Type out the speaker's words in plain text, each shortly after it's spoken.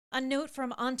A note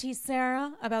from Auntie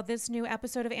Sarah about this new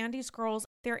episode of Andy's Girls.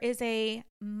 There is a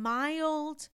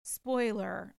mild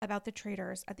spoiler about the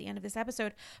Traitors at the end of this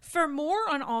episode. For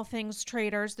more on all things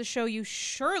Traitors, the show you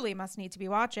surely must need to be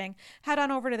watching, head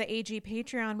on over to the AG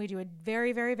Patreon. We do a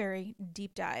very, very, very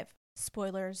deep dive.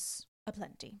 Spoilers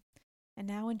aplenty. And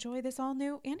now enjoy this all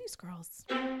new Andy's Girls.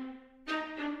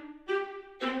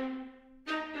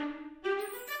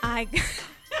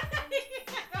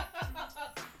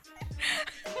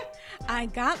 I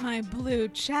got my blue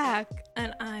check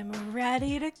and I'm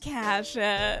ready to cash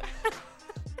it.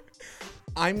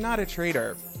 I'm not a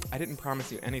traitor. I didn't promise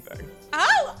you anything.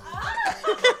 Oh!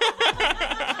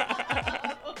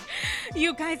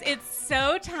 You guys, it's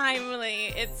so timely.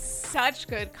 It's such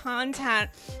good content.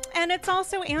 And it's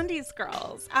also Andy's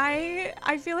Girls. I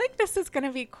feel like this is going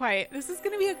to be a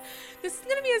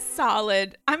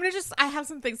solid. I have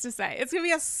some things to say. It's going to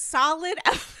be a solid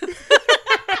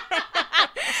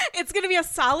It's going to be a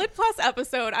solid plus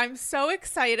episode. I'm so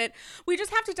excited. We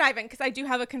just have to dive in because I do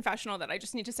have a confessional that I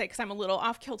just need to say because I'm a little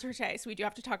off kilter today. So we do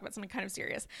have to talk about something kind of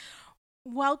serious.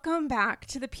 Welcome back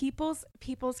to the People's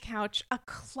Couch, a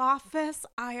Cloffice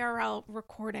IRL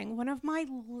recording. One of my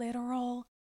literal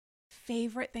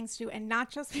favorite things to do, and not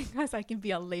just because I can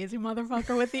be a lazy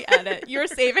motherfucker with the edit. You're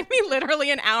saving me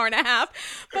literally an hour and a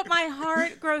half, but my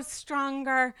heart grows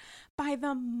stronger by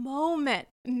the moment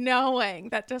knowing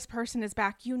that this person is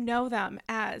back. You know them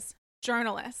as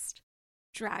journalist,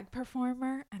 drag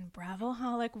performer, and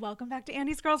Bravoholic. Welcome back to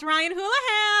Andy's Girls, Ryan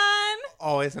Houlihan.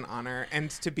 Always an honor.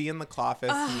 And to be in the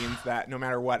Cloffice means that no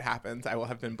matter what happens, I will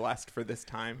have been blessed for this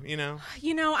time, you know?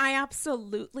 You know, I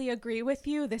absolutely agree with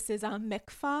you. This is a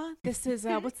mikvah. This is,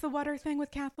 what's the water thing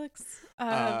with Catholics?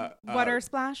 Water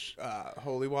splash?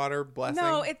 Holy water blessing?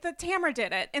 No, the Tamara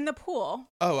did it in the pool.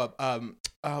 I was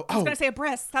going to say a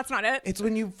bris. That's not it. It's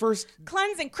when you first...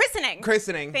 Cleansing.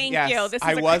 Christening. Thank you.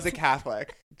 I was a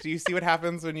Catholic. Do you see what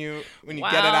happens when you get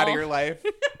it out of your life?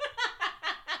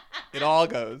 It all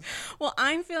goes. Well,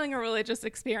 I'm feeling a religious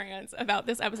experience about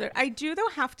this episode. I do, though,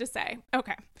 have to say,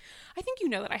 okay, I think you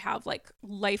know that I have like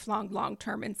lifelong,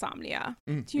 long-term insomnia.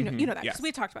 Do you know that? Yes. Because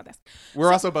we talked about this.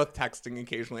 We're also both texting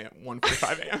occasionally at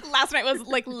 1:45 a.m. Last night was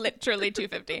like literally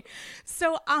 2:50.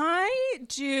 So I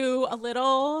do a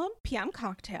little PM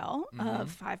cocktail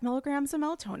of 5 milligrams of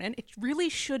melatonin. It really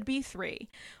should be 3,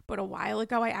 but a while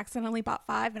ago I accidentally bought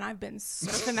 5, and I've been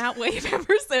surfing that wave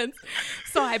ever since.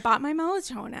 So I bought my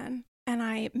melatonin and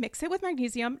I mix it with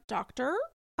magnesium. Doctor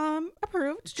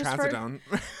approved. Trazodone.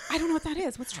 I don't know what that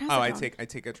is. What's trazodone? Oh, I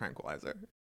take a tranquilizer.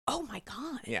 Oh my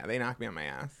God. Yeah, they knock me on my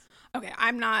ass. Okay,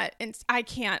 I'm not, I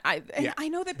can't, I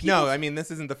know that people. No, I mean,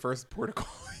 this isn't the first protocol.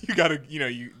 You gotta,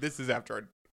 this is after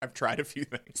I've tried a few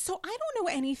things. So I don't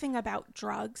know anything about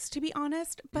drugs, to be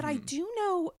honest, but I do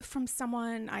know from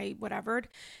someone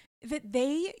that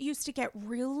they used to get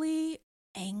really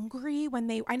angry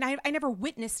when I never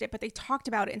witnessed it, but they talked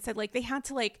about it and said like they had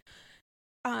to like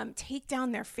take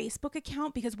down their Facebook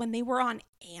account because when they were on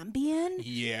Ambien,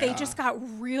 they just got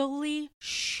really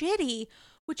shitty,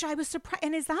 which I was surprised.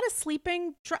 And is that a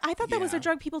sleeping drug? I thought that was a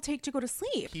drug people take to go to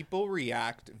sleep. People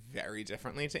react very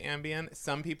differently to Ambien.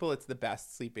 Some people, it's the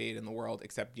best sleep aid in the world,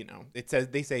 except,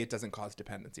 they say it doesn't cause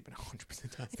dependency, but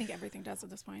 100% does. I think everything does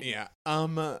at this point. Yeah.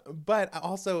 But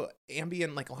also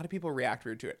Ambien, like a lot of people react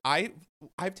rude to it.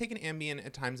 I've taken Ambien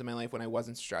at times in my life when I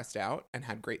wasn't stressed out and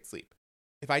had great sleep.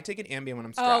 If I take an Ambien when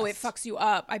I'm stressed... Oh, it fucks you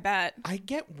up, I bet. I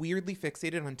get weirdly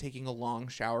fixated on taking a long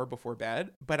shower before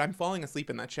bed, but I'm falling asleep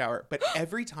in that shower. But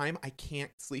every time I can't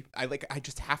sleep, I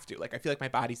just have to. Like, I feel like my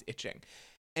body's itching.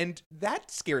 And that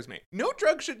scares me. No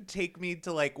drug should take me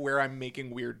to, like, where I'm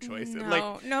making weird choices.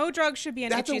 No drug should be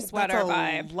an itchy sweater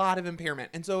vibe. That's a lot of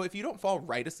impairment. And so if you don't fall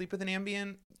right asleep with an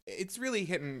Ambien, it's really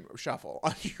hitting shuffle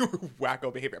on your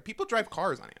wacko behavior. People drive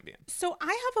cars on Ambien. So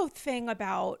I have a thing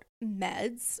about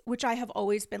meds, which I have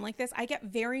always been like this. I get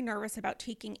very nervous about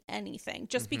taking anything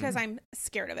just because I'm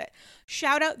scared of it.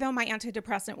 Shout out, though, my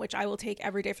antidepressant, which I will take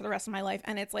every day for the rest of my life.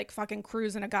 And it's like fucking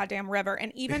cruising a goddamn river.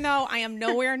 And even though I am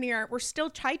nowhere near, we're still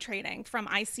titrating from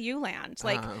ICU land.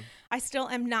 Like I still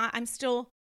am not,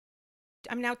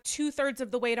 I'm now 2/3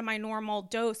 of the way to my normal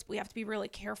dose. We have to be really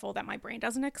careful that my brain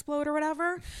doesn't explode or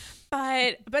whatever.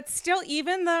 But still,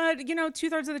 even the,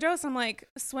 2/3 of the dose, I'm like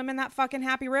swimming that fucking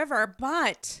happy river.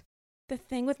 But the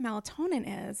thing with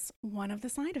melatonin is one of the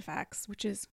side effects, which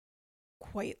is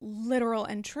quite literal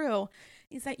and true,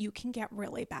 is that you can get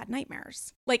really bad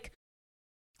nightmares. Like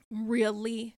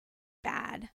really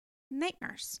bad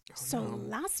nightmares.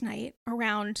 Last night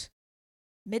around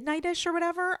midnight-ish or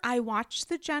whatever, I watched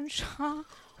the Jen Shah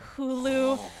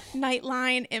Hulu,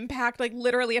 Nightline, Impact. Like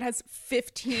literally it has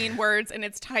 15 words in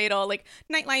its title. Like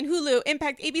Nightline, Hulu,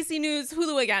 Impact, ABC News,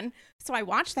 Hulu again. So I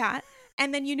watched that.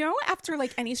 And then, after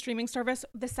like any streaming service,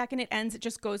 the second it ends, it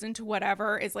just goes into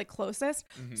whatever is like closest.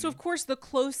 Mm-hmm. So of course the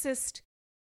closest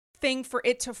thing for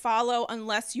it to follow,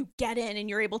 unless you get in and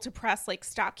you're able to press like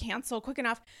stop cancel quick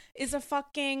enough, is a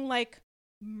fucking like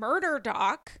murder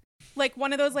doc, like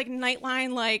one of those like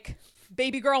Nightline like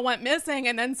baby girl went missing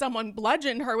and then someone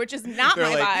bludgeoned her, which is not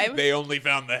my vibe. They only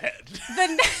found the head.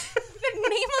 The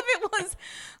name of it was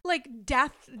like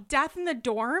death in the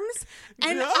dorms,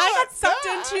 and I got sucked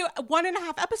into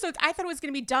 1.5 episodes. I thought it was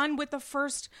going to be done with the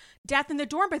first death in the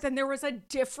dorm, but then there was a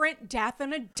different death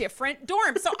in a different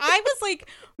dorm. So I was like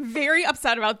very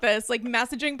upset about this, like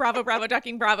messaging Bravo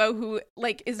Ducking Bravo, who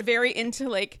like is very into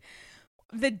like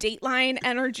the Dateline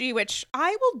energy, which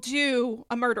I will do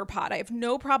a murder pod. I have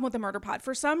no problem with a murder pod.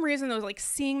 For some reason, I was like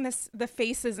seeing the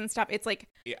faces and stuff. It's like,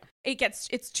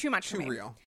 it's too much for me. Too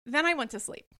real. Then I went to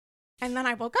sleep. And then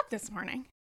I woke up this morning,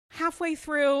 halfway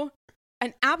through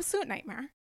an absolute nightmare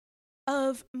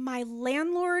of my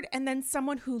landlord and then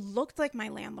someone who looked like my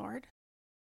landlord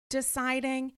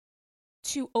deciding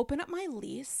to open up my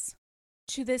lease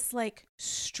to this like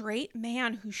straight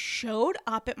man who showed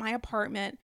up at my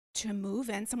apartment to move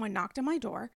in. Someone knocked on my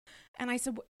door and I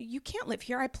said, you can't live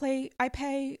here. I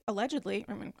pay allegedly,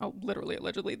 literally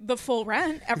allegedly, the full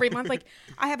rent every month. Like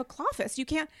I have a clawfist. You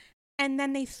can't. And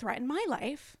then they threatened my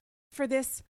life for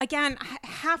this. Again, I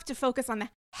have to focus on the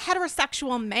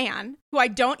heterosexual man who I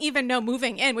don't even know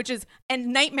moving in, which is a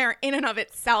nightmare in and of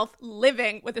itself,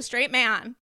 living with a straight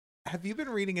man. Have you been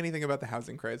reading anything about the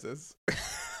housing crisis?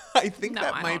 I think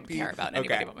that might I don't be. care about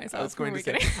anybody but myself. I was going to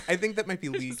say. I think that might be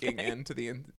leaking into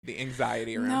the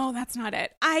anxiety around. No, that's not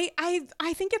it. I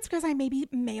think it's because I maybe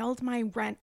mailed my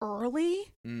rent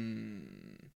early.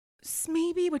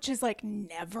 Maybe, which is like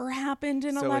never happened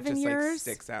in 11 years. So it just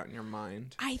like sticks out in your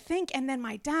mind. I think. And then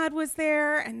my dad was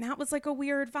there and that was like a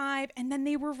weird vibe. And then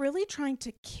they were really trying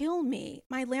to kill me.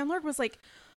 My landlord was like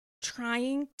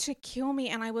trying to kill me.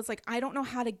 And I was like, I don't know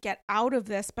how to get out of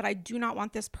this, but I do not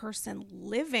want this person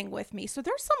living with me. So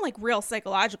there's some like real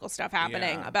psychological stuff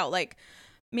happening about like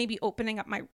maybe opening up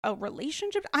a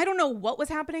relationship. I don't know what was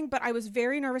happening, but I was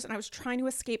very nervous and I was trying to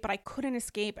escape, but I couldn't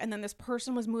escape. And then this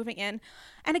person was moving in.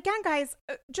 And again, guys,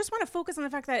 just want to focus on the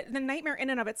fact that the nightmare in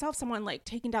and of itself, someone like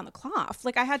taking down the cloth.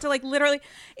 Like I had to like literally,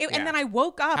 and then I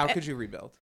woke up. How could you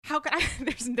rebuild? How could I?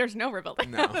 There's no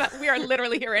rebuilding. No. We are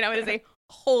literally here right now. It is a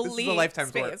holy This is a lifetime's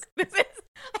space. work. This is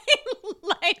a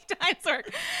lifetime's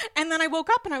work. And then I woke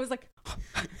up and I was like, oh,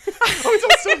 it's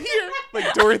also here.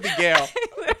 Like Dorothy Gale. I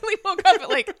literally woke up at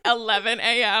like 11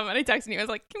 a.m. and I texted you. I was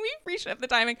like, can we reshift the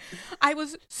timing? I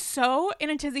was so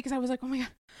in a tizzy because I was like, oh my God,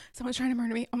 someone's trying to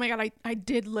murder me. Oh my God, I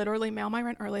did literally mail my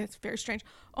rent early. It's very strange.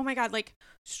 Oh my God, like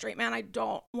straight man, I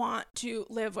don't want to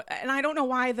live with, and I don't know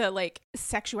why the like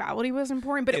sexuality was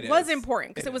important, but it was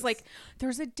important because it was like,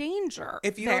 there's a danger.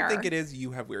 If you there. don't think it is,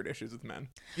 you have weird issues with men.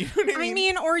 You know what I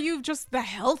mean? Or you've just the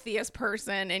healthiest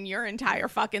person in your entire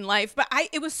fucking life. But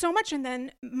it was so much. And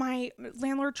then my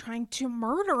landlord trying to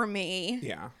murder me.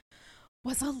 Yeah.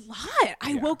 Was a lot.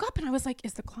 I woke up and I was like,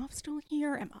 is the cloth still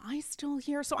here? Am I still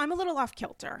here? So I'm a little off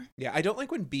kilter. Yeah, I don't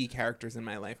like when B characters in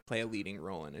my life play a leading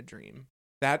role in a dream.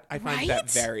 That I find that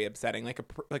very upsetting. Like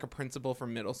a principal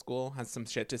from middle school has some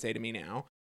shit to say to me now.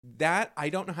 That I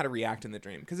don't know how to react in the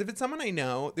dream. Because if it's someone I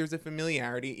know, there's a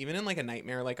familiarity. Even in like a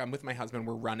nightmare, like I'm with my husband,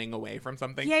 we're running away from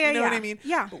something. You know what I mean?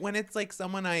 Yeah. But when it's like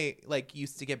someone I like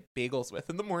used to get bagels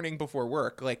with in the morning before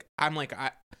work, like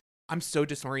I'm so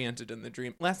disoriented in the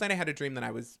dream. Last night I had a dream that I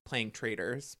was playing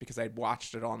Traitors because I'd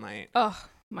watched it all night. Oh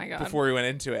my God. Before we went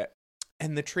into it.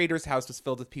 And the Traitors house was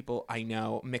filled with people I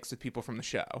know mixed with people from the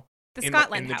show. The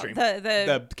Scotland house.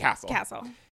 The castle. Castle.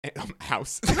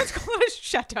 House. Let's call it a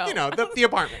chateau. You know, the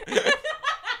apartment. The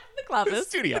Clavis. The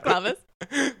studio. The Clavis.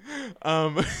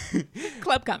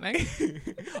 Club Coming.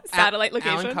 Satellite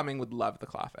location. Alan Cumming would love the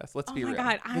Clavis. Let's be real. Oh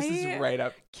my God. This is right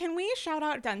up. Can we shout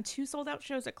out, done 2 sold out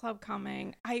shows at Club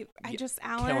Coming. I just,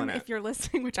 Alan, killing it. if you're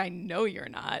listening, which I know you're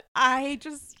not,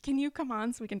 can you come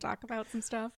on so we can talk about some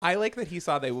stuff? I like that he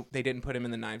saw they didn't put him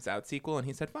in the Knives Out sequel and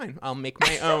he said, fine, I'll make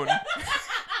my own.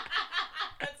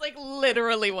 That's like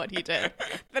literally what he did.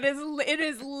 It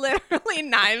is literally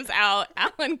Knives Out.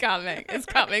 Alan Cumming is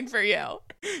coming for you.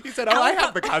 He said, "Oh, I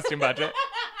have the costume budget."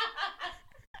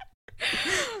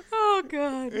 Oh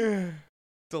God.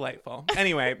 Delightful.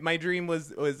 Anyway, my dream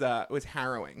was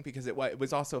harrowing because it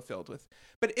was also filled with,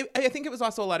 but I think it was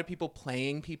also a lot of people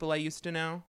playing people I used to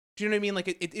know. Do you know what I mean? Like,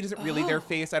 it isn't really their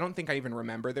face. I don't think I even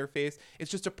remember their face.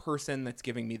 It's just a person that's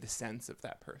giving me the sense of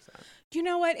that person. You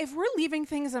know what? If we're leaving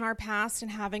things in our past and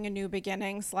having a new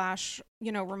beginning /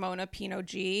 Ramona Pinot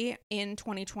G in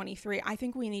 2023, I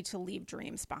think we need to leave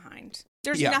dreams behind.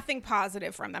 There's nothing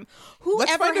positive from them.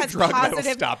 Let's Whoever find a has drug positive,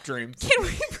 that'll stop dreams.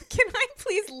 Can I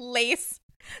please lace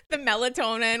the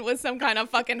melatonin with some kind of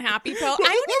fucking happy pill? What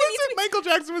was it Michael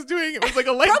Jackson was doing? It was like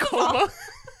a leg coma.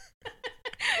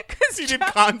 Because he did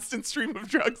constant stream of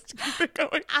drugs to keep it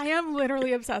going. I am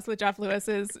literally obsessed with Jeff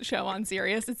Lewis's show on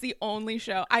Sirius. It's the only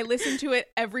show. I listen to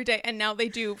it every day, and now they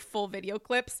do full video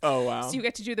clips. Oh, wow. So you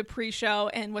get to do the pre-show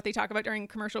and what they talk about during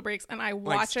commercial breaks, and I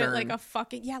watch it like a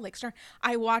fucking, like Stern.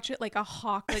 I watch it like a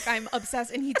hawk. Like, I'm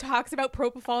obsessed, and he talks about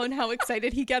propofol and how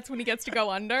excited he gets when he gets to go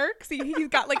under, because he's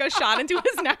got like a shot into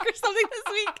his neck or something this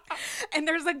week, and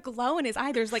there's a glow in his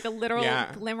eye. There's like a literal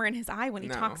glimmer in his eye when he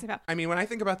talks about. I mean, when I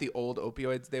think about the old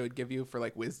opioids they would give you for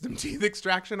like wisdom teeth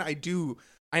extraction, I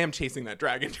am chasing that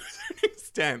dragon to a certain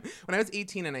extent. When I was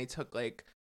 18 and I took like,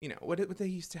 what they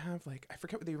used to have, like, I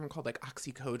forget what they were even called, like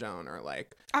oxycodone or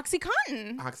like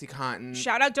Oxycontin.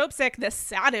 Shout out Dope Sick, the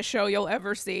saddest show you'll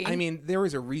ever see. I mean, there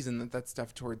was a reason that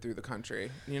stuff toured through the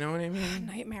country. You know what I mean?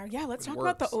 Nightmare. Yeah, let's talk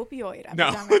about the opioid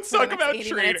epidemic. No, let's talk about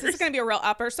traders. This is going to be a real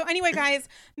upper. So anyway, guys,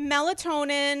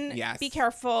 melatonin. Yes. Be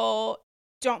careful.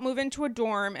 Don't move into a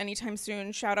dorm anytime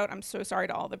soon. Shout out. I'm so sorry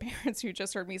to all the parents who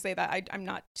just heard me say that. I'm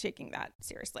not taking that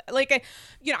seriously. Like,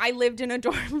 I lived in a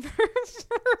dorm for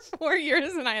 4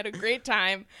 years and I had a great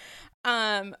time.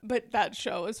 But that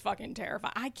show is fucking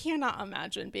terrifying. I cannot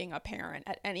imagine being a parent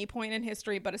at any point in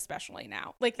history, but especially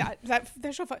now. Like that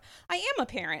show. I am a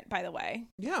parent, by the way.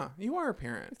 Yeah, you are a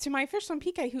parent. To my fish son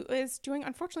PK, who is doing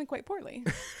unfortunately quite poorly.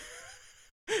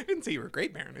 I didn't say you were a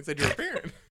great parent. I said you're a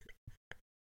parent.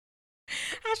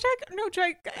 Hashtag no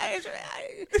joke.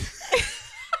 Hashtag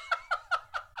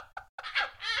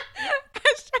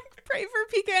pray for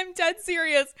PK. I'm dead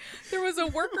serious. There was a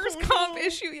workers' comp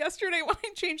issue yesterday when I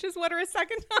changed his sweater a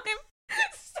second time.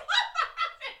 Stop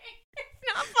laughing. It's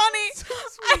not funny. So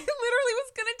I literally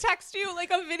was going to text you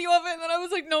like a video of it, and then I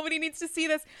was like, nobody needs to see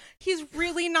this. He's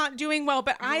really not doing well,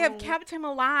 but I have kept him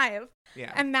alive.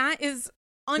 Yeah. And that is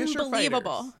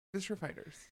unbelievable. Fisher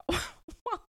fighters.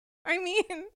 Well, I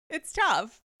mean, it's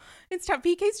tough.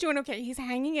 PK's doing okay. He's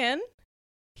hanging in.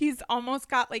 He's almost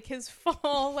got like his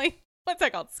full, like, what's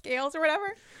that called? Scales or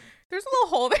whatever. There's a little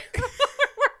hole there. We're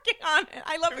working on it.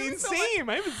 I love him so much. Same.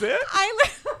 I was it. I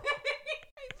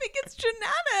think it's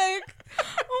genetic.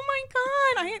 Oh my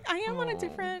God. I am on a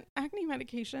different acne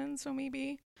medication, so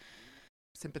maybe.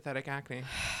 Sympathetic acne.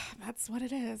 That's what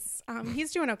it is.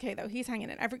 He's doing okay though. He's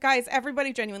hanging in.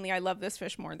 Everybody genuinely, I love this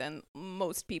fish more than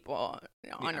most people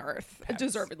on earth. Pets.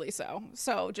 Deservedly so.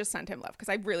 So just send him love because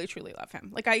I really truly love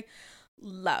him. Like, I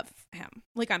love him.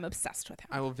 Like, I'm obsessed with him.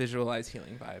 I will visualize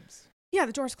healing vibes. Yeah,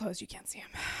 the door's closed. You can't see him.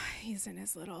 He's in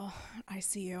his little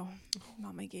ICU.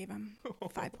 Mama gave him a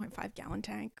 5.5 gallon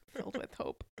tank filled with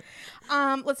hope.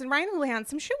 Listen, Ryan Houlihan,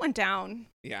 some shit went down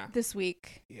this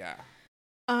week. Yeah.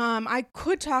 I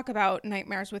could talk about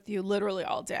nightmares with you literally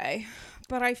all day,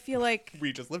 but I feel like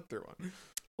we just lived through one.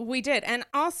 We did. And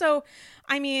also,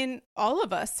 I mean, all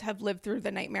of us have lived through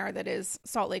the nightmare that is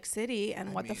Salt Lake City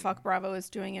and the fuck Bravo is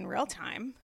doing in real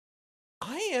time.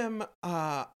 I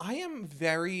am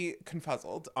very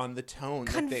confuzzled on the tone.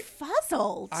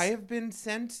 Confuzzled? I have been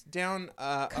sent down.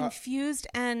 Confused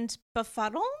and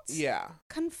befuddled? Yeah.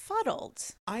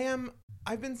 Confuddled.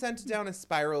 I've been sent down a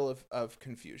spiral of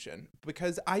confusion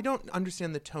because I don't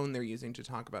understand the tone they're using to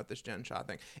talk about this Jen Shah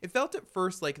thing. It felt at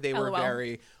first like they were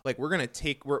very like, we're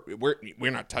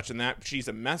not touching that. She's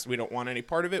a mess. We don't want any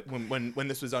part of it. When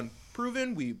this was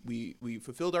unproven, we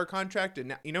fulfilled our contract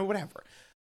and now, whatever.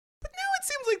 But now it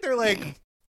seems like they're like,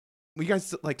 you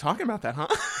guys like talking about that, huh?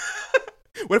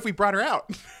 What if we brought her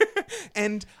out?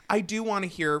 And I do want to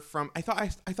hear from. I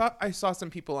thought I saw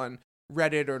some people on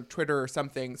Reddit or Twitter or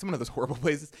something, some of those horrible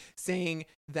places, saying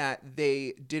that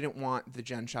they didn't want the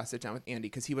Jen Shah sit down with Andy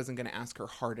because he wasn't going to ask her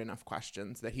hard enough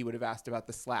questions, that he would have asked about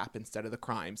the slap instead of the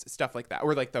crimes, stuff like that,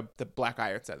 or like the black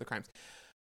eye instead of the crimes.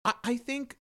 I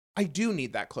think I do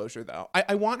need that closure, though.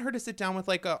 I want her to sit down with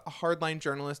like a hardline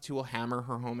journalist who will hammer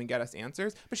her home and get us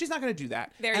answers, but she's not going to do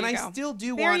that. I still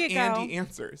do want Andy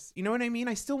answers. You know what I mean?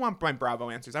 I still want my Bravo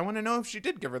answers. I want to know if she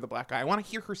did give her the black eye. I want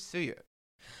to hear her say it.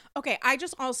 Okay, I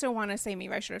just also want to say,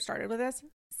 maybe I should have started with this.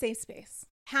 Safe space.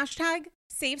 Hashtag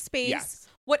safe space. Yes.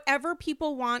 Whatever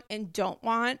people want and don't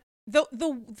want. The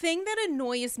thing that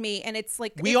annoys me, and it's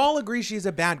like... We all agree she's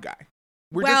a bad guy.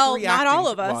 We're Well, just not reacting all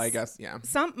of us. Well, I guess, yeah.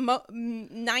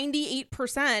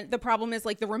 98%. The problem is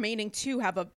like the remaining 2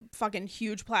 have a fucking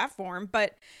huge platform.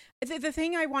 But the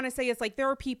thing I want to say is like there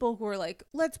are people who are like,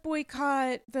 let's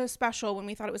boycott the special when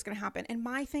we thought it was going to happen. And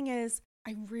my thing is,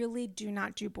 I really do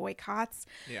not do boycotts.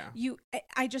 Yeah.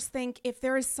 I just think if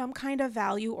there is some kind of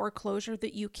value or closure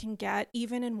that you can get,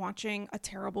 even in watching a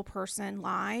terrible person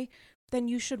lie, then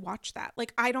you should watch that.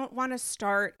 Like, I don't want to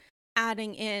start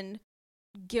adding in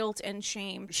guilt and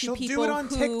shame to She'll people do it on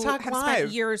who TikTok have Live.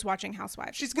 spent years watching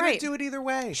Housewives. She's going to do it either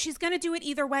way. She's going to do it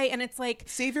either way. And it's like,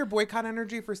 Save your boycott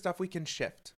energy for stuff we can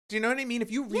shift. Do you know what I mean?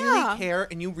 If you really care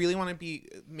and you really want to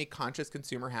make conscious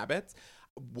consumer habits,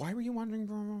 why were you wondering?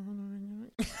 Well,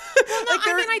 no,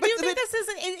 I do think this is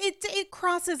it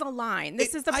crosses a line.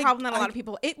 This is the problem that a lot of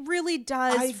people. It really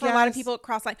does for a lot of people. It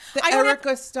cross line. The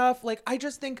Erica stuff, like I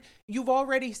just think you've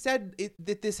already said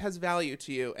that this has value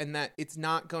to you, and that it's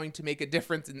not going to make a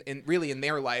difference in really in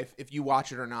their life if you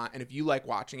watch it or not. And if you like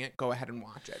watching it, go ahead and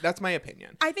watch it. That's my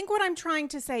opinion. I think what I'm trying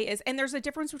to say is, and there's a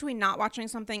difference between not watching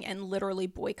something and literally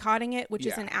boycotting it, which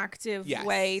is an active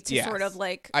way to sort of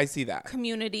like I see that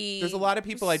community. There's a lot of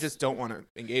people I just don't want to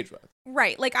engage with.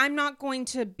 Right. Like I'm not going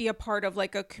to be a part of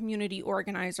like a community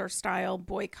organizer style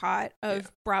boycott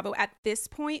of Bravo at this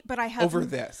point, but I have over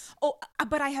this. Oh,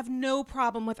 but I have no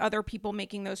problem with other people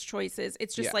making those choices.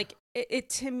 It's just like it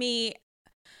to me,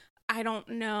 I don't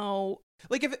know.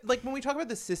 Like when we talk about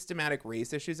the systematic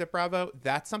race issues at Bravo,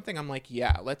 that's something I'm like,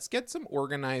 yeah, let's get some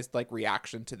organized like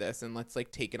reaction to this and let's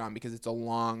like take it on, because it's a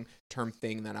long-term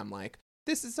thing that I'm like,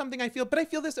 this is something I feel, but I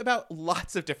feel this about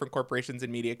lots of different corporations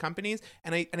and media companies.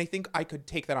 And I think I could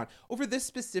take that on over this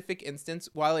specific instance.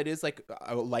 While it is like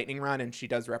a lightning rod and she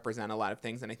does represent a lot of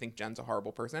things, and I think Jen's a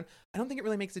horrible person, I don't think it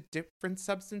really makes a difference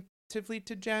substantively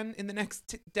to Jen in the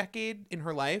next decade in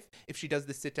her life if she does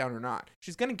the sit down or not.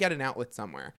 She's going to get an outlet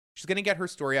somewhere. She's going to get her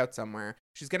story out somewhere.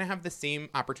 She's going to have the same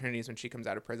opportunities when she comes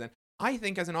out of prison. I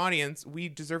think as an audience, we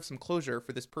deserve some closure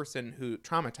for this person who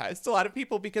traumatized a lot of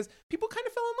people, because people kind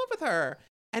of fell in love with her.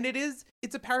 And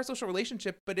it's a parasocial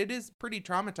relationship, but it is pretty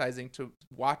traumatizing to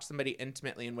watch somebody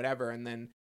intimately and whatever, and then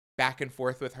back and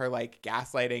forth with her, like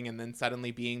gaslighting, and then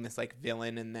suddenly being this like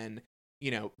villain. And then, you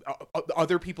know,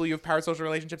 other people you have parasocial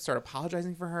relationships start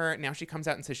apologizing for her. Now she comes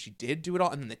out and says she did do it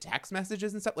all. And then the text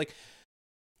messages and stuff, like,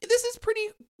 this is pretty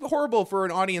horrible for an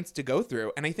audience to go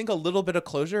through. And I think a little bit of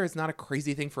closure is not a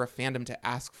crazy thing for a fandom to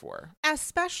ask for.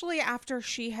 Especially after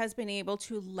she has been able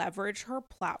to leverage her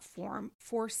platform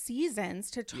for seasons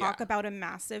to talk about a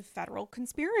massive federal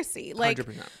conspiracy. Like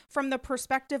 100%. From the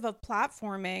perspective of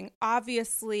platforming,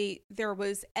 obviously there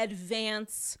was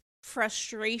advance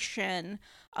frustration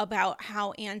about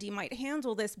how Andy might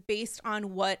handle this based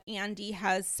on what Andy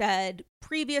has said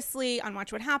previously on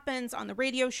Watch What Happens, on the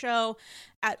radio show,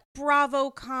 at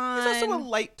BravoCon. He's also a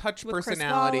light touch with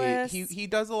personality. He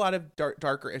does a lot of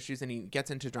darker issues and he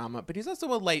gets into drama, but he's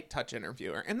also a light touch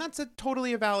interviewer, and that's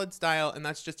totally a valid style, and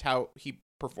that's just how he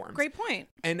performs. Great point.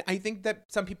 And I think that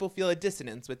some people feel a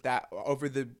dissonance with that over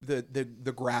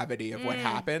the gravity of what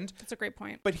happened. That's a great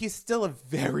point. But he's still a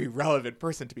very relevant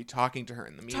person to be talking to her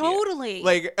in the media. Totally.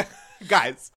 Like,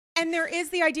 guys. And there is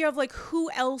the idea of like,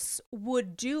 who else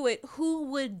would do it?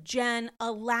 Who would Jen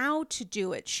allow to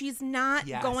do it? She's not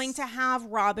going to have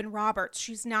Robin Roberts.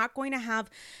 She's not going to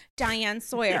have Diane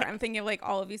Sawyer. I'm thinking of like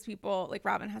all of these people, like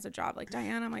Robin has a job, like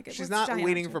Diane. I'm like, she's not Diane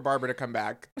waiting for Barbara to come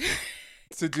back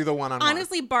to do the one-on-one.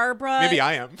 Honestly, Barbara. Maybe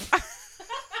I am.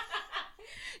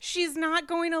 She's not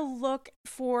going to look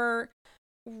for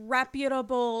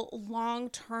reputable,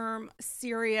 long-term,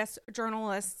 serious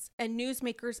journalists and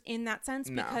newsmakers in that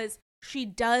sense, because she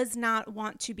does not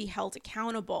want to be held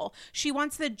accountable. She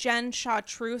wants the Jen Shah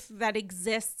truth that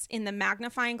exists in the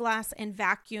magnifying glass and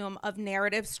vacuum of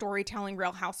narrative storytelling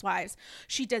Real Housewives.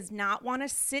 She does not want to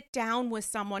sit down with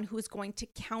someone who is going to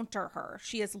counter her.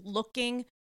 She is looking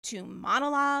to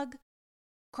monologue,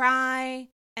 cry,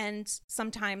 and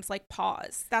sometimes like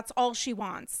pause. That's all she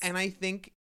wants. And I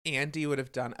think Andy would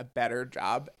have done a better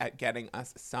job at getting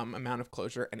us some amount of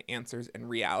closure and answers in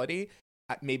reality.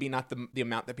 Maybe not the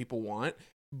amount that people want,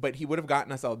 but he would have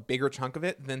gotten us a bigger chunk of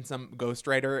it than some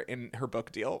ghostwriter in her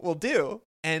book deal will do.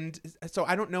 And so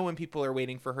I don't know when people are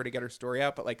waiting for her to get her story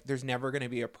out, but like there's never going to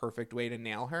be a perfect way to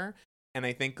nail her. And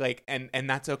I think like, and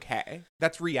that's okay.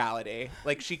 That's reality.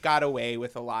 Like she got away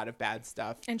with a lot of bad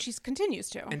stuff. And she continues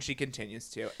to. And she continues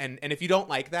to. And if you don't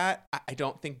like that, I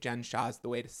don't think Jen Shah's the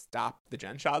way to stop the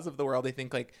Jen Shahs of the world. I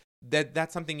think like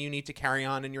that's something you need to carry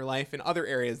on in your life in other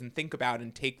areas and think about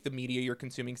and take the media you're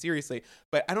consuming seriously.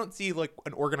 But I don't see like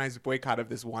an organized boycott of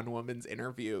this one woman's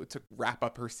interview to wrap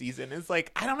up her season. It's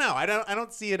like, I don't know. I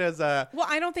don't see it as a... Well,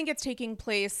 I don't think it's taking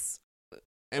place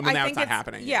And now it's not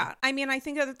happening. Yeah. I mean, I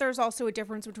think that there's also a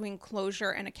difference between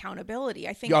closure and accountability.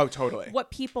 I think totally. What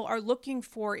people are looking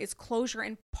for is closure.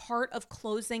 And part of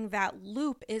closing that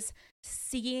loop is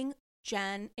seeing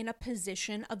Jen in a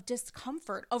position of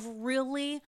discomfort, of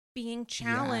really being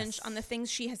challenged on the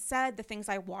things she has said, the things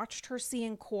I watched her see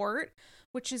in court,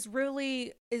 which is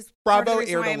really Bravo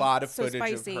aired a lot of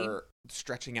footage of her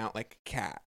stretching out like a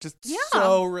cat. Just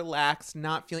so relaxed,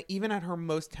 not feeling, even at her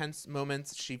most tense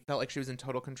moments, she felt like she was in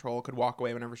total control, could walk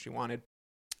away whenever she wanted.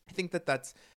 I think that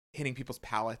that's hitting people's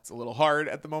palates a little hard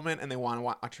at the moment, and they want to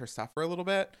watch her suffer a little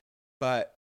bit.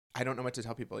 But I don't know what to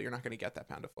tell people. You're not going to get that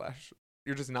pound of flesh.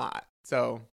 You're just not.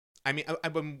 So, I mean,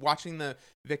 I've been watching the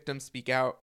victims speak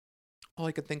out. All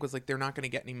I could think was, like, they're not going to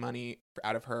get any money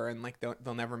out of her, and, like,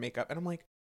 they'll never make up. And I'm like,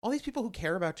 all these people who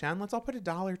care about Jen, let's all put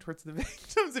 $1 towards the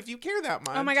victims if you care that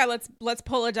much. Oh my God, let's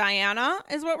pull a Diana,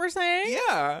 is what we're saying?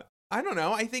 Yeah. I don't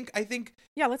know. I think.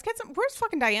 Yeah, let's get some. Where's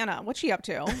fucking Diana? What's she up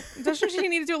to? Doesn't she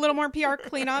need to do a little more PR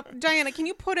cleanup? Diana, can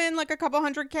you put in like a couple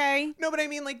 $100K? No, but I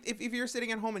mean, like, if you're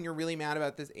sitting at home and you're really mad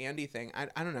about this Andy thing,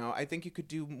 I don't know. I think you could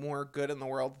do more good in the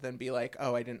world than be like,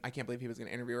 oh, I can't believe he was going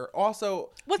to interview her. Also,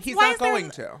 he's not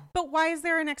going to. But why is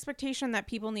there an expectation that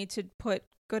people need to put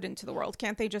good into the world?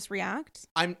 Can't they just react?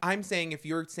 I'm saying if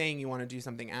you're saying you want to do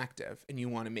something active and you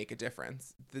want to make a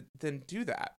difference, then do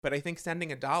that. But I think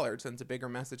sending $1 sends a bigger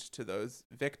message to those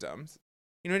victims.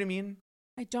 You know what I mean?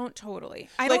 I don't totally.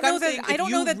 I don't know that. I don't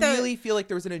know that. If you really feel like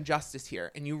there was an injustice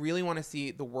here, and you really want to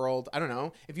see the world, I don't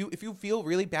know. If you feel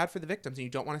really bad for the victims and you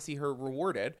don't want to see her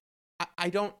rewarded,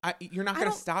 you're not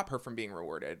going to stop her from being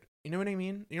rewarded. You know what I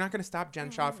mean? You're not going to stop Jen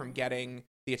Shah from getting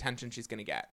the attention she's going to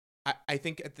get. I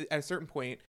think at a certain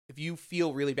point, if you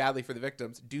feel really badly for the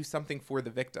victims, do something for the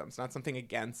victims, not something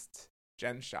against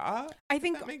Jen Shah. I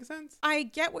think that makes sense. I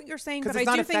get what you're saying, but it's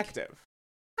not effective.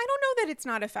 I don't know that it's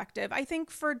not effective. I think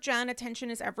for Jen,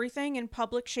 attention is everything, and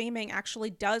public shaming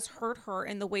actually does hurt her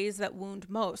in the ways that wound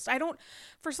most.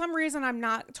 For some reason, I'm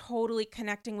not totally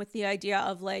connecting with the idea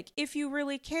of like, if you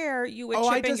really care, you would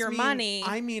chip in your money.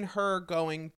 I mean her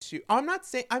going to, I'm not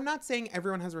saying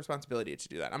everyone has a responsibility to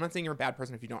do that. I'm not saying you're a bad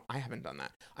person if you don't. I haven't done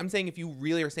that. I'm saying if you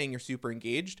really are saying you're super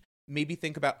engaged, maybe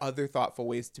think about other thoughtful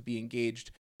ways to be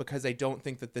engaged, because I don't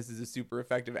think that this is a super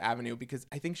effective avenue, because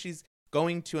I think she's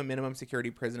going to a minimum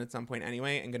security prison at some point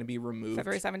anyway and going to be removed.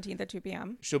 February 17th at 2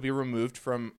 p.m. She'll be removed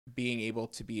from being able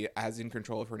to be as in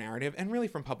control of her narrative and really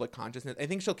from public consciousness. I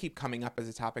think she'll keep coming up as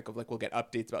a topic of like, we'll get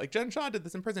updates about like Jen Shah did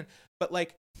this in prison, but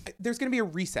like there's going to be a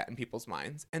reset in people's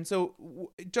minds. And so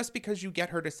just because you get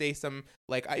her to say some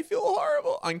like, I feel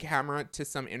horrible on camera to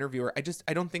some interviewer,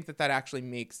 I don't think that actually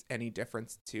makes any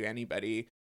difference to anybody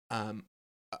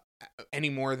any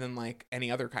more than like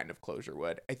any other kind of closure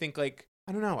would. I think like,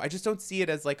 I don't know. I just don't see it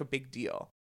as like a big deal.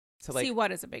 To like see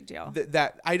what is a big deal.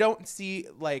 That I don't see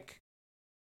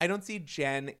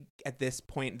Jen at this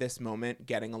point, this moment,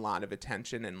 getting a lot of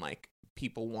attention and like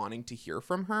people wanting to hear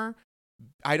from her.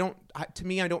 To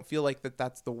me, I don't feel like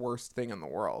that's the worst thing in the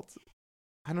world.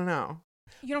 I don't know.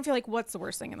 You don't feel like what's the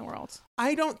worst thing in the world?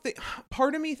 I don't think.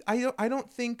 Part of me, I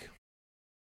don't think.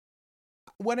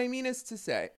 What I mean is to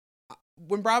say,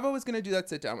 when Bravo was going to do that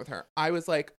sit down with her, I was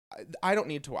like, I don't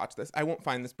need to watch this. I won't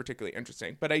find this particularly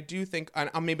interesting. But I do think,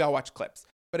 maybe I'll watch clips.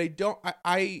 But I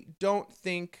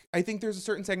think there's a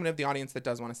certain segment of the audience that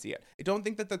does want to see it. I don't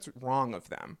think that that's wrong of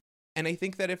them. And I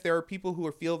think that if there are people who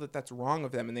feel that that's wrong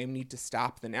of them and they need to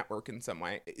stop the network in some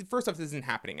way, first off, this isn't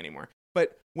happening anymore.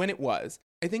 But when it was,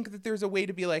 I think that there's a way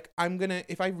to be like,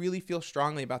 if I really feel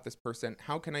strongly about this person,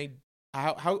 how am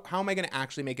I going to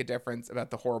actually make a difference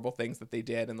about the horrible things that they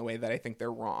did and the way that I think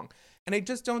they're wrong? And I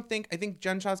think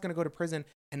Jen Shah's going to go to prison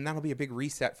and that'll be a big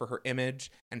reset for her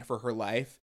image and for her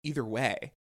life either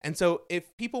way. And so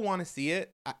if people want to see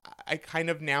it, I kind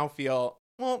of now feel,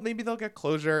 well, maybe they'll get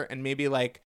closure and maybe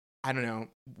like, I don't know,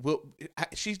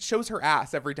 she shows her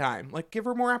ass every time. Like, give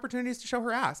her more opportunities to show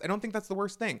her ass. I don't think that's the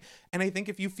worst thing. And I think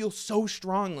if you feel so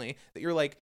strongly that you're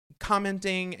like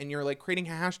commenting and you're like creating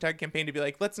a hashtag campaign to be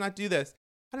like, let's not do this.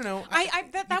 I don't know.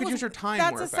 You could use your time more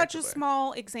effectively. That's such a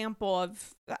small example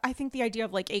of, I think the idea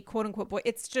of like a quote unquote boy,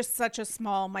 it's just such a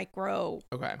small micro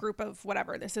group of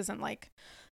whatever. This isn't like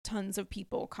tons of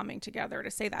people coming together to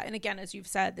say that. And again, as you've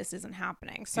said, this isn't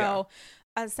happening. So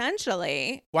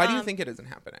essentially. Why do you think it isn't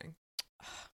happening?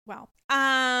 Well,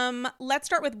 let's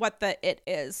start with what the it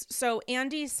is. So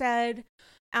Andy said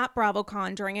at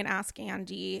BravoCon during an Ask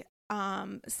Andy,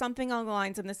 something along the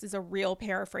lines, and this is a real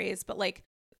paraphrase, but like,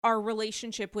 our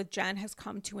relationship with Jen has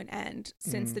come to an end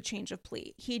since the change of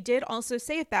plea. He did also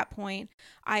say at that point,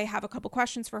 I have a couple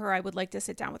questions for her. I would like to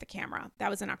sit down with a camera.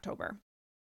 That was in October.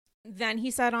 then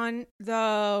he said on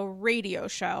the radio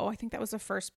show, I think that was the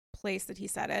first place that he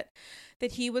said it,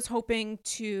 that he was hoping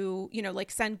to, you know,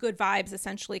 like send good vibes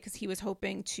essentially, because he was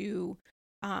hoping to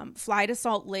fly to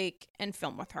Salt Lake and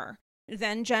film with her.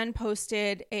 Then Jen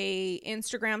posted a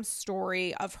Instagram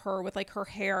story of her with like her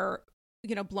hair,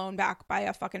 you know, blown back by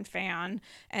a fucking fan,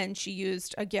 and she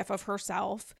used a gif of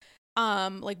herself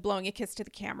like blowing a kiss to the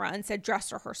camera, and said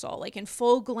dress rehearsal, like in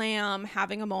full glam,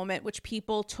 having a moment, which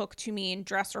people took to mean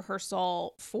dress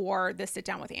rehearsal for the sit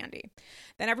down with Andy.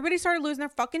 Then everybody started losing their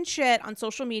fucking shit on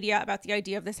social media about the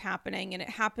idea of this happening and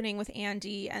it happening with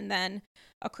Andy. And then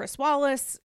a Chris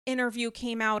Wallace interview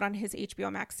came out on his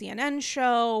HBO Max CNN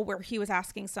show where he was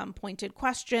asking some pointed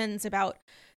questions about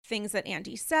things that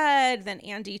Andy said. Then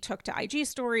Andy took to IG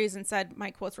stories and said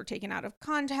my quotes were taken out of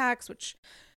context, which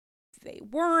they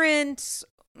weren't.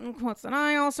 Quotes that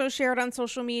I also shared on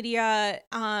social media.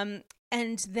 And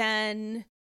then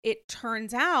it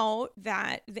turns out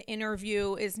that the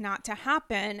interview is not to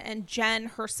happen. And Jen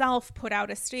herself put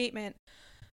out a statement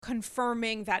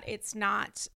confirming that it's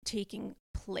not taking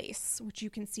place, which you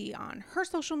can see on her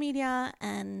social media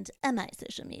and my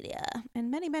social media and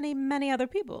many, many, many other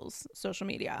people's social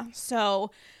media.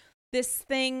 So this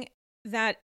thing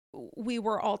that we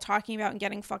were all talking about and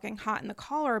getting fucking hot in the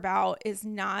collar about is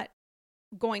not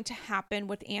going to happen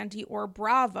with Andy or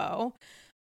Bravo.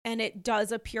 And it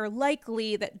does appear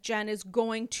likely that Jen is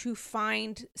going to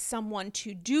find someone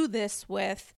to do this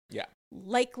with. Yeah.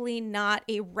 Likely not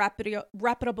a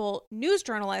reputable news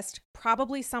journalist,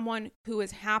 probably someone who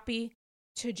is happy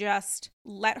to just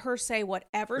let her say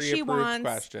whatever she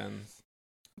wants.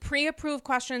 Pre-approved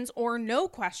questions or no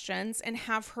questions, and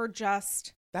have her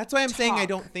just That's why I'm saying I talk.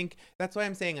 don't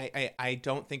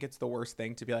think it's the worst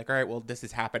thing to be like, all right, well, this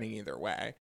is happening either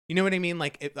way. You know what I mean?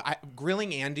 Like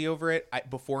grilling Andy over it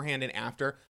beforehand and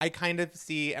after, I kind of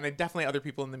see, and definitely other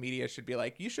people in the media should be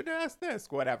like, you should ask this,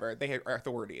 whatever. They are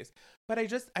authorities. But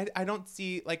I don't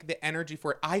see like the energy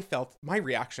for it. I felt my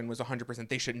reaction was 100%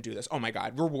 they shouldn't do this. Oh my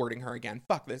God, rewarding her again.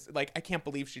 Fuck this. Like, I can't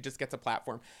believe she just gets a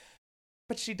platform.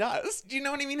 But she does. Do you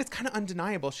know what I mean? It's kind of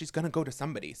undeniable. She's going to go to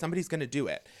somebody. Somebody's going to do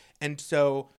it. And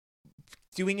so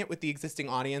doing it with the existing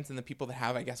audience and the people that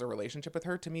have, I guess, a relationship with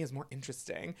her, to me is more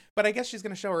interesting. But I guess she's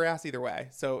going to show her ass either way.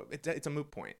 So it's a moot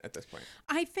point at this point.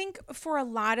 I think for a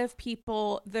lot of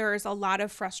people, there's a lot of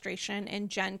frustration in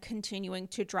Jen continuing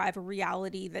to drive a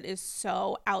reality that is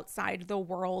so outside the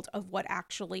world of what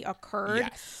actually occurred.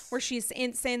 Yes. Where she's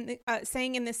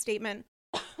saying in this statement,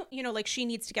 you know, like she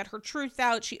needs to get her truth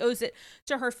out. She owes it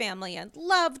to her family and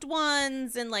loved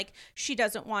ones. And like, she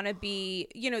doesn't want to be,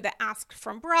 you know, the asked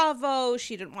from Bravo.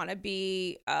 She didn't want to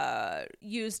be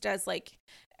used as like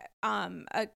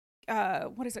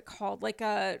what is it called? Like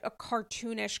a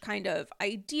cartoonish kind of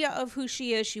idea of who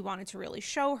she is. She wanted to really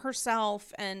show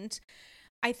herself. And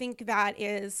I think that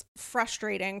is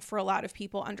frustrating for a lot of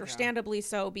people, understandably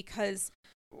so, because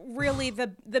really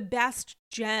the best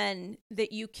Jen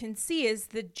that you can see is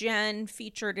the Jen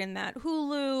featured in that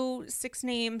Hulu 6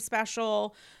 Name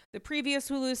special, the previous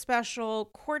Hulu special,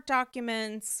 court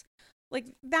documents. Like,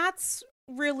 that's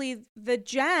really the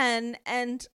Jen.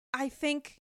 And I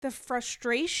think the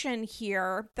frustration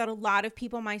here that a lot of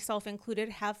people, myself included,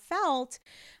 have felt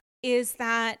is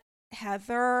that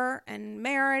Heather and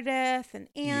Meredith and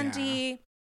Andy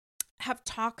have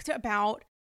talked about.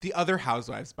 The other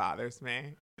housewives bothers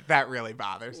me. That really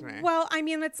bothers me. Well, I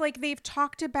mean, it's like they've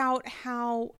talked about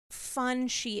how fun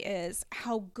she is,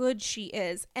 how good she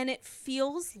is. And it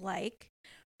feels like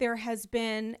there has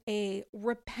been a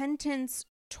repentance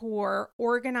tour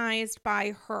organized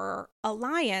by her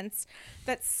alliance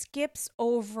that skips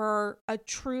over a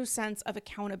true sense of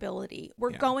accountability. We're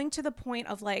going to the point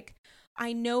of like,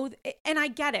 I know, and I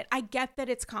get it. I get that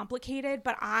it's complicated,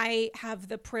 but I have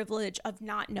the privilege of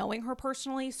not knowing her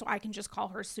personally, so I can just call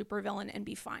her supervillain and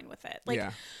be fine with it. Like,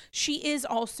 she is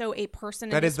also a person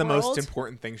that in this is the world. most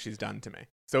important thing she's done to me.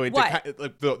 So like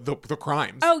the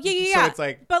crimes. Oh, yeah. So it's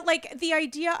like, but like the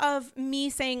idea of me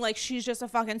saying like she's just a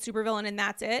fucking supervillain and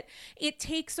that's it, it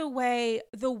takes away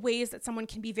the ways that someone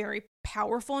can be very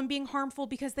powerful and being harmful,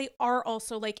 because they are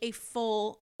also like a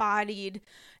full-bodied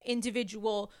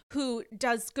individual who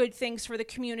does good things for the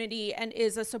community and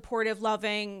is a supportive,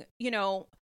 loving, you know,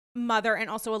 mother and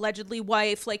also allegedly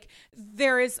wife. Like,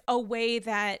 there is a way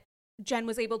that Jen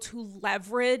was able to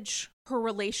leverage her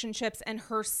relationships and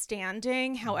her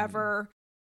standing, however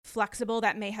flexible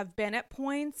that may have been at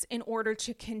points, in order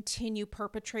to continue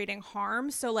perpetrating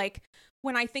harm. So like,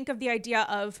 when I think of the idea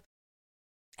of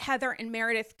Heather and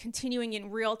Meredith continuing in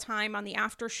real time on the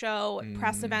after show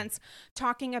press events,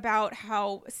 talking about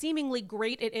how seemingly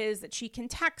great it is that she can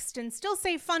text and still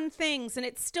say fun things, and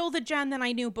it's still the Jen that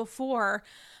I knew before.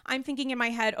 I'm thinking in my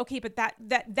head, okay, but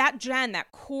that Jen,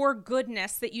 that core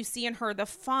goodness that you see in her, the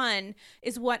fun,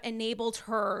 is what enabled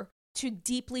her to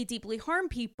deeply, deeply harm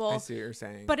people. I see what you're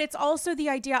saying. But it's also the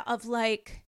idea of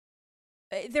like,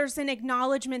 there's an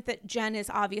acknowledgement that Jen is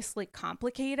obviously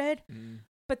complicated,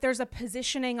 but there's a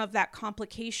positioning of that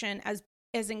complication as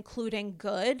including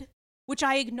good, which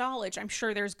I acknowledge. I'm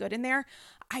sure there's good in there.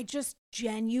 I just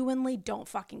genuinely don't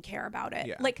fucking care about it.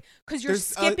 Yeah. Like, because you're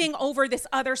skipping over this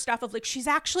other stuff of like, she's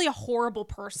actually a horrible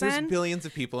person. There's billions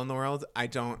of people in the world. I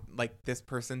don't like this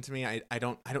person to me. I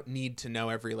don't need to know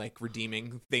every like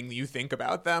redeeming thing you think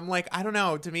about them. Like, I don't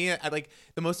know. To me, I like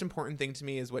the most important thing to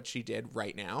me is what she did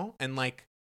right now. And like,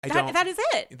 that is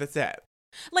it. That's it.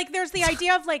 Like, there's the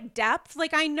idea of like depth.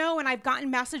 Like, I know, and I've gotten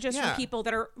messages Yeah. from people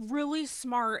that are really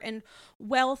smart and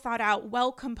well thought out,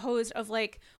 well composed, of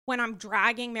like, when I'm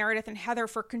dragging Meredith and Heather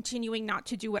for continuing not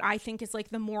to do what I think is like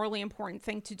the morally important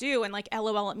thing to do, and like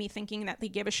LOL at me thinking that they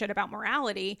give a shit about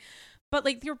morality. But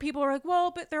like, there are people who are like,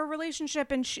 well, but their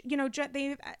relationship, and you know,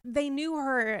 they knew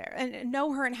her and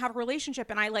know her and have a relationship,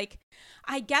 and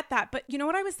I get that. But you know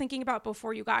what I was thinking about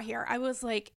before you got here? I was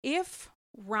like, if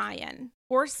Ryan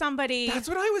or somebody, That's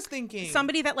what I was thinking.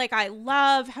 somebody that like I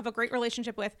love, have a great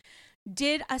relationship with,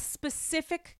 did a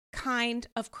specific kind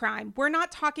of crime. We're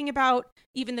not talking about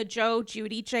even the Joe,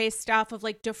 Judy, Jay stuff of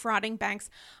like defrauding banks.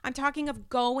 I'm talking of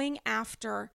going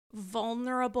after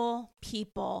vulnerable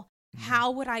people.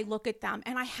 How would I look at them?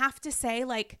 And I have to say,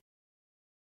 like,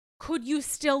 could you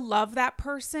still love that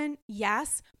person?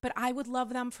 Yes, but I would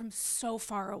love them from so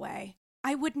far away.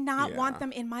 I would not want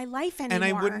them in my life anymore. And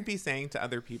I wouldn't be saying to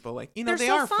other people, like, you know, They're they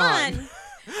so are fun.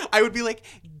 I would be like,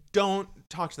 don't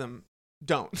talk to them.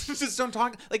 Don't. Just don't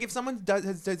talk. Like, if someone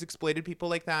has exploited people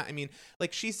like that, I mean,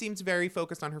 like, she seems very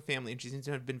focused on her family, and she seems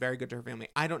to have been very good to her family.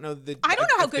 I don't know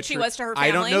how good she was to her family.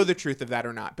 I don't know the truth of that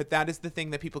or not, but that is the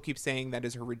thing that people keep saying that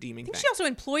is her redeeming thing. She also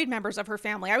employed members of her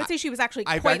family. I would say she was actually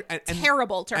quite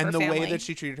terrible to her family. And the way that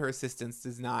she treated her assistants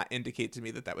does not indicate to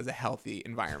me that that was a healthy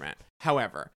environment.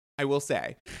 However, I will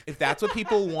say, if that's what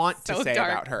people want to say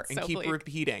about her and keep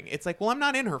repeating, it's like, well, I'm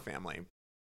not in her family.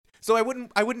 So I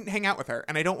wouldn't hang out with her,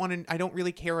 and I don't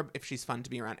really care if she's fun to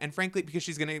be around. And frankly, because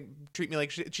she's going to treat me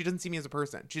like she doesn't see me as a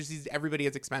person. She sees everybody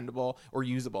as expendable or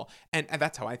usable. And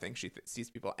that's how I think she sees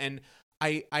people. And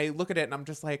I look at it and I'm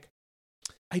just like,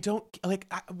 I don't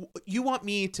like, you want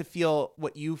me to feel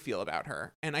what you feel about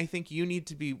her. And I think you need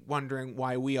to be wondering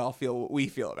why we all feel what we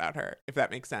feel about her, if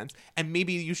that makes sense. And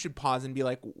maybe you should pause and be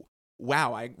like,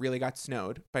 wow, I really got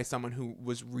snowed by someone who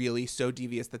was really so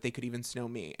devious that they could even snow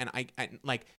me. And I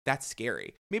like, that's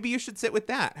scary. Maybe you should sit with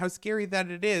that. How scary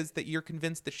that it is that you're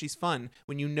convinced that she's fun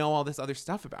when you know all this other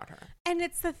stuff about her. And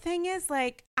it's the thing is,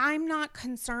 like, I'm not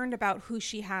concerned about who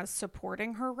she has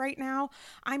supporting her right now.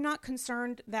 I'm not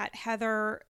concerned that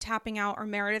Heather tapping out or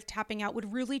Meredith tapping out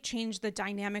would really change the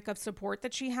dynamic of support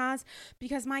that she has,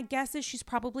 because my guess is she's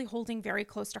probably holding very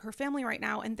close to her family right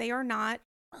now, and they are not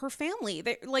her family.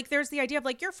 Like, there's the idea of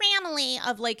like your family,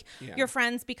 of like your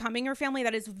friends becoming your family.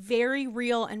 That is very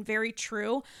real and very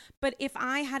true. But if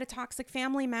I had a toxic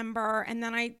family member and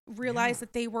then I realized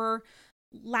that they were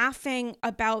laughing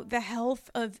about the health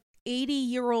of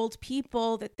 80-year-old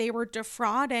people that they were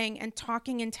defrauding and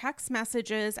talking in text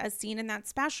messages as seen in that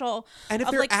special, and if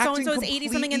of they're like acting so-and-so's 80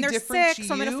 something and they're sick,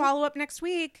 so I'm going to follow up next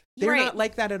week. They're not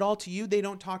like that at all to you. They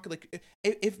don't talk like,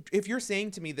 if you're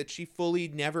saying to me that she fully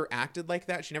never acted like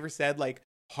that, she never said like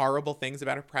horrible things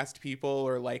about oppressed people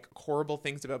or like horrible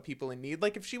things about people in need.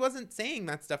 Like, if she wasn't saying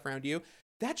that stuff around you,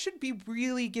 that should be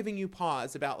really giving you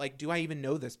pause about like, do I even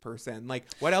know this person? Like,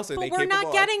 what else are they capable of? But we're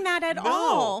not getting that at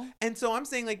all. And so I'm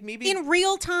saying, like, maybe in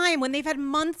real time when they've had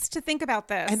months to think about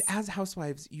this. And as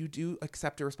housewives, you do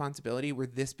accept a responsibility where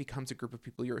this becomes a group of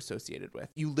people you're associated with.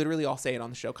 You literally all say it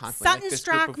on the show constantly.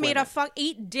 Sutton Stracke made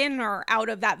ate dinner out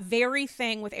of that very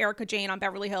thing with Erica Jane on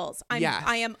Beverly Hills.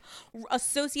 I am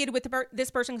associated with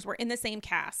this person because we're in the same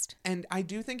cast. And I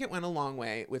do think it went a long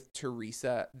way with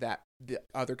Teresa that the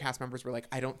other cast members were like,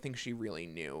 I don't think she really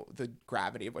knew the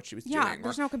gravity of what she was doing. Yeah,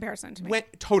 there's no comparison to me.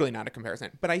 Totally not a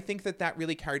comparison. But I think that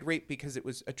really carried weight because it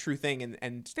was a true thing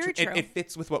and Very true. It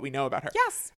fits with what we know about her.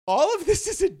 Yes. All of this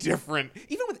is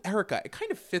even with Erica, it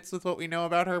kind of fits with what we know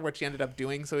about her, what she ended up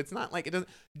doing. So it's not like it doesn't.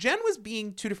 Jen was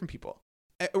being two different people.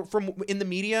 from in the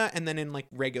media and then in like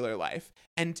regular life.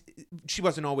 And she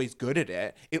wasn't always good at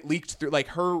it. It leaked through, like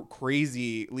her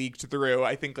crazy leaked through.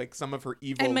 I think like some of her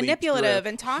evil and manipulative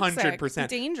and toxic, 100%.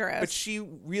 dangerous. But she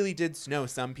really did snow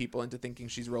some people into thinking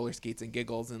she's roller skates and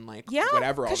giggles and like yeah,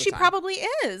 whatever all the time. Because she probably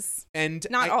is. And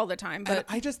not all the time, but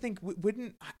I just think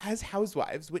wouldn't, as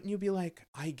housewives, wouldn't you be like,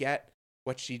 I get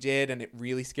what she did and it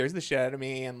really scares the shit out of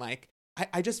me, and like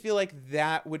I just feel like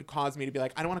that would cause me to be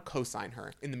like, I don't want to co-sign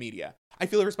her in the media. I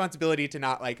feel a responsibility to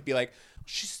not like be like,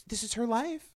 this is her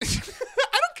life. I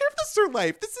don't care if this is her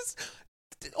life. This is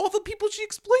all the people she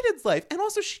exploited's life. And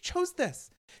also she chose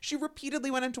this. She repeatedly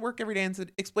went into work every day and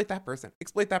said, exploit that person,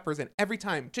 every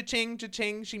time. Cha-ching,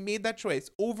 cha-ching. She made that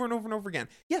choice over and over and over again.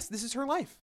 Yes, this is her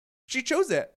life. She chose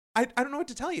it. I don't know what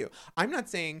to tell you. I'm not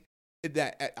saying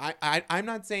that I'm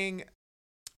not saying,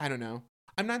 I don't know.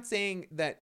 I'm not saying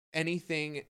that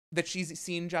anything that she's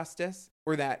seen justice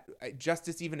or that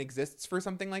justice even exists for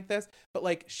something like this, but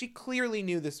like she clearly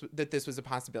knew that this was a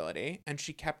possibility and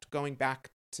she kept going back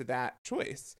to that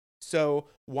choice. So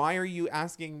why are you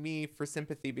asking me for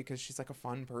sympathy because she's like a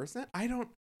fun person?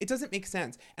 It doesn't make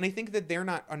sense. And I think that they're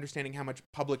not understanding how much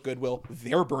public goodwill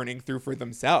they're burning through for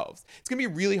themselves. It's going to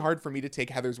be really hard for me to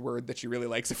take Heather's word that she really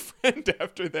likes a friend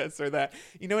after this or that.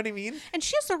 You know what I mean? And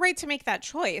she has the right to make that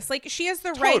choice. Like she has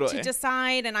the right to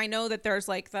decide. And I know that there's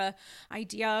like the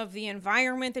idea of the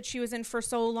environment that she was in for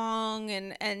so long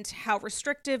and how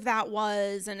restrictive that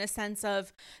was, in a sense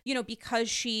of, you know,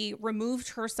 because she removed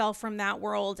herself from that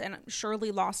world and surely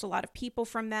lost a lot of people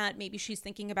from that. Maybe she's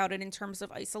thinking about it in terms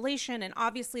of isolation, and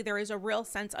obviously there is a real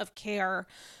sense of care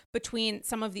between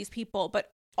some of these people,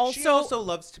 but she also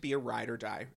loves to be a ride or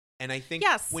die. And I think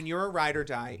when you're a ride or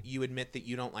die, you admit that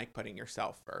you don't like putting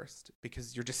yourself first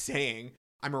because you're just saying,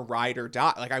 I'm a ride or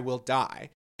die, like I will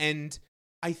die. And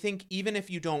I think even if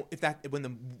you don't, when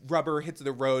the rubber hits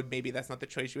the road, maybe that's not the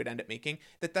choice you would end up making,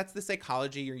 that's the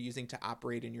psychology you're using to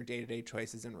operate in your day-to-day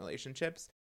choices and relationships.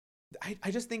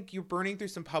 I just think you're burning through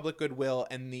some public goodwill,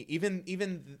 and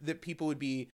even that people would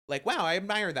be like, wow, I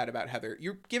admire that about Heather.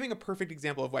 You're giving a perfect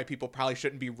example of why people probably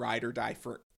shouldn't be ride or die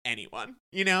for anyone,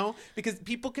 you know, because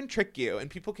people can trick you and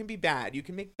people can be bad. You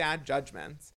can make bad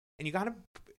judgments, and you have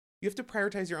to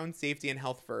prioritize your own safety and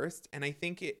health first. And I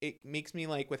think it makes me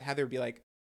like with Heather be like,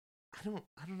 I don't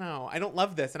know. I don't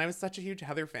love this. And I was such a huge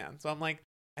Heather fan. So I'm like,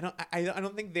 I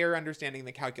don't think they're understanding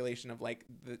the calculation of like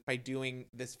by doing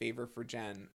this favor for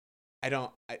Jen,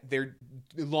 they're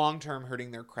long-term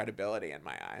hurting their credibility in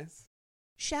my eyes.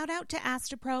 Shout out to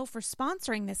Astepro for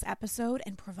sponsoring this episode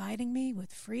and providing me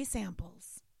with free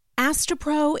samples.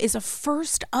 Astepro is a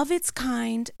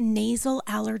first-of-its-kind nasal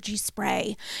allergy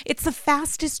spray. It's the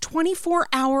fastest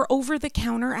 24-hour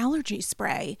over-the-counter allergy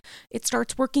spray. It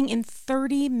starts working in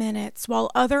 30 minutes,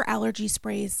 while other allergy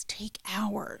sprays take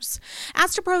hours.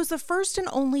 Astepro is the first and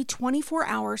only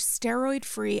 24-hour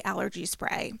steroid-free allergy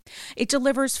spray. It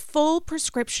delivers full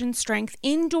prescription-strength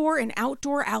indoor and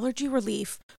outdoor allergy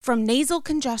relief from nasal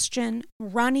congestion,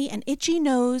 runny and itchy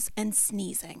nose, and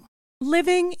sneezing.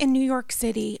 Living in New York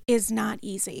City is not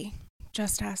easy.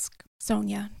 Just ask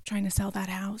Sonia trying to sell that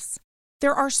house.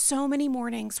 There are so many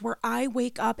mornings where I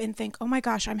wake up and think, oh my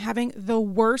gosh, I'm having the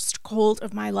worst cold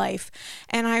of my life.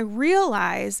 And I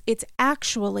realize it's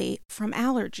actually from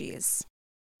allergies.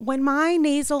 When my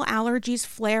nasal allergies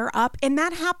flare up, and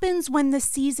that happens when the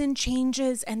season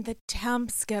changes and the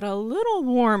temps get a little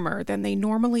warmer than they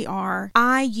normally are,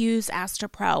 I use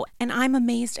Astepro, and I'm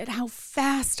amazed at how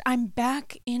fast I'm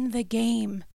back in the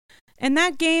game. And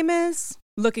that game is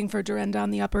looking for Dorinda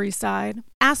on the Upper East Side.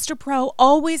 Astepro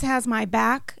always has my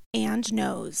back and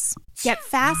nose. Get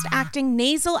fast-acting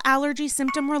nasal allergy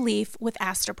symptom relief with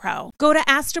Astepro. Go to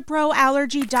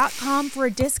asteproallergy.com for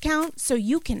a discount so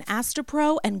you can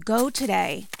Astepro and go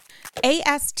today.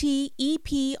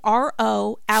 ASTEPRO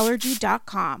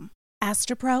allergy.com.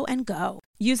 Astepro and go.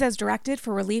 Use as directed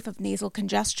for relief of nasal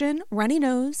congestion, runny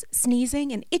nose,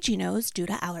 sneezing, and itchy nose due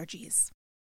to allergies.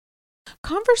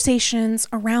 Conversations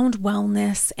around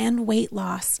wellness and weight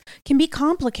loss can be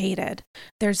complicated.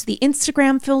 There's the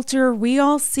Instagram filter we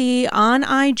all see on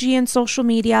IG and social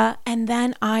media, and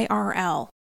then IRL.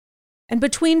 And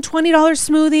between $20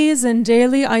 smoothies and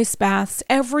daily ice baths,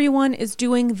 everyone is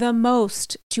doing the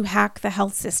most to hack the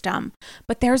health system.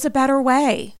 But there's a better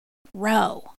way.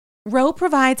 Ro. Ro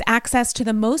provides access to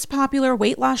the most popular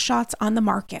weight loss shots on the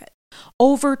market.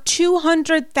 Over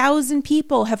 200,000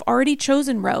 people have already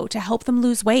chosen Ro to help them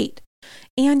lose weight.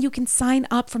 And you can sign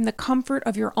up from the comfort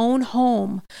of your own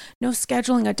home. No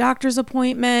scheduling a doctor's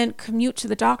appointment, commute to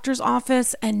the doctor's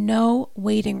office, and no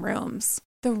waiting rooms.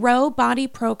 The Row Body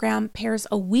Program pairs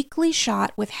a weekly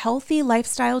shot with healthy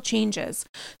lifestyle changes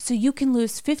so you can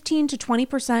lose 15 to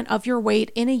 20% of your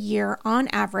weight in a year on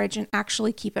average and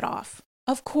actually keep it off.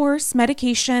 Of course,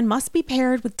 medication must be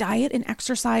paired with diet and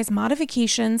exercise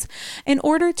modifications in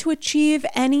order to achieve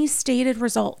any stated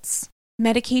results.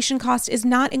 Medication cost is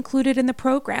not included in the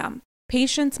program.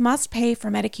 Patients must pay for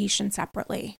medication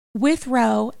separately. With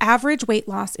Row, average weight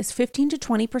loss is 15 to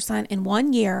 20% in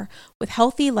 1 year with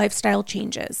healthy lifestyle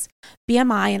changes.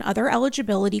 BMI and other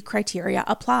eligibility criteria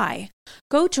apply.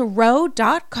 Go to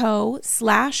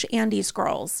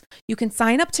row.co/AndyScrolls. You can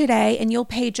sign up today and you'll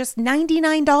pay just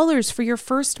 $99 for your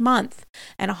first month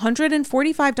and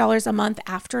 $145 a month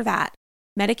after that.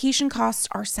 Medication costs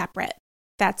are separate.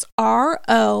 That's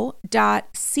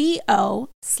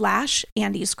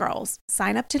ro.co/AndyScrolls.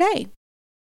 Sign up today.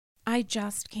 I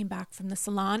just came back from the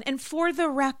salon, and for the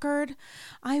record,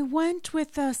 I went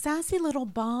with a sassy little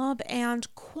bob and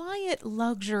quiet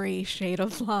luxury shade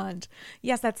of blonde.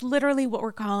 Yes, that's literally what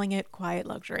we're calling it, quiet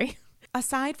luxury.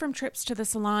 Aside from trips to the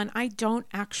salon, I don't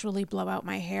actually blow out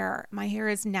my hair. My hair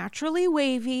is naturally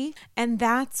wavy, and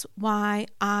that's why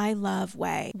I love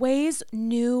Ouai. Ouai's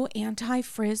new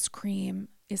anti-frizz cream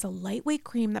is a lightweight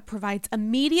cream that provides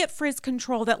immediate frizz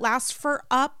control that lasts for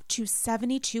up to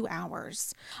 72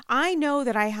 hours. I know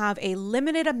that I have a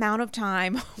limited amount of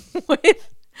time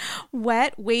with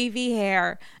wet, wavy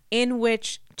hair in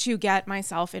which to get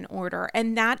myself in order.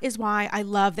 And that is why I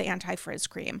love the anti-frizz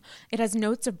cream. It has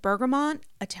notes of bergamot,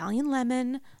 Italian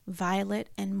lemon, violet,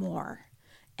 and more.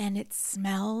 And it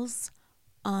smells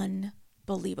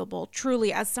unbelievable.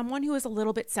 Truly, as someone who is a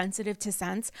little bit sensitive to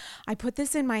scents, I put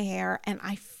this in my hair and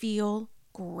I feel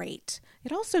great.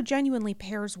 It also genuinely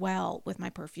pairs well with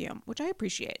my perfume, which I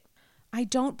appreciate. I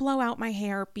don't blow out my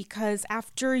hair because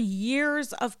after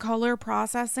years of color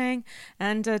processing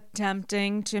and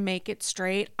attempting to make it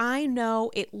straight, I know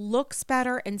it looks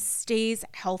better and stays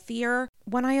healthier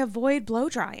when I avoid blow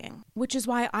drying, which is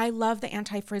why I love the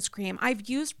anti-frizz cream. I've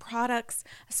used products,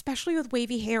 especially with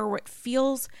wavy hair, where it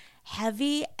feels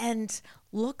heavy and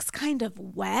looks kind of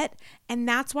wet, and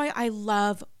that's why I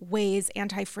love Ouai's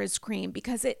anti-frizz cream,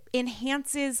 because it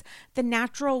enhances the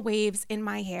natural waves in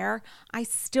my hair. I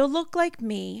still look like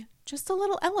me, just a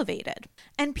little elevated.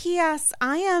 And P.S.,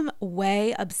 I am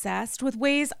way obsessed with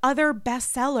Ouai's other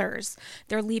bestsellers.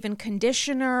 Their leave-in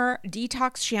conditioner,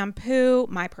 detox shampoo,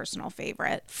 my personal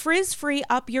favorite. Frizz-free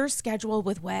up your schedule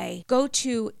with Ouai. Go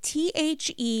to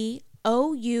TheOuai.com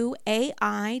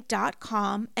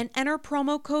and enter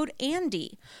promo code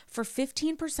Andy for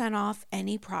 15% off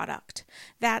any product.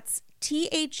 That's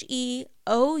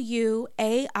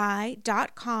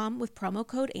TheOuai.com with promo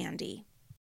code Andy.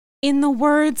 In the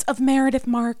words of Meredith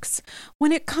Marks,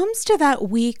 when it comes to that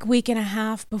week and a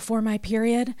half before my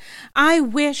period, I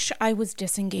wish I was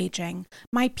disengaging.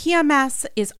 My PMS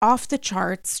is off the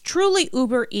charts. Truly,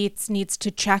 Uber Eats needs to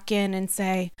check in and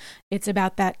say, it's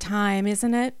about that time,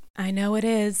 isn't it? I know it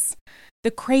is.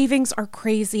 The cravings are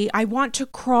crazy. I want to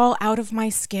crawl out of my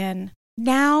skin.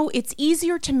 Now it's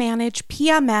easier to manage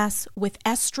PMS with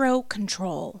Estro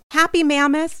Control. Happy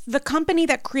Mammoth, the company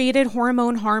that created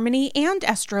Hormone Harmony and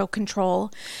Estro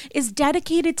Control, is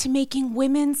dedicated to making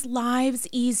women's lives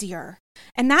easier.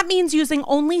 And that means using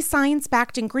only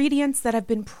science-backed ingredients that have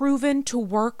been proven to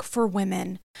work for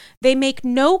women. They make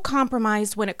no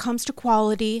compromise when it comes to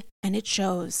quality, and it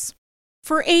shows.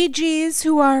 For AGs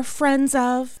who are friends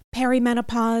of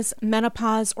perimenopause,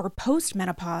 menopause, or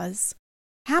postmenopause,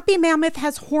 Happy Mammoth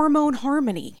has Hormone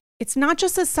Harmony. It's not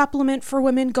just a supplement for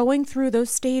women going through those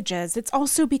stages, it's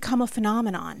also become a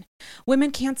phenomenon.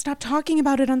 Women can't stop talking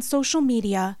about it on social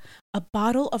media. A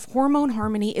bottle of Hormone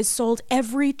Harmony is sold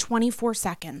every 24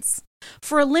 seconds.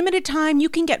 For a limited time, you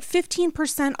can get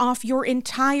 15% off your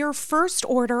entire first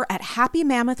order at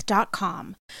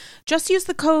happymammoth.com. Just use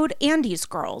the code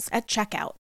AndysGirls at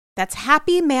checkout. That's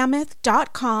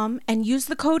happymammoth.com and use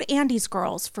the code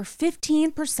AndysGirls for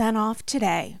 15% off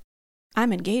today.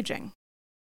 I'm engaging.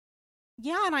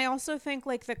 Yeah, and I also think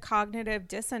like the cognitive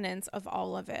dissonance of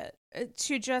all of it,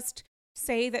 to just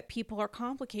say that people are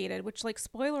complicated, which, like,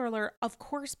 spoiler alert, of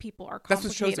course people are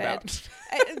complicated. That's what the show's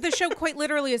about. The show quite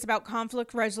literally is about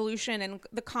conflict resolution and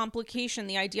the complication,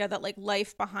 the idea that like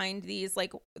life behind these,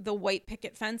 like the white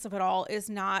picket fence of it all is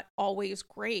not always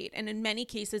great. And in many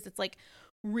cases, it's like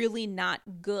really not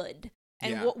good.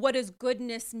 And Yeah. what does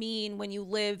goodness mean when you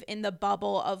live in the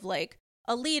bubble of like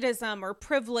elitism or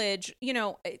privilege? You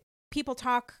know, people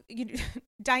talk,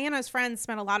 Diana's friends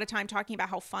spent a lot of time talking about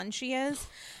how fun she is.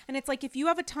 And it's like, if you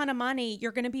have a ton of money,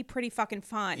 you're going to be pretty fucking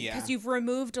fun because you've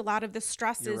removed a lot of the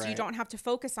stresses. Right. You don't have to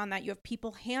focus on that. You have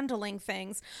people handling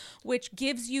things, which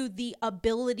gives you the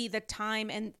ability, the time,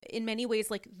 and in many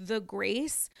ways, like the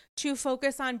grace to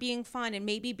focus on being fun and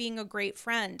maybe being a great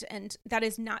friend. And that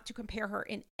is not to compare her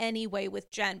in any way with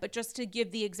Jen, but just to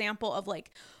give the example of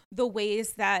like the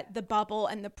ways that the bubble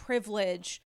and the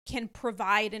privilege can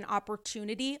provide an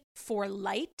opportunity for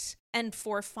light and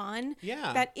for fun.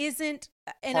 Yeah. That isn't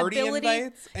an Party ability.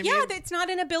 invites? I mean, it's not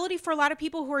an ability for a lot of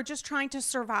people who are just trying to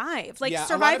survive. Like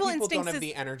survival a lot of people instincts don't have is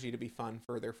the energy to be fun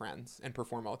for their friends and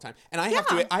perform all the time. And I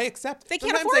accept. They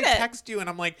can't Sometimes afford I it. text you and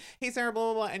I'm like, hey, Sarah,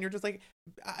 blah, blah, blah. And you're just like,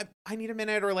 I need a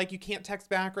minute, or like you can't text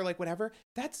back or like whatever.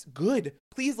 That's good.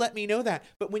 Please let me know that.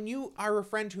 But when you are a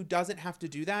friend who doesn't have to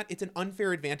do that, it's an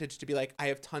unfair advantage to be like, I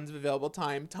have tons of available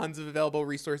time, tons of available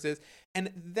resources.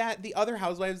 And that the other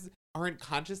housewives aren't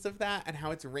conscious of that and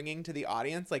how it's ringing to the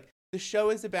audience. Like, the show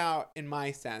is about, in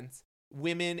my sense,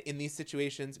 women in these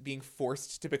situations being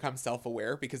forced to become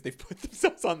self-aware because they've put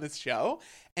themselves on this show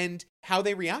and how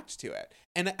they react to it.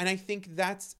 And I think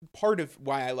that's part of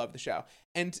why I love the show.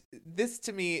 And this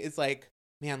to me is like,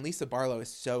 man, Lisa Barlow is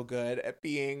so good at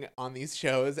being on these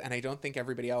shows. And I don't think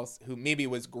everybody else who maybe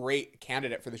was great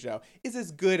candidate for the show is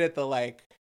as good at the like,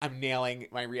 I'm nailing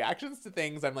my reactions to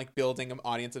things. I'm like building an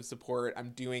audience of support. I'm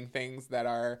doing things that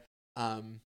are,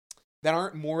 that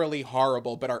aren't morally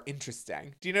horrible, but are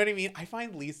interesting. Do you know what I mean? I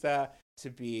find Lisa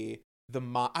to be the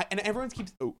and everyone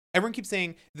keeps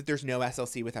saying that there's no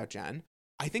SLC without Jen.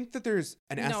 I think that there's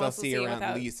an SLC around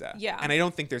without Lisa. Yeah. And I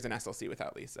don't think there's an SLC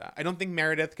without Lisa. I don't think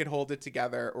Meredith could hold it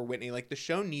together, or Whitney. Like, the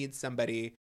show needs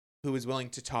somebody who is willing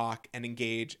to talk and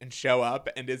engage and show up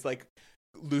and is like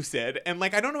lucid. And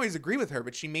like, I don't always agree with her,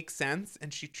 but she makes sense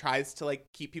and she tries to like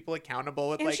keep people accountable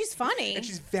with, and like, she's funny. And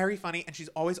she's very funny, and she's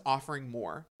always offering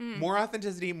more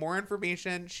authenticity, more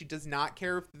information. She does not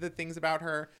care if the things about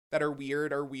her that are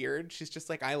weird. She's just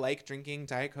like, I like drinking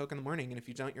Diet Coke in the morning, and if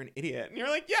you don't, you're an idiot. And you're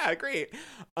like, yeah, great.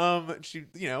 She,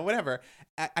 whatever.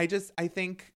 I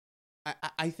think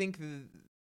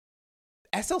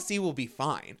SLC will be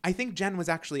fine. I think Jen was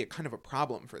actually a kind of a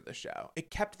problem for the show.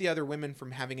 It kept the other women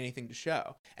from having anything to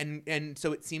show. And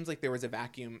so it seems like there was a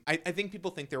vacuum. I think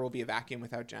people think there will be a vacuum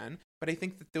without Jen, but I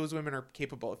think that those women are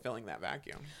capable of filling that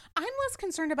vacuum. I'm less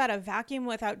concerned about a vacuum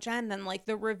without Jen than like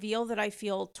the reveal that I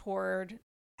feel toward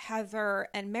Heather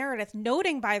and Meredith,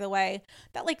 noting, by the way,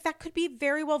 that like that could be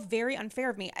very well very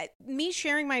unfair of me. Me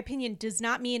sharing my opinion does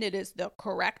not mean it is the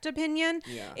correct opinion.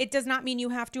 Yeah. It does not mean you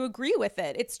have to agree with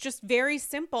it. It's just very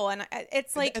simple. And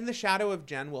it's like... And the shadow of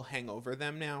Jen will hang over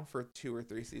them now for 2 or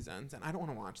 3 seasons. And I don't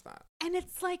want to watch that. And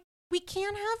it's like, we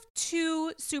can't have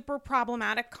 2 super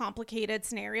problematic, complicated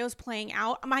scenarios playing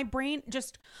out. My brain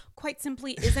just quite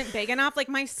simply isn't big enough. Like,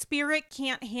 my spirit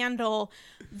can't handle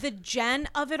the Jen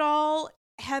of it all,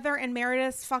 Heather and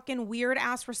Meredith's fucking weird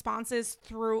ass responses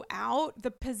throughout,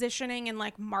 the positioning and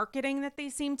like marketing that they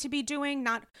seem to be doing,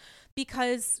 not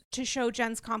because to show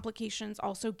Jen's complications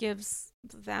also gives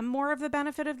them more of the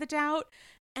benefit of the doubt.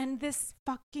 And this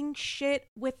fucking shit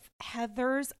with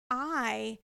Heather's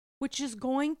eye, which is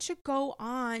going to go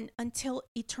on until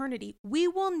eternity. We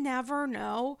will never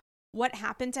know what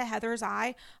happened to Heather's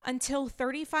eye until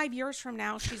 35 years from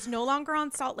now. She's no longer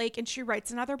on Salt Lake and she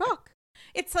writes another book.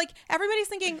 It's like everybody's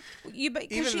thinking,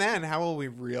 then, how will we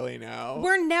really know?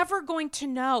 We're never going to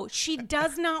know. She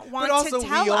does not want but also, to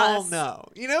tell us. We all know.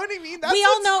 You know what I mean? That's we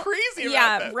all know, crazy about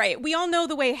yeah, this. Right. We all know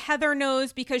the way Heather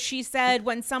knows, because she said,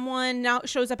 when someone now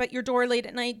shows up at your door late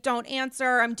at night, don't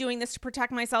answer. I'm doing this to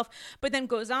protect myself. But then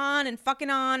goes on and fucking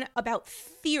on about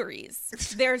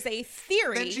theories. There's a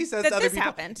theory then she says that to other this people,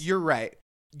 happened. You're right.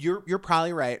 You're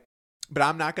probably right. But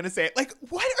I'm not going to say it. Like,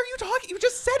 what are you talking? You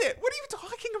just said it. What are you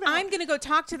talking about? I'm going to go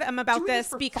talk to them about this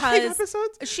for because 5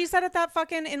 episodes? She said it that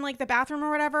fucking in like the bathroom or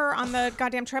whatever on the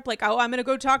goddamn trip. Like, oh, I'm going to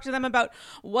go talk to them about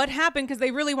what happened because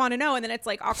they really want to know. And then it's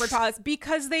like awkward pause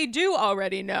because they do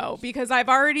already know, because I've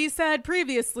already said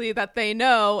previously that they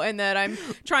know and that I'm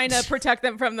trying to protect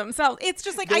them from themselves. It's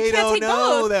just like, I can't take both. They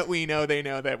know that we know they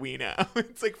know that we know.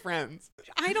 It's like Friends.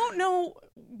 I don't know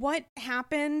what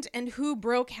happened and who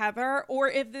broke Heather, or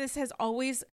if this has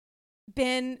always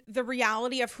been the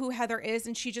reality of who Heather is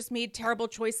and she just made terrible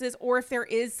choices, or if there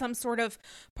is some sort of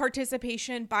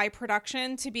participation by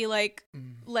production to be like,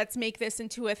 let's make this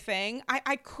into a thing.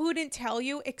 I couldn't tell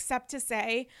you, except to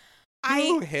say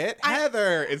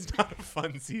Heather is not a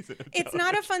fun season. It's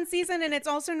not a fun season, and it's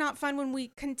also not fun when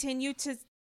we continue to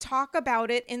talk about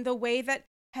it in the way that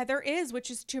Heather is,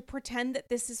 which is to pretend that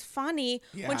this is funny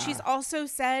when she's also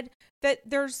said that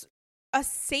there's a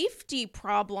safety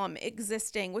problem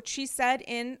existing, which she said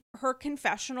in her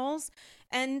confessionals,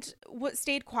 and what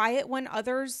stayed quiet when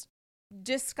others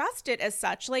discussed it as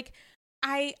such. Like,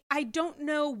 I don't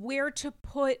know where to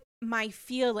put my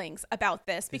feelings about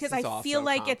this, because I feel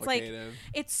like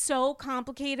it's so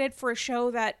complicated for a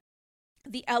show that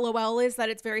the LOL is that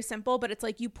it's very simple, but it's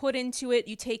like you put into it,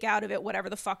 you take out of it whatever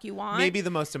the fuck you want. Maybe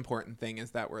the most important thing is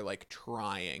that we're like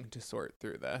trying to sort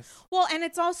through this. Well, and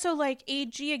it's also like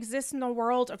AG exists in the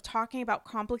world of talking about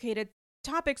complicated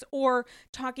topics, or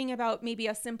talking about maybe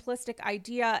a simplistic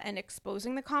idea and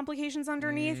exposing the complications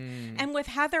underneath. And with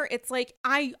Heather, it's like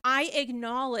I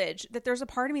acknowledge that there's a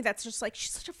part of me that's just like,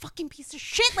 she's such a fucking piece of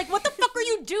shit. Like, what the fuck are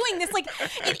you doing? This, like,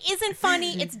 it isn't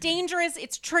funny. It's dangerous.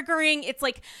 It's triggering. It's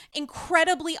like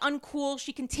incredibly uncool.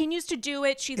 She continues to do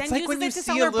it. She then it's like uses when you it to see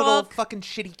sell a her little book. fucking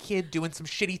shitty kid doing some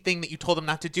shitty thing that you told him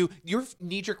not to do. Your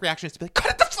knee-jerk reaction is to be like,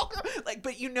 cut it the fuck out. Like,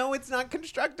 but you know it's not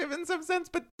constructive in some sense.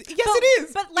 But yes, it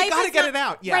is. But life you gotta is get not, it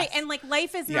out. Yes. Right, and like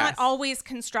life is not always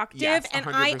constructive. Yes, and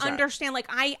 100%. I understand. Like,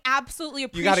 I absolutely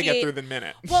appreciate. You gotta get through the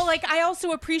minute. Well, like, I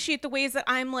also appreciate the ways that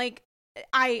I'm like,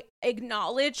 I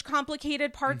acknowledge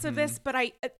complicated parts of this, but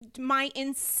my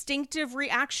instinctive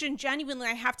reaction, genuinely,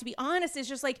 I have to be honest, is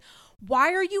just like,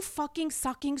 why are you fucking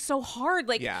sucking so hard?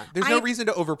 Like, yeah, there's no reason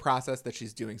to overprocess that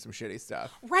she's doing some shitty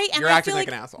stuff. Right, and you're I acting feel like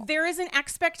an asshole. There is an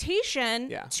expectation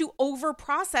to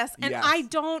overprocess, and Yes.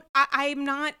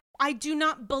 I do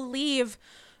not believe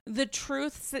the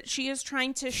truths that she is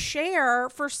trying to share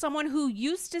for someone who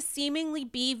used to seemingly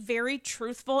be very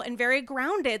truthful and very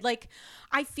grounded. Like,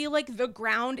 I feel like the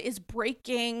ground is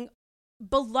breaking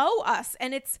below us,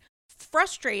 and it's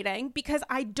frustrating because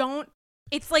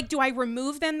it's like, do I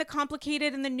remove then the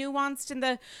complicated and the nuanced and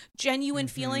the genuine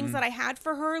feelings that I had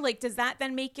for her? Like, does that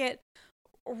then make it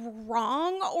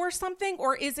wrong or something?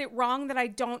 Or is it wrong that I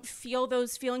don't feel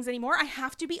those feelings anymore? I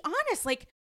have to be honest. Like,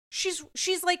 she's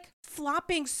like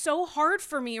flopping so hard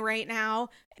for me right now,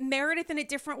 Meredith, in a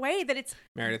different way that it's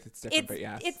different, but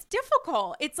yes. It's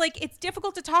difficult. It's like, it's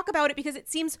difficult to talk about it because it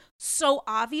seems so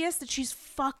obvious that she's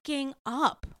fucking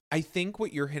up. I think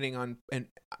what you're hitting on, and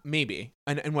maybe,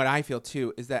 and what I feel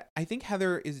too, is that I think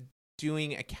Heather is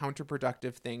doing a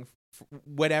counterproductive thing.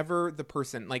 Whatever the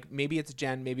person, like maybe it's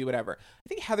Jen, maybe whatever. I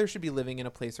think Heather should be living in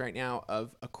a place right now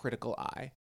of a critical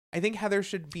eye. I think Heather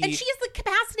should be... And she has the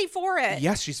capacity for it.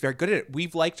 Yes, she's very good at it.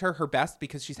 We've liked her best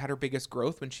because she's had her biggest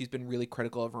growth when she's been really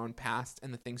critical of her own past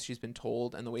and the things she's been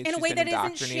told and the ways she's been indoctrinated. In a way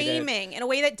that isn't shaming. In a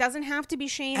way that doesn't have to be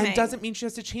shaming. And doesn't mean she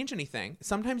has to change anything.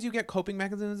 Sometimes you get coping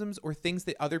mechanisms or things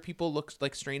that other people look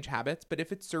like strange habits, but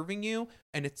if it's serving you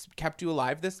and it's kept you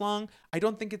alive this long, I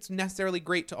don't think it's necessarily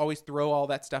great to always throw all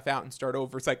that stuff out and start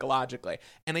over psychologically.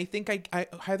 And I think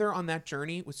Heather on that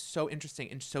journey was so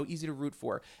interesting and so easy to root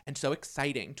for and so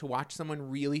exciting to watch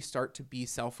someone really start to be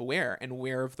self-aware and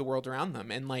aware of the world around them.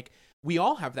 And like, we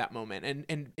all have that moment.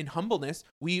 And in humbleness,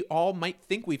 we all might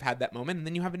think we've had that moment, and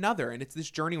then you have another, and it's this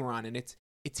journey we're on, and it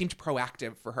seemed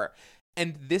proactive for her.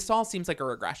 And this all seems like a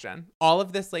regression. All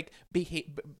of this, like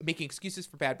making excuses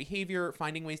for bad behavior,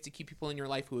 finding ways to keep people in your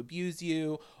life who abuse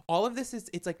you. All of this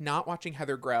it's like not watching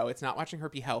Heather grow. It's not watching her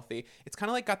be healthy. It's kind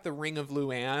of like got the ring of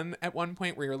Luann at one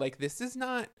point where you're like, this is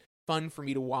not fun for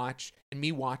me to watch, and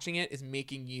me watching it is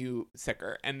making you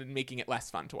sicker and making it less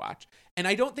fun to watch. And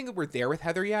I don't think that we're there with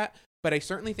Heather yet, but I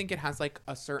certainly think it has like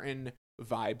a certain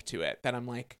vibe to it that I'm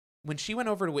like, when she went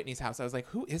over to Whitney's house, I was like,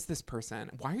 who is this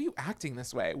person? Why are you acting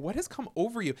this way? What has come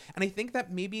over you? And I think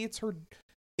that maybe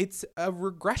it's a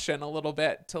regression a little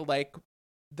bit to like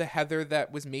the Heather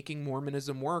that was making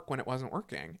Mormonism work when it wasn't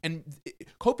working. And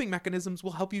coping mechanisms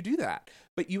will help you do that.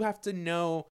 But you have to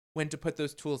know when to put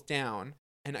those tools down.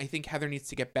 And I think Heather needs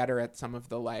to get better at some of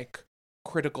the like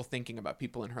critical thinking about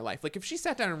people in her life. Like if she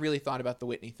sat down and really thought about the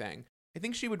Whitney thing, I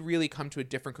think she would really come to a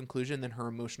different conclusion than her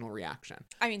emotional reaction.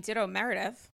 I mean, ditto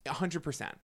Meredith.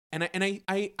 100%. And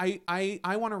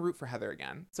I want to root for Heather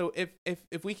again. So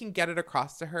if we can get it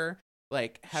across to her,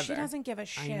 like Heather, she doesn't give a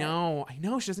shit. I know,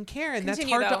 she doesn't care, and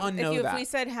Continue, that's hard though. to unknow. If we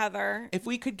said Heather, if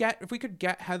we could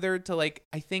get Heather to like,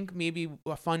 I think maybe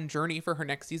a fun journey for her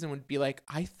next season would be like,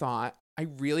 I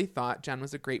really thought Jen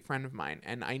was a great friend of mine,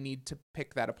 and I need to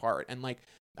pick that apart. And like,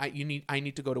 I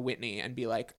need to go to Whitney and be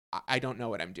like, I don't know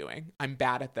what I'm doing. I'm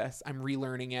bad at this. I'm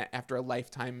relearning it after a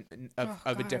lifetime of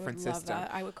a different system. Love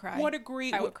that. I would cry. What a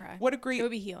great. I would cry. What a great. It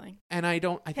would be healing. And I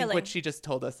think what she just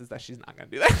told us is that she's not going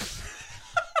to do that.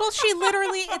 Well, she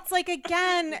literally. It's like,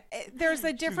 again, there's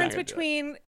a difference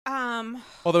between.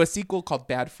 Although a sequel called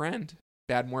Bad Friend,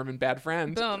 Bad Mormon, Bad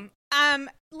Friend. Boom.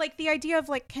 Like the idea of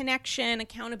like connection,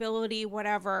 accountability,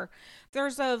 whatever,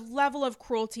 there's a level of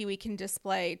cruelty we can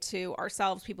display to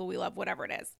ourselves, people we love, whatever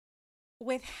it is.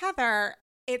 with Heather,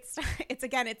 it's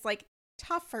again, it's like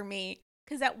tough for me.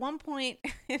 Because at one point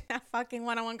in that fucking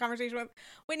one-on-one conversation with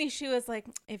Whitney, she was like,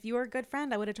 if you were a good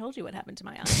friend, I would have told you what happened to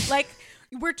my aunt. Like,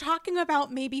 we're talking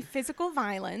about maybe physical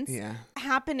violence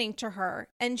happening to her.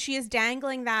 And she is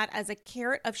dangling that as a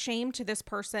carrot of shame to this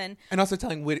person. And also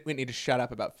telling Whitney to shut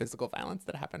up about physical violence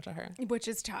that happened to her. Which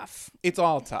is tough. It's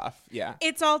all tough. Yeah.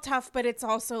 It's all tough, but it's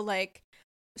also like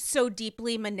so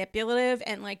deeply manipulative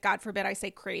and like, God forbid I say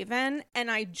craven.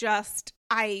 And I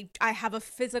have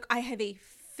a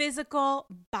physical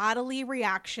bodily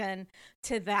reaction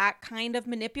to that kind of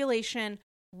manipulation,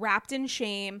 wrapped in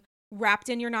shame, wrapped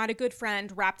in you're not a good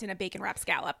friend, wrapped in a bacon wrapped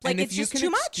scallop. Like, it's just too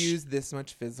much. If you can excuse this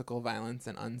much physical violence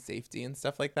and unsafety and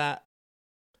stuff like that,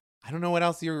 I don't know what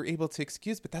else you're able to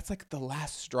excuse, but that's like the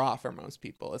last straw for most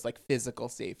people, is like physical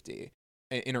safety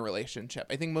in a relationship.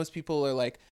 I think most people are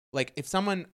like if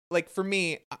someone, like for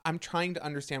me, I'm trying to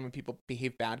understand when people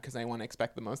behave bad because I want to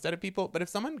expect the most out of people. But if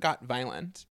someone got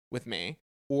violent with me,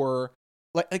 or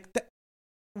like that,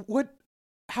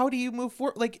 how do you move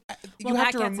forward? Like, you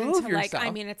have to remove yourself. Like, I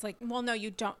mean, it's like, well, no,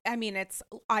 you don't. I mean, it's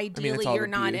ideally you're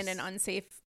not in an unsafe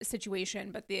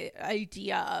situation, but the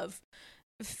idea of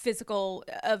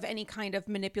any kind of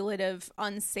manipulative,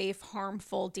 unsafe,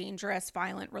 harmful, dangerous,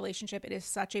 violent relationship, it is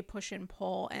such a push and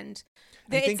pull. And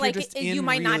it's like you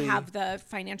might not have the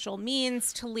financial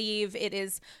means to leave.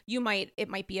 It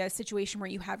might be a situation where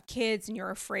you have kids and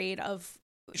you're afraid of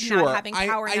not having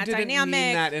power in that dynamic. I didn't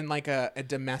mean that in like a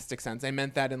domestic sense. I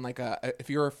meant that in like if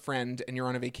you're a friend and you're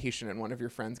on a vacation and one of your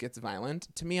friends gets violent,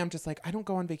 to me, I'm just like, I don't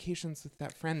go on vacations with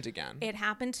that friend again. It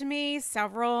happened to me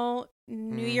several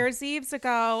New Year's Eves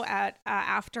ago at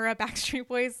after a Backstreet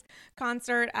Boys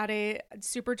concert at a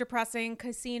super depressing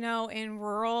casino in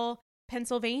rural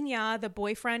Pennsylvania. The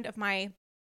boyfriend of my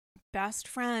best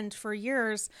friend for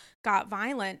years got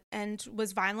violent and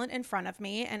was violent in front of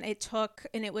me, and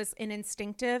it was an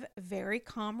instinctive, very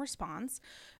calm response.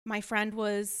 My friend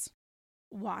was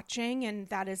watching, and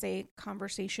that is a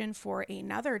conversation for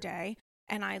another day.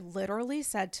 And I literally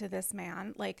said to this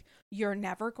man, like, you're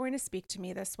never going to speak to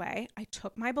me this way. I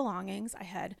took my belongings. I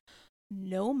had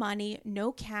no money,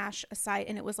 no cash aside.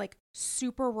 And it was like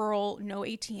super rural, no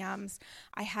ATMs.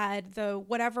 I had the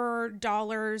whatever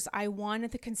dollars I won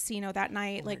at the casino that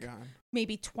night,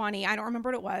 maybe 20. I don't remember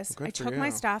what it was. Well, I took my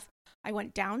stuff. I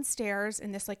went downstairs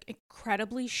in this like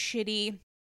incredibly shitty,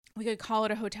 we could call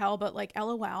it a hotel, but like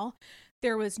LOL.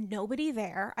 There was nobody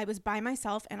there. I was by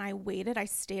myself, and I waited. I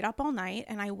stayed up all night,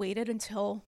 and I waited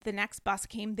until the next bus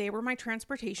came. They were my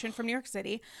transportation from New York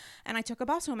City, and I took a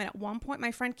bus home. And at one point,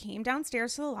 my friend came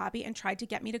downstairs to the lobby and tried to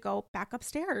get me to go back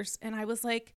upstairs. And I was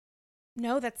like,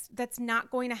 no, that's not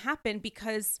going to happen,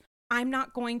 because I'm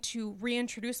not going to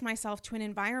reintroduce myself to an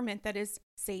environment that is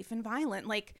safe and violent.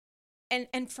 Like,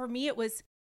 and for me, it was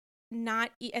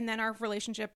not, and then our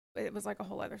relationship, it was like a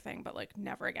whole other thing, but like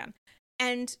never again.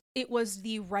 And it was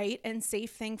the right and safe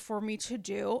thing for me to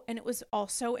do. And it was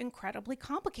also incredibly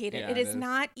complicated. Yeah, it is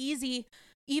not easy,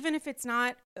 even if it's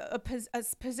not a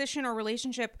position or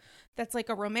relationship that's like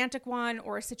a romantic one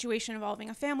or a situation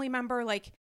involving a family member.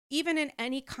 Like, even in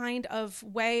any kind of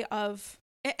way of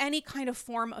any kind of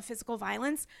form of physical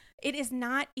violence, it is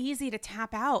not easy to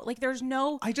tap out. Like, there's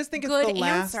no I just think good it's the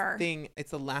last answer. thing. It's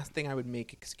the last thing I would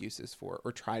make excuses for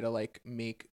or try to like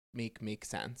make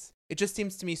sense. It just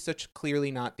seems to me such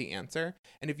clearly not the answer.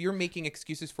 And if you're making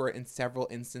excuses for it in several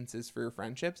instances for your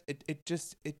friendships, it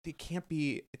can't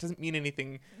be, it doesn't mean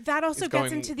anything. That also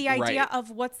gets into the idea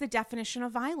of what's the definition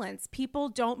of violence. People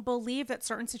don't believe that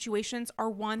certain situations are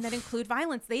one that include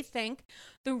violence. They think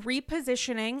the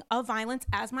repositioning of violence,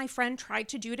 as my friend tried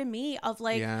to do to me, of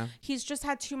like, he's just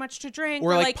had too much to drink.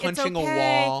 Or like punching it's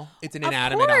okay. a wall. It's an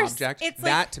inanimate object. It's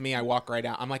that like, to me, I walk right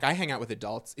out. I'm like, I hang out with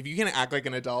adults. If you're going to act like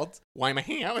an adult, why am I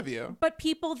hanging out with you? But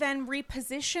people then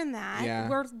reposition that. Yeah.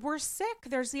 We're sick.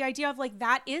 There's the idea of like,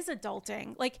 that is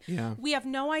adulting. Like, we have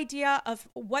no idea of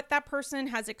what that person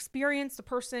has experienced, the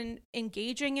person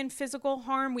engaging in physical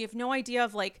harm. We have no idea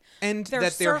of like, and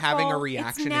that they're having a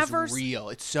reaction is real.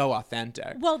 It's so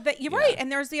authentic. Well, you're right.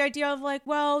 And there's the idea of like,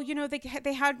 well, you know,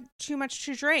 they had too much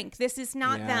to drink. This is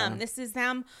not them. This is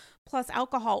them plus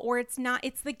alcohol. Or it's not,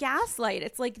 it's the gaslight.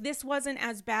 It's like, this wasn't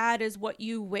as bad as what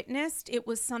you witnessed. It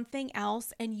was something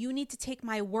else, and you need to take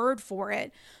my word for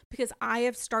it, because I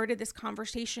have started this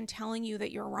conversation telling you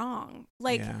that you're wrong.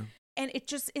 Like, and it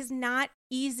just is not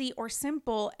easy or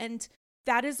simple. And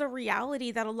that is a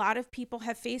reality that a lot of people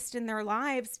have faced in their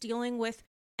lives, dealing with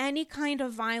any kind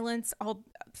of violence,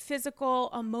 physical,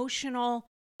 emotional,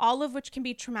 all of which can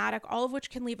be traumatic, all of which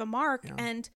can leave a mark.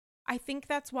 And I think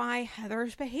that's why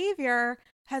Heather's behavior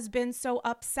has been so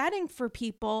upsetting for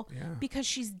people because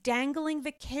she's dangling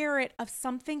the carrot of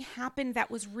something happened that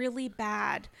was really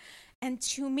bad. And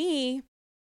to me,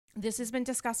 this has been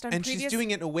discussed on previous... And she's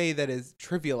doing it in a way that is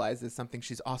trivialized as something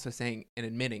she's also saying and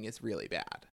admitting is really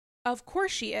bad. Of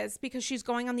course she is, because she's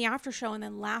going on the after show and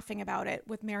then laughing about it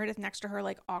with Meredith next to her,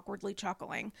 like awkwardly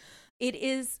chuckling. It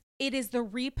is the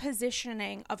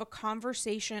repositioning of a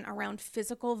conversation around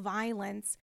physical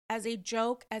violence as a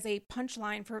joke, as a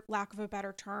punchline, for lack of a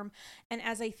better term, and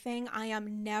as a thing I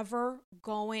am never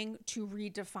going to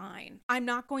redefine. I'm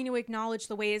not going to acknowledge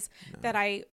the ways that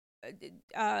I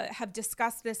have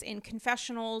discussed this in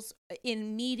confessionals,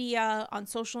 in media, on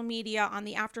social media, on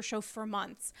the after show for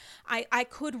months. I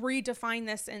could redefine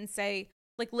this and say,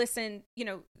 like, listen, you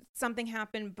know, something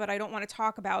happened, but I don't want to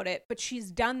talk about it. But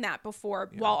she's done that before,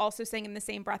 while also saying in the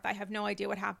same breath, I have no idea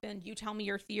what happened. You tell me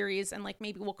your theories, and like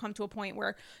maybe we'll come to a point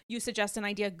where you suggest an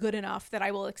idea good enough that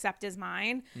I will accept as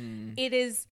mine. It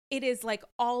is like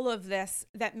all of this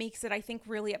that makes it, I think,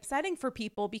 really upsetting for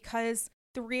people, because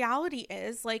the reality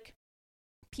is, like,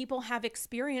 people have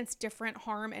experienced different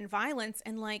harm and violence.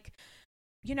 And like,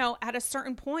 you know, at a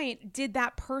certain point, did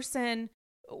that person,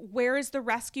 where is the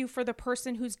rescue for the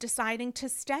person who's deciding to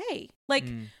stay? Like,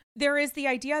 there is the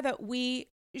idea that we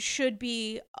should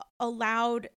be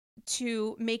allowed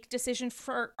to make decisions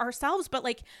for ourselves, but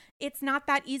like, it's not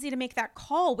that easy to make that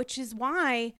call, which is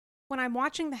why when I'm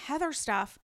watching the Heather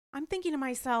stuff, I'm thinking to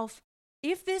myself,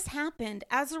 if this happened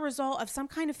as a result of some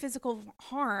kind of physical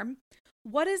harm,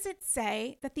 what does it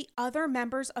say that the other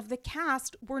members of the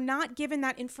cast were not given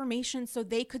that information so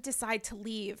they could decide to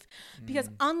leave?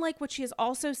 Because unlike what she has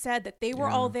also said, that they were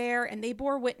all there and they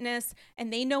bore witness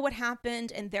and they know what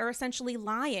happened and they're essentially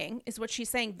lying, is what she's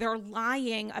saying. They're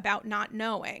lying about not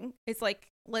knowing. It's like,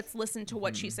 let's listen to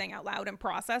what she's saying out loud and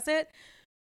process it.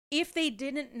 If they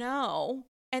didn't know,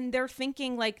 and they're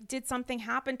thinking like, did something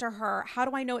happen to her? How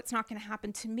do I know it's not going to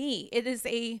happen to me? It is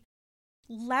a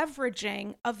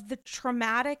leveraging of the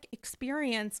traumatic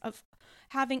experience of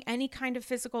having any kind of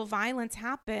physical violence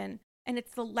happen. And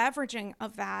it's the leveraging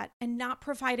of that and not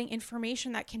providing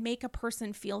information that can make a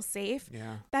person feel safe.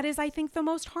 Yeah. That is, I think, the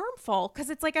most harmful, because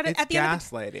it's like at the end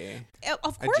gaslighting.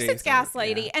 Of course it's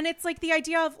gaslighting. Yeah. And it's like the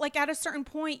idea of like, at a certain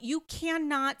point, you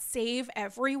cannot save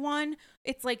everyone.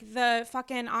 It's like the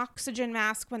fucking oxygen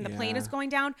mask when the plane is going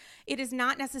down. It is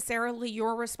not necessarily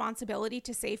your responsibility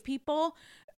to save people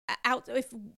out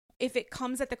if it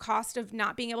comes at the cost of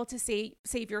not being able to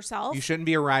save yourself. You shouldn't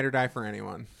be a ride or die for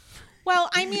anyone.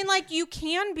 Well, I mean, like, you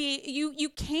can be, you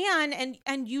can,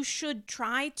 and you should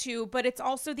try to, but it's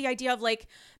also the idea of like,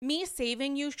 me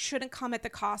saving you shouldn't come at the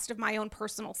cost of my own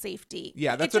personal safety.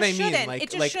 Yeah, that's what I mean. Like, it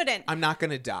just shouldn't. I'm not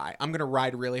going to die. I'm going to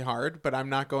ride really hard, but I'm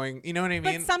not going, you know what I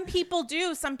mean? But some people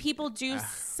do. Some people do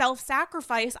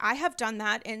self-sacrifice. I have done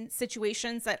that in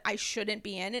situations that I shouldn't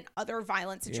be in other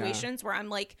violent situations where I'm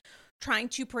like, trying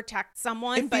to protect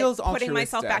someone, but putting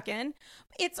myself back in.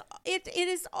 It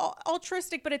is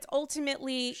altruistic, but it's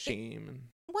ultimately shame.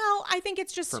 Well, I think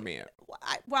it's just for me.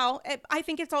 I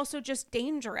think it's also just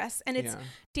dangerous, and it's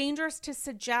dangerous to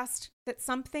suggest that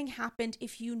something happened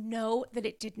if you know that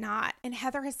it did not. And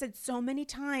Heather has said so many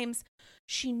times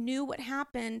she knew what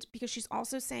happened, because she's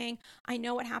also saying, I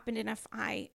know what happened, and if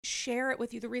I share it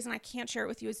with you, the reason I can't share it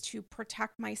with you is to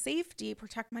protect my safety,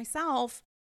 protect myself.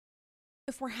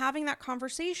 If we're having that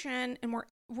conversation and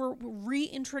we're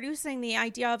reintroducing the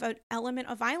idea of an element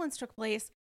of violence took place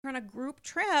on a group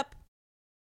trip,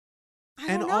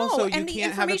 I don't know. Also, and the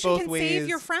information can save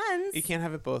your friends. You can't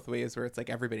have it both ways, where it's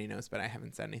like everybody knows, but I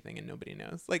haven't said anything and nobody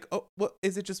knows. Like, oh, what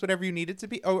is it? Just whatever you need it to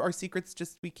be? Oh, our secrets,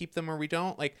 just we keep them or we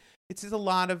don't. Like, it's just a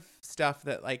lot of stuff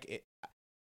that like.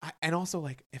 And also,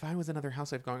 like, if I was another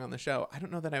housewife going on the show, I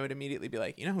don't know that I would immediately be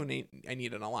like, you know who I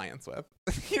need an alliance with?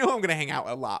 You know who I'm going to hang out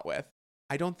a lot with?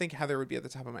 I don't think Heather would be at the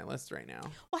top of my list right now.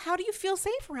 Well, how do you feel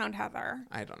safe around Heather?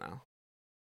 I don't know.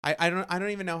 I don't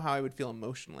even know how I would feel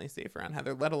emotionally safe around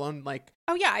Heather, let alone like.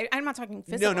 Oh yeah, I'm not talking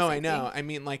physical. No, safety. I know. I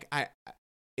mean, like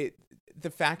the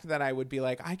fact that I would be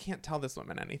like, I can't tell this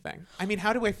woman anything. I mean,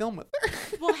 how do I film with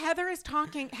her? Well, Heather is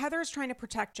trying to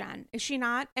protect Jen. Is she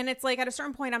not? And it's like, at a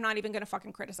certain point, I'm not even going to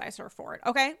fucking criticize her for it.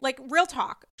 Okay. Like, real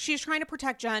talk. She's trying to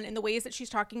protect Jen in the ways that she's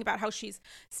talking about how she's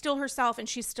still herself and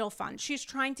she's still fun. She's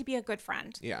trying to be a good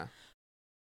friend. Yeah.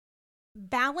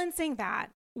 Balancing that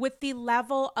with the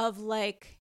level of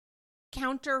like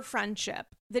counter friendship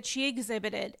that she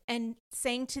exhibited and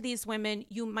saying to these women,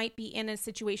 you might be in a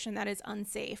situation that is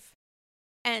unsafe.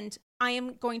 And I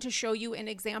am going to show you an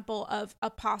example of a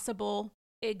possible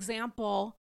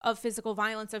example of physical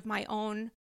violence of my own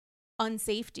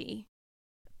unsafety,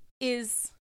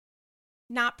 is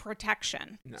not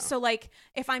protection. No. So like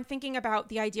if I'm thinking about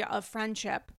the idea of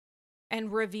friendship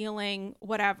and revealing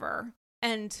whatever,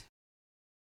 and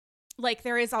like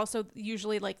there is also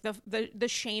usually like the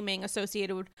shaming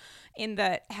associated in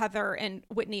the Heather and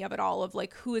Whitney of it all, of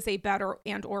like who is a better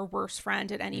and or worse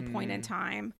friend at any point in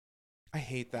time. I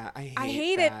hate that. I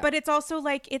hate that. it, but it's also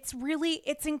like it's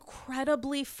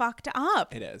incredibly fucked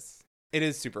up. It is. It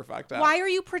is super fucked up. Why are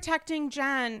you protecting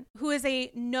Jen, who is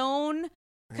a known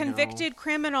convicted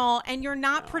criminal, and you're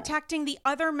not protecting the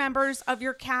other members of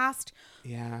your cast?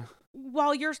 Yeah.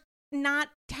 While you're not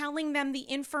telling them the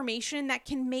information that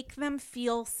can make them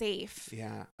feel safe.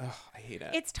 Yeah. Ugh, I hate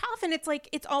it. It's tough. And it's like,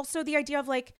 it's also the idea of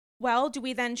like, well, do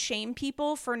we then shame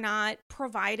people for not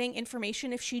providing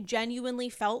information if she genuinely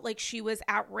felt like she was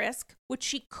at risk, which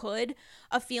she could,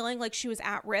 of feeling like she was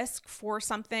at risk for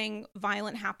something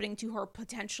violent happening to her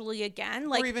potentially again?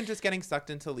 Like, or even just getting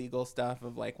sucked into legal stuff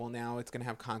of like, well, now it's going to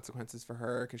have consequences for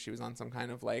her because she was on some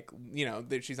kind of like, you know,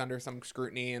 that she's under some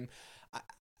scrutiny. And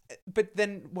but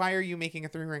then why are you making a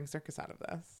 3-ring circus out of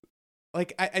this?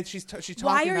 Like, she's talking.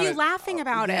 Why are about you laughing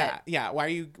about it? Yeah.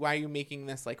 Why are you making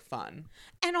this like fun?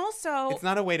 And also, it's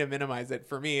not a way to minimize it.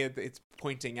 For me, it's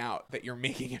pointing out that you're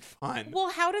making it fun. Well,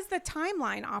 how does the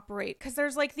timeline operate? Because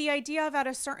there's like the idea of at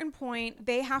a certain point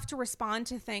they have to respond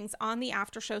to things on the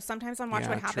after show. Sometimes on Watch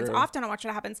What Happens. True. Often on Watch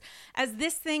What Happens. As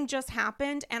this thing just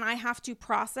happened, and I have to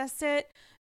process it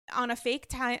on a fake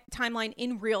timeline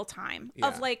in real time.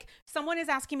 Of like, someone is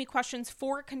asking me questions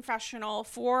for confessional,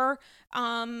 for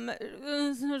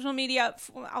social media,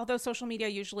 although social media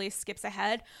usually skips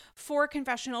ahead, for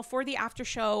confessional, for the after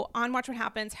show on Watch What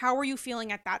Happens. How are you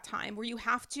feeling at that time? Where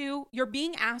you're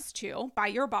being asked to by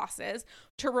your bosses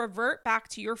to revert back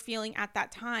to your feeling at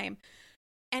that time.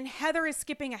 And Heather is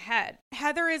skipping ahead.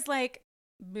 Heather is like,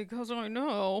 because I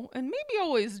know, and maybe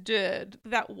always did,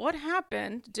 that what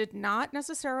happened did not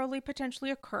necessarily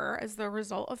potentially occur as the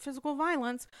result of physical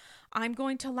violence. I'm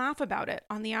going to laugh about it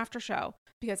on the after show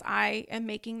because I am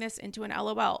making this into an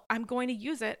LOL. I'm going to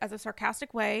use it as a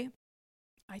sarcastic way.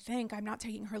 I think I'm not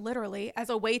taking her literally,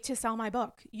 as a way to sell my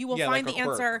book. You will find like the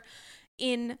answer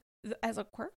as a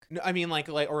quirk. No, I mean like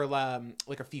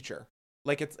a feature.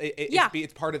 Like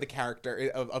it's part of the character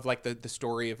of like the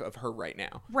story of her right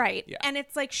now. Right. Yeah. And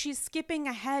it's like she's skipping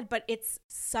ahead, but it's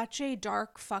such a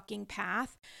dark fucking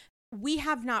path. We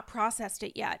have not processed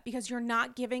it yet because you're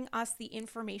not giving us the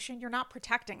information. You're not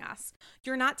protecting us.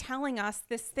 You're not telling us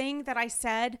this thing that I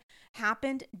said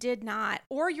happened, did not.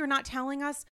 Or you're not telling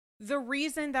us the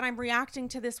reason that I'm reacting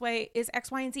to this way is X,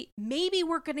 Y, and Z. Maybe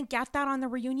we're going to get that on the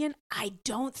reunion. I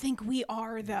don't think we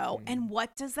are, though. Mm-hmm. And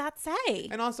what does that say?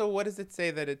 And also, what does it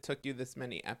say that it took you this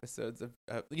many episodes of,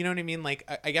 you know what I mean? Like,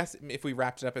 I guess if we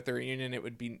wrapped it up at the reunion, it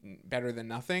would be better than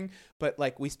nothing. But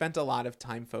like, we spent a lot of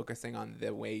time focusing on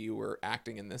the way you were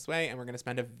acting in this way. And we're going to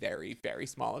spend a very, very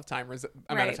small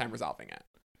amount of time resolving it.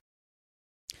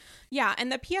 Yeah,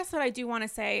 and the PS that I do want to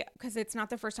say, because it's not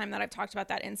the first time that I've talked about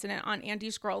that incident on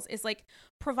Andy's Girls, is like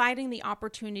providing the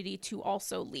opportunity to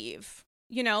also leave.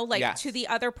 You know, like to the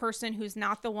other person who's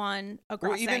not the one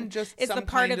aggressing. Or even just is the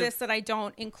part of this that I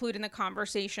don't include in the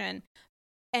conversation.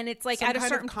 And it's like at a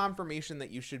certain confirmation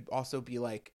that you should also be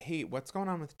like, hey, what's going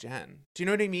on with Jen? Do you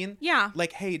know what I mean? Yeah.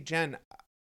 Like, hey, Jen,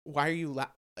 why are you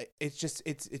it's just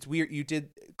it's weird. You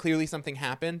did clearly something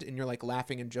happened and you're like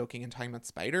laughing and joking and talking about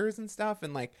spiders and stuff,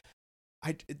 and like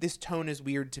this tone is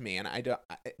weird to me, and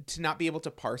to not be able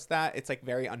to parse that, it's like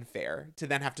very unfair to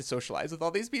then have to socialize with all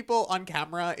these people on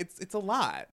camera. It's a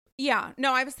lot. Yeah.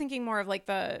 No, I was thinking more of like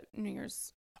the New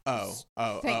Year's thing. Just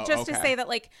okay. To say that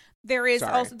like there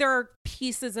are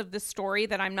pieces of the story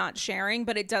that I'm not sharing,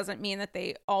 but it doesn't mean that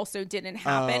they also didn't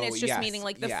happen. It's just meaning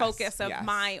like the focus of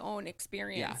my own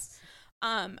experience.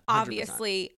 Yes.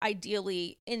 Obviously,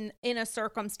 ideally in a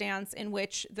circumstance in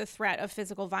which the threat of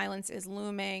physical violence is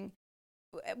looming.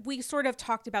 We sort of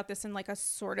talked about this in like a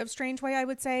sort of strange way, I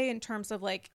would say, in terms of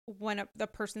like when the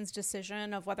person's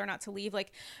decision of whether or not to leave,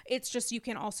 like it's just, you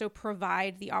can also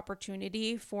provide the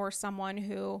opportunity for someone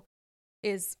who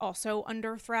is also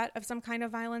under threat of some kind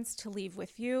of violence to leave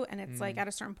with you. And it's like at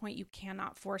a certain point, you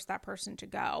cannot force that person to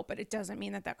go, but it doesn't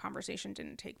mean that conversation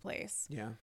didn't take place.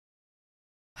 Yeah.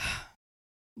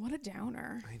 What a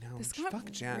downer. I know. This got fuck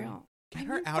Jen. Real. Get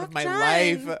her out of my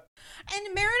life.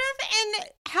 And Meredith and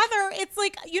Heather, it's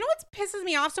like, you know what pisses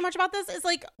me off so much about this is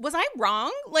like, was I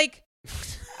wrong? Like,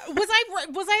 was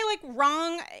I like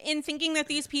wrong in thinking that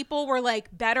these people were like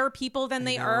better people than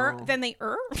they are?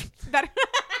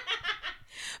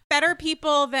 Better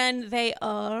people than they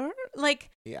are? Like,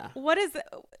 yeah. what is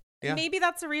Yeah. Maybe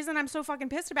that's the reason I'm so fucking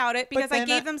pissed about it, because I then,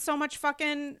 gave them so much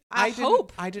fucking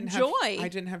hope. joy. I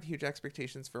didn't have huge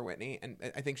expectations for Whitney, and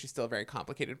I think she's still a very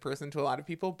complicated person to a lot of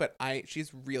people. But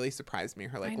she's really surprised me.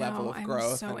 Her like level of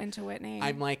growth. I'm so into Whitney.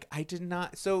 I'm like, I did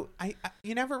not. So I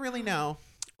you never really know.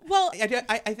 Well,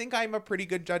 I think I'm a pretty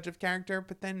good judge of character,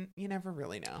 but then you never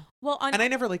really know. Well, and I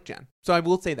never liked Jen, so I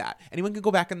will say that anyone can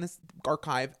go back in this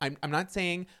archive. I'm not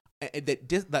saying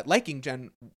that liking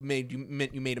Jen meant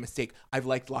you made a mistake. I've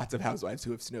liked lots of housewives who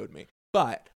have snowed me,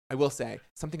 but I will say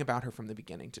something about her from the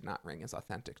beginning did not ring as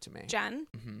authentic to me. Jen.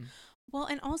 Mm-hmm. Well,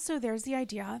 and also there's the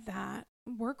idea that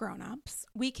we're grown-ups.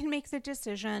 We can make the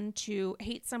decision to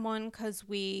hate someone because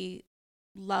we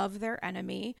love their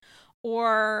enemy.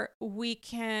 Or we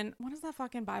can, what is that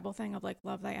fucking Bible thing of like,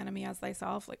 love thy enemy as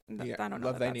thyself? Like, I don't know.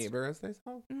 Love thy neighbor as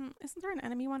thyself. Isn't there an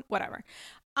enemy one? Whatever.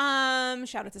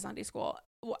 Shout out to Sunday school.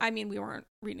 I mean, we weren't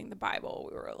reading the Bible.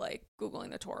 We were like Googling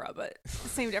the Torah, but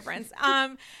same difference.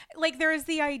 Like there is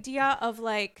the idea of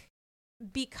like,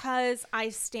 because I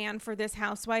stand for this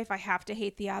housewife, I have to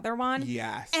hate the other one.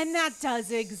 Yes. And that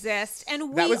does exist.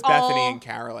 And that was Bethany and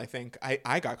Carol, I think.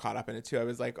 I got caught up in it too. I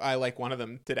was like, I like one of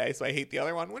them today, so I hate the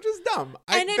other one, which is dumb.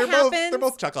 They're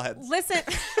both chuckleheads. Listen.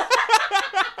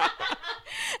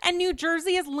 And New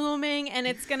Jersey is looming, and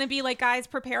it's going to be like, guys,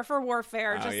 prepare for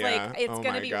warfare. Like, it's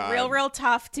going to be real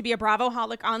tough to be a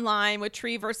Bravo-holic online with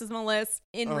Tree versus Melissa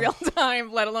in real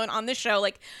time, let alone on the show.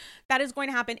 Like, that is going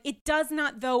to happen. It does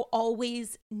not, though,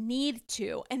 always need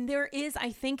to. And there is,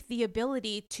 I think, the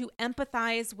ability to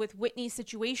empathize with Whitney's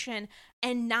situation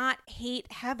and not hate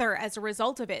Heather as a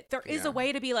result of it. There is a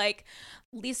way to be like,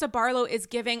 Lisa Barlow is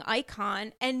giving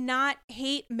icon, and not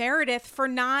hate Meredith for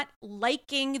not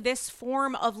liking this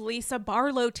form of Lisa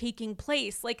Barlow taking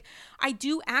place. Like, I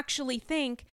do actually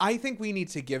think. I think we need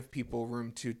to give people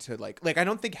room to like, I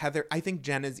don't think I think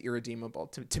Jen is irredeemable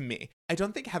to me. I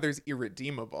don't think Heather's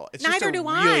irredeemable. It's just a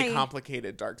really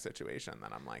complicated, dark situation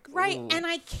that I'm like, right. And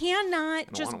I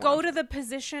cannot just go to the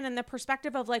position and the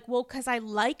perspective of like, well, because I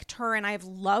liked her and I've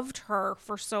loved her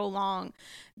for so long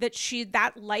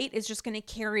that light is just going to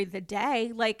carry the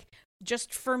day. Like,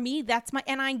 just for me,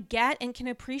 and I get and can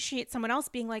appreciate someone else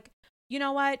being like, you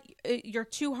know what, you're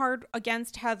too hard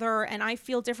against Heather and I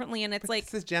feel differently. And it's like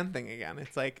this Jen thing again.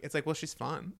 It's like, well, she's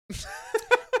fun.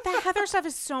 The Heather stuff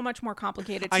is so much more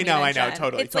complicated to me I know, Jen.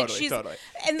 totally.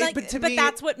 And like, but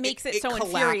that's what makes it so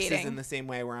infuriating. In the same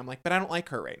way where I'm like, but I don't like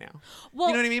her right now. Well,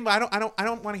 you know what I mean? But I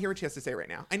don't want to hear what she has to say right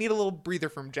now. I need a little breather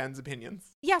from Jen's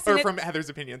opinions. Yes, or from Heather's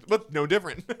opinions, but no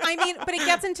different. I mean, but it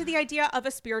gets into the idea of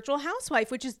a spiritual housewife,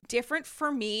 which is different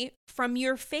for me from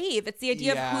your fave. It's the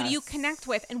idea of who do you connect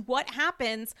with and what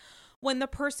happens when the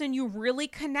person you really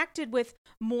connected with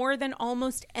more than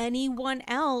almost anyone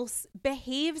else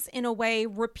behaves in a way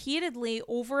repeatedly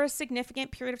over a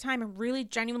significant period of time. I'm really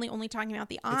genuinely only talking about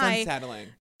the eye. It's unsettling.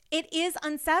 It is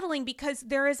unsettling because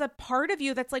there is a part of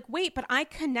you that's like, wait, but I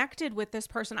connected with this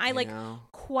person. I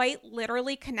quite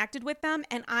literally connected with them,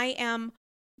 and I am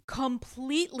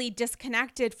completely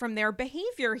disconnected from their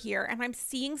behavior here. And I'm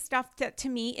seeing stuff that to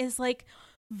me is like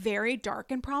very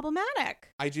dark and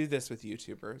problematic. I do this with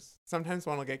YouTubers. Sometimes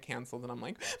one will get canceled and I'm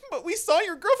like, but we saw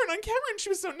your girlfriend on camera and she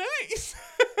was so nice.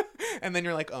 And then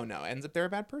you're like, oh no, ends up they're a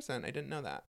bad person. I didn't know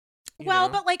that. You know?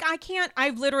 But like I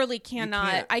literally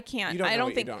cannot. I can't. I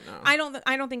don't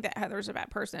think that Heather's a bad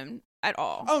person at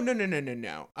all. Oh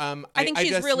no. I think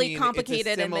she's really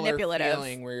complicated and manipulative.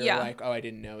 Feeling where you're like, oh, I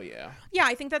didn't know you. Yeah,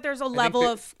 I think that there's a level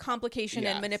of complication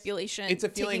and manipulation. It's a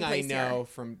feeling I know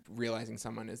from realizing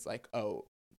someone is like, oh,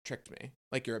 tricked me.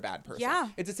 Like, you're a bad person. Yeah.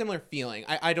 It's a similar feeling.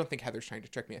 I don't think Heather's trying to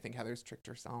trick me. I think Heather's tricked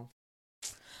herself.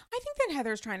 I think that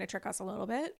Heather's trying to trick us a little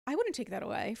bit. I wouldn't take that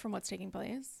away from what's taking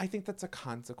place. I think that's a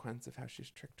consequence of how she's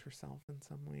tricked herself in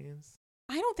some ways.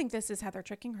 I don't think this is Heather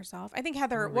tricking herself. I think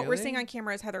Heather, what we're seeing on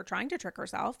camera is Heather trying to trick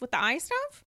herself with the eye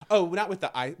stuff. Oh, not with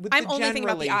the eye. I'm only thinking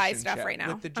about the eye stuff right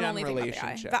now. With the Jen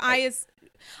relationship. The eye is...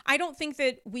 I don't think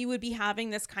that we would be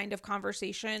having this kind of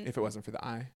conversation if it wasn't for the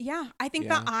eye. Yeah, I think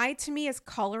the eye to me is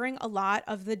coloring a lot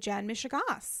of the Jen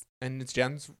Michigas. And it's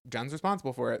Jen's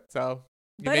responsible for it. So,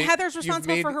 but Heather's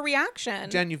responsible for her reaction.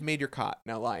 Jen, you've made your cot.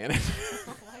 Now lie in it.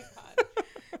 Oh my God.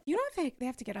 You know if they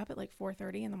have to get up at like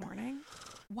 4:30 in the morning?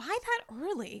 Why that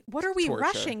early? What are we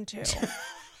rushing to?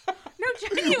 No,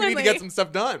 genuinely. We need to get some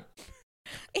stuff done.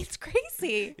 It's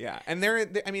crazy. Yeah. And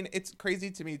I mean, it's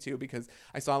crazy to me too, because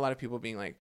I saw a lot of people being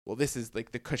like, well, this is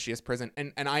like the cushiest prison.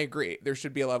 And I agree. There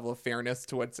should be a level of fairness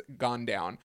to what's gone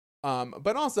down.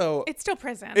 But also it's still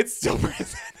prison.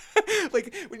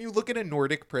 Like when you look at a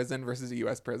Nordic prison versus a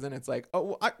US prison, it's like,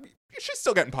 oh, she's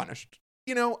still getting punished.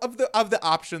 you know, of the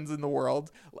options in the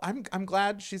world, I'm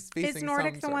glad she's facing. Is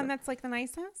Nordic the one that's like the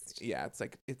nicest? Yeah, it's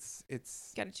like it's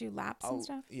got to do laps and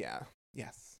stuff. Yeah.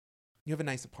 Yes. You have a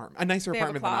nice apartment, a nicer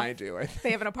apartment than I do.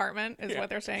 They have an apartment, is what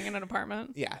they're saying, in an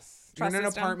apartment. Yes, you're in an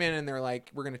apartment, and they're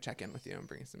like, "We're gonna check in with you and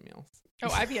bring you some meals."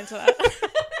 Oh, I'd be into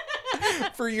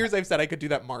that. For years, I've said I could do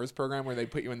that Mars program where they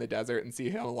put you in the desert and see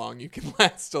how long you can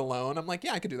last alone. I'm like,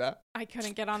 yeah, I could do that. I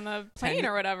couldn't get on the plane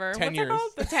or whatever. 10 years. It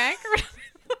called? The tank or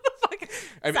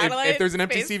whatever. If there's an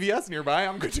empty CVS nearby,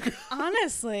 I'm good to go.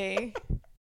 Honestly.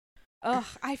 Ugh,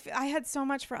 I had so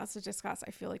much for us to discuss.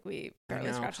 I feel like we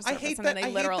barely scratched the surface, and then a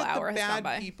literal hour has gone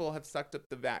by. People have sucked up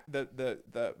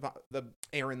the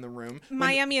air in the room.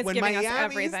 Miami is giving us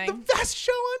everything. Is the best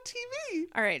show on TV.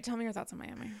 All right, tell me your thoughts on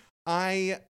Miami.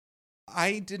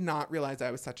 I did not realize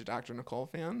I was such a Dr. Nicole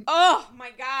fan. Oh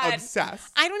my God.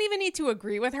 Obsessed. I don't even need to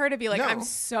agree with her to be like, no. I'm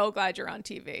so glad you're on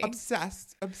TV.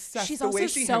 Obsessed. She's the also way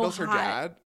she so handles hot. her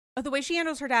dad. The way she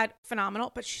handles her dad,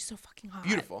 phenomenal, but she's so fucking hot.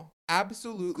 Beautiful.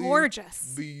 Absolutely.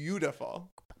 Gorgeous. Beautiful.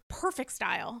 Perfect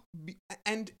style.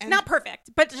 And not perfect,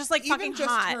 but just like fucking just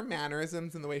hot. Her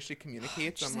mannerisms and the way she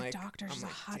communicates. She's I'm like, doctor. She's a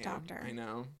hot doctor. I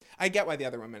know. I get why the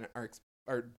other women are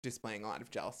displaying a lot of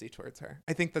jealousy towards her.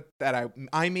 I think that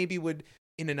I maybe would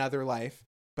in another life,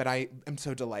 but I am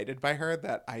so delighted by her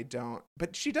that I don't.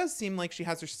 But she does seem like she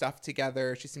has her stuff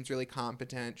together. She seems really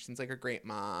competent. She seems like a great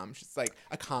mom. She's like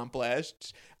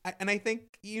accomplished. And I think,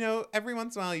 you know, every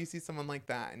once in a while you see someone like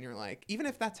that and you're like, even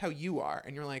if that's how you are,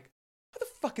 and you're like, how the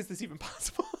fuck is this even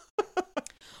possible?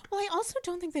 Well, I also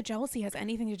don't think the jealousy has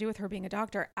anything to do with her being a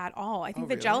doctor at all. I think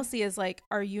the really? Jealousy is like,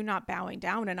 are you not bowing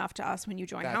down enough to us when you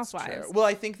join That's Housewives? True. Well,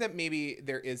 I think that maybe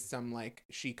there is some, like,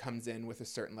 she comes in with a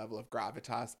certain level of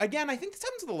gravitas. Again, I think this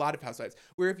happens with a lot of Housewives,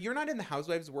 where if you're not in the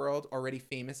Housewives world already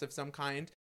famous of some kind,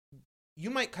 you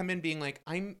might come in being like,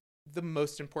 I'm the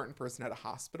most important person at a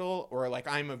hospital, or like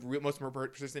I'm a most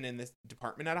important person in this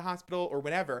department at a hospital, or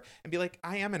whatever, and be like,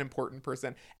 I am an important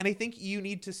person. And I think you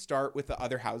need to start with the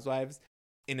other Housewives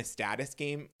in a status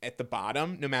game at the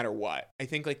bottom, no matter what. I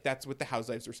think like that's what the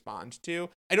Housewives respond to.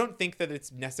 I don't think that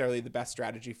it's necessarily the best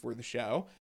strategy for the show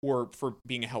or for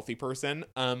being a healthy person.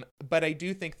 But I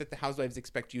do think that the Housewives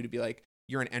expect you to be like,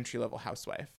 you're an entry-level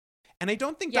housewife. And I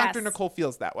don't think Dr. Nicole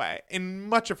feels that way in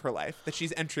much of her life, that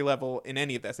she's entry level in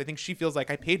any of this. I think she feels like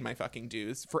I paid my fucking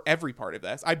dues for every part of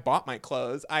this. I bought my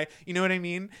clothes. You know what I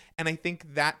mean? And I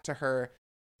think that to her,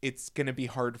 it's going to be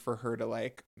hard for her to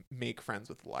like make friends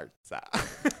with Larsa.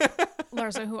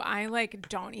 Larsa, who I like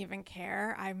don't even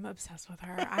care. I'm obsessed with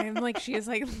her. I'm like, she is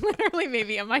like literally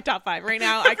maybe in my top 5 right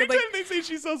now. Every time they say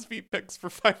she sells feet pics for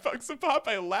 $5 a pop,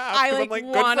 I laugh. I like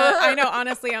wanna. I know.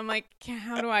 Honestly, I'm like,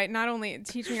 how do I not only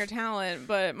teach me your talent,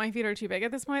 but my feet are too big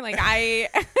at this point. Like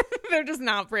they're just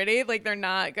not pretty. Like they're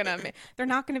not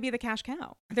gonna be the cash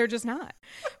cow. They're just not.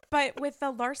 But with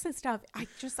the Larsa stuff,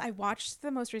 I watched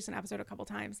the most recent episode a couple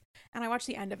times, and I watched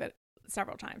the end of it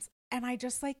several times, and I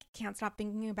just like can't stop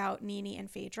thinking about Nene and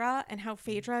Phaedra and how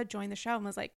Phaedra joined the show and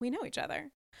was like, we know each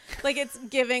other. Like it's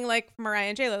giving like Mariah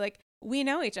and J.Lo, like we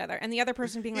know each other, and the other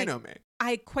person being like, you know me.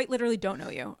 I quite literally don't know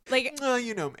you. Like,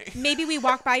 you know me. Maybe we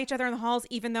walk by each other in the halls,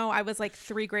 even though I was like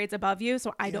 3 grades above you,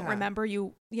 so I don't remember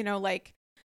you. You know, like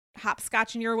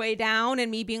hopscotching your way down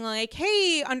and me being like,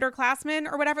 hey, underclassmen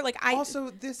or whatever. Like also,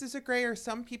 this is a grayer.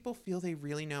 Some people feel they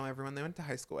really know everyone they went to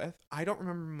high school with. I don't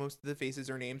remember most of the faces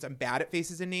or names. I'm bad at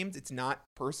faces and names. It's not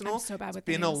personal. I'm so bad with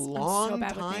names. It's been a long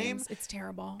time. It's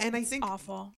terrible. And it's I think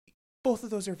awful. Both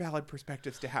of those are valid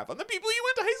perspectives to have on the people you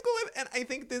went to high school with. And I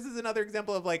think this is another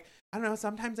example of like, I don't know,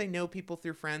 sometimes I know people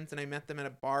through friends and I met them at a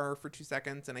bar for 2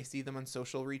 seconds and I see them on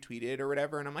social retweeted or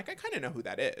whatever. And I'm like, I kind of know who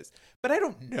that is, but I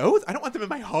don't know. I don't want them in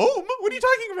my home. What are you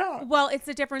talking about? Well, it's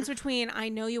the difference between I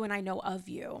know you and I know of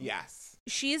you. Yes.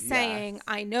 She's saying,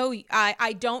 I know,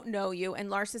 I don't know you. And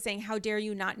Larsa's saying, how dare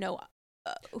you not know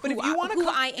who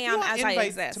I am as I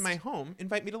exist. To my home,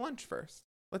 invite me to lunch first.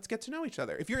 Let's get to know each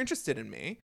other. If you're interested in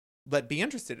me, be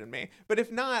interested in me. But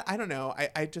if not, I don't know.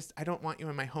 I don't want you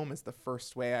in my home as the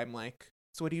first way I'm like,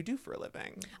 so what do you do for a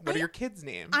living? What are your kids'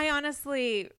 names? I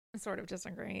honestly sort of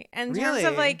disagree. In terms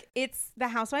of like, it's the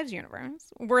Housewives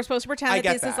universe. We're supposed to pretend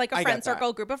that this is like a friend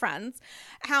circle group of friends.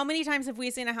 How many times have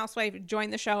we seen a housewife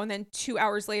join the show and then 2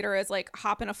 hours later is like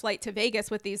hopping a flight to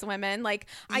Vegas with these women? Like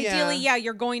ideally,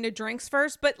 you're going to drinks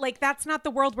first, but like that's not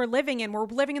the world we're living in. We're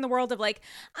living in the world of like,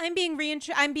 I'm being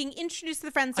introduced to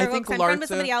the friend circle because I'm friend with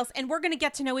somebody else, and we're going to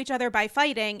get to know each other by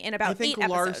fighting in about 8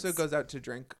 episodes. I think Larsa goes out to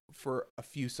drink for a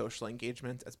few social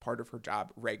engagements as part of her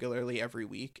job regularly every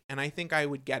week, and I think I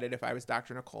would get get it if I was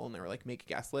Dr. Nicole and they were like, make a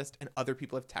guest list, and other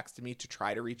people have texted me to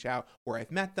try to reach out, or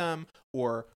I've met them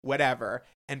or whatever.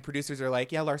 And producers are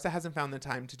like, yeah, Larsa hasn't found the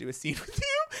time to do a scene with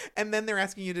you. And then they're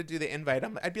asking you to do the invite.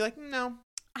 I'd be like, no.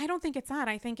 I don't think it's that.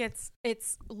 I think it's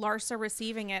Larsa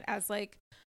receiving it as like,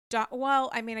 well,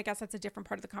 I mean, I guess that's a different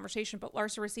part of the conversation, but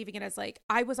Larsa receiving it as like,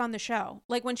 I was on the show.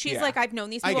 Like when she's like, I've known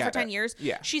these people for 10 years.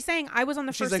 Yeah. She's saying I was on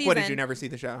the she's first like, season. what, did you never see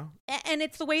the show? And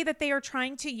it's the way that they are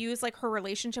trying to use like her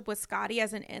relationship with Scotty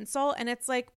as an insult. And it's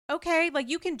like, okay, like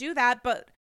you can do that,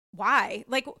 but why?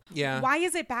 Like, why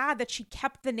is it bad that she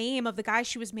kept the name of the guy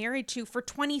she was married to for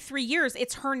 23 years?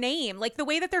 It's her name. Like the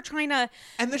way that they're trying to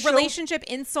relationship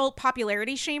insult,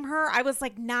 popularity shame her, I was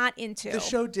like not into. The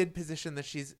show did position that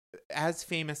she's as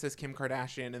famous as Kim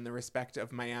Kardashian in the respect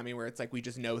of Miami, where it's like we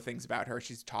just know things about her.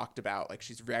 She's talked about, like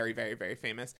she's very, very, very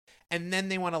famous. And then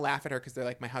they want to laugh at her because they're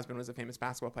like, my husband was a famous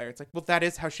basketball player. It's like, well, that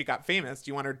is how she got famous.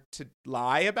 Do you want her to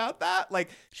lie about that? Like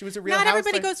she was a real Not housewife.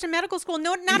 Everybody goes to medical school.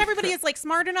 No, not everybody is like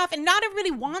smart enough, and not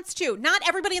everybody wants to. Not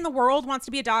everybody in the world wants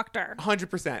to be a doctor.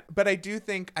 100%. But I do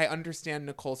think I understand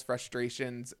Nicole's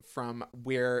frustrations from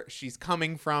where she's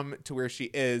coming from to where she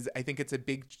is. I think it's a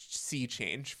big sea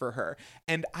change for her.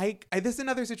 And I this is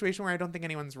another situation where I don't think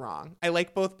anyone's wrong. I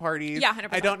like both parties. Yeah, 100%.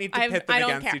 I don't need to pit them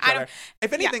against each other.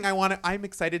 If anything, I'm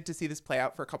excited to see this play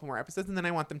out for a couple more episodes, and then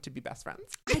I want them to be best friends.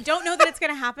 I don't know that it's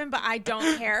going to happen, but I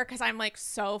don't care because I'm like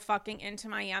so fucking into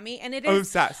Miami, and it is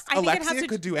obsessed. I Alexia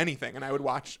could do anything, and I would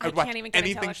watch. I can't even get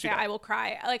into Alexia. I will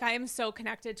cry. Like I am so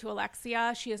connected to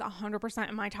Alexia. She is 100%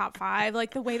 in my top 5.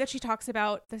 Like the way that she talks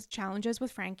about the challenges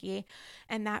with Frankie,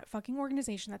 and that fucking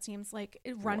organization that seems like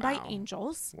run by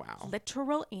angels. Wow,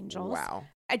 literal angels. Wow.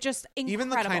 I just incredible. Even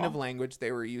the kind of language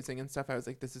they were using and stuff, I was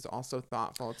like, this is also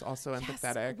thoughtful. It's also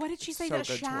empathetic. What did she say? So that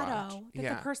shadow.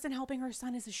 That the person helping her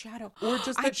son is a shadow. Or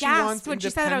just that she wants when she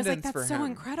said that, I was like, independence that's for so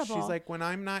him. incredible. She's like, when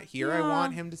I'm not here, I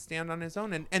want him to stand on his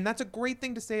own. And that's a great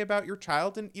thing to say about your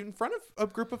child, and in front of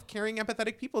a group of caring,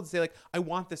 empathetic people, to say like, I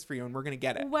want this for you and we're going to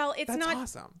get it. Well, that's not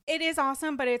awesome. It is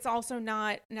awesome, but it's also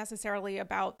not necessarily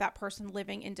about that person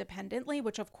living independently,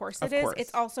 which of course it is.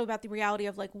 It's also about the reality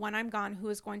of like, when I'm gone, who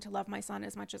is going to love my son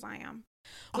as much as I am?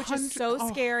 Which is so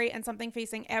scary and something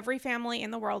facing every family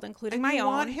in the world, including my own. You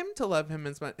want him to love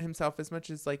himself as much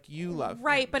as like you love him.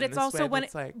 Right, but it's also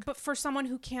but for someone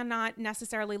who cannot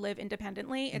necessarily live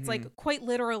independently, it's like quite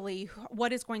literally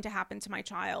what is going to happen to my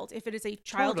child if it is a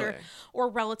child or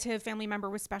relative family member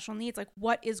with special needs. Like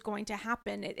what is going to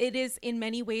happen? It is in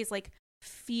many ways like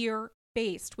fear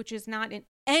based, which is not in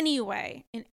any way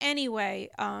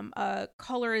a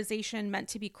colorization meant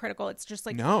to be critical. It's just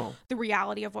like the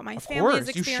reality of what my family has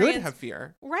experienced. You should have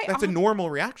fear. Right. That's a normal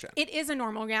reaction. It is a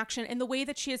normal reaction. And the way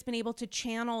that she has been able to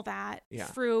channel that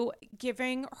through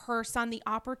giving her son the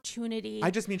opportunity.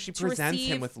 I just mean she presents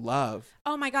him with love.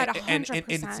 Oh my God, 100%. And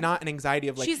it's not an anxiety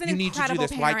of like, you need to do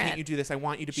this. Why can't you do this? I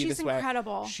want you to be this way. She's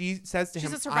incredible. She says to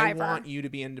him, I want you to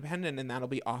be independent, and that'll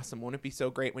be awesome. Won't it be so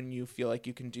great when you feel like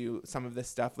you can do some of this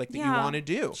stuff like that you want to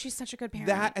do? She's such a good parent.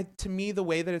 That to me, the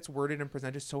way that it's worded and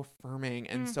presented is so affirming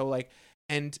and so like,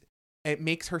 and it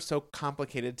makes her so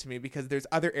complicated to me because there's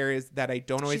other areas that I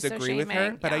don't always agree with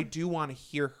her, but I do want to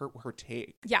hear her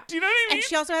take. Yeah. Do you know what I mean? And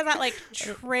she also has that like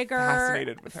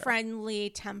trigger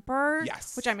friendly temper,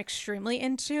 which I'm extremely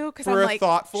into because I'm like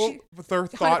thoughtful,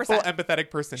 empathetic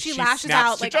person. She lashes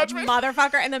out like a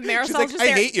motherfucker, and then Marisol's like, just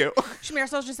there. I hate you.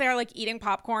 Marisol's just there like eating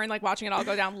popcorn, like watching it all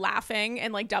go down, laughing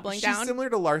and like doubling down. She's similar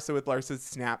to Larsa with Larsa's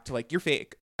snap to like, you're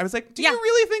fake. I was like, do you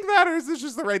really think that, or is this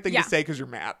just the right thing to say because you're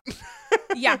mad?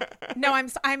 No, I'm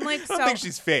like, I don't think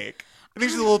she's fake. I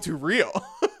think she's a little too real.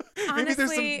 Honestly,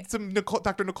 maybe there's some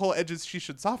Dr. Nicole edges she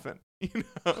should soften. You know?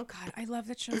 Oh God, I love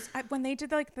that shows. When they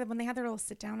did when they had their little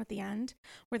sit down at the end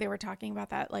where they were talking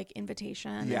about that like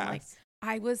invitation. Yes. And, like,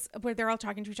 where they're all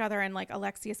talking to each other and like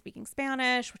Alexia speaking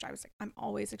Spanish, which I was like, I'm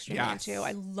always extremely into.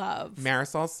 I love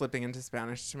Marisol slipping into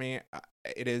Spanish to me.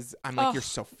 It is. I'm like, you're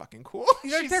so fucking cool.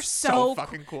 They're so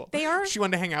fucking cool. They are. She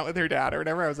wanted to hang out with her dad or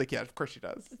whatever. I was like, yeah, of course she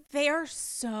does. They are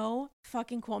so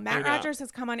fucking cool. Matt Rogers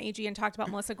has come on AG and talked about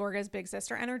Melissa Gorga's big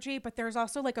sister energy, but there's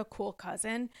also like a cool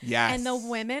cousin. Yes. And the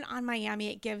women on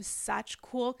Miami, it gives such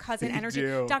cool cousin energy.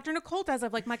 Do. Dr. Nicole does.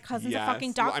 Of like, my cousin's a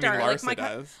fucking doctor. Well, I mean, Larsa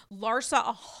does.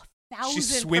 Larsa, 1,000% She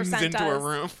swims into a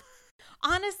room.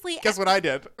 Honestly, guess what I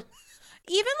did?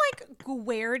 Even like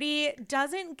Guerdy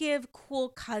doesn't give cool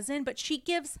cousin, but she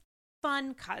gives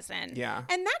fun cousin. Yeah.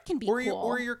 And that can be cool. cool.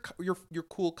 Or your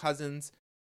cool cousins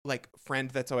like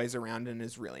friend that's always around and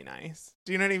is really nice.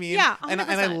 Do you know what I mean? Yeah, and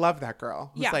I 100%. love that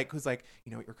girl who's Yeah. like,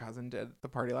 you know what your cousin did at the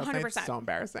party last night? 100%. So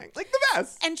embarrassing. Like the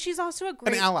best. And she's also a An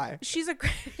great ally. She's an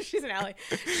ally.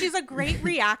 She's a great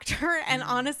reactor. And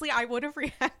honestly, I would have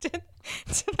reacted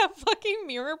to that fucking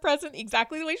mirror present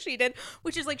exactly the way she did,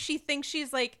 which is like she thinks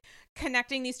she's like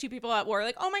connecting these two people at war.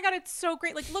 Like, oh my God, it's so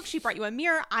great. Like, look, she brought you a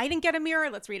mirror. I didn't get a mirror.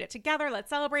 Let's read it together. Let's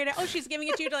celebrate it. Oh, she's giving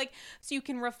it to you to like, so you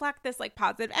can reflect this like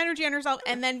positive energy on herself.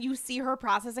 And then you see her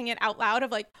processing it out loud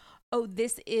of like, oh,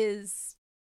 this is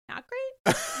not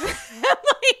great.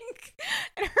 Like,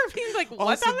 and her being like,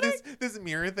 what's also, happening? this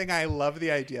mirror thing, I love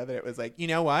the idea that it was like, you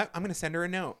know what? I'm going to send her a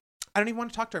note. I don't even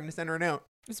want to talk to her. I'm going to send her a note.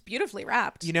 It was beautifully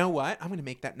wrapped. You know what? I'm going to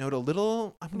make that note I'm going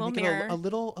to make mirror. it a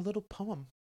little poem.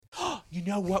 You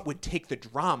know what would take the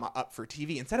drama up for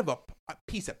TV instead of a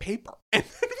piece of paper? And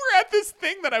then we're at this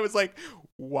thing that I was like,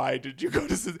 why did you go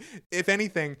to... If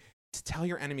anything, to tell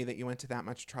your enemy that you went to that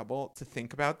much trouble to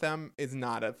think about them is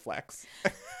not a flex.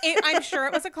 I'm sure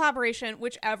it was a collaboration.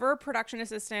 Whichever production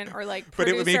assistant or like But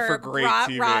it would make producer for great brought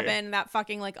TV. Robin that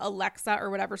fucking like Alexa or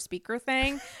whatever speaker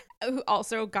thing, who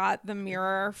also got the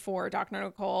mirror for Dr.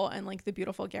 Nicole and like the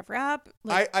beautiful gift wrap.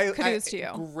 Like, kudos to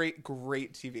you.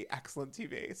 Great TV. Excellent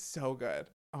TV. So good.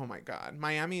 Oh my God.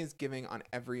 Miami is giving on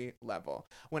every level.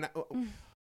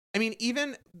 I mean,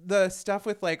 even the stuff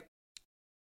with like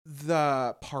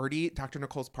the party, Dr.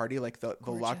 Nicole's party, like the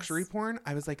luxury porn,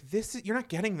 I was like, you're not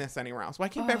getting this anywhere else. Why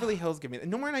can't Beverly Hills give me that?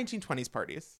 No more 1920s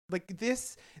parties. Like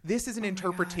this is an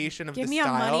interpretation of Give the me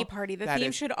style. a money party. The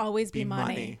theme should always be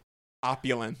money.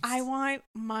 Opulence. I want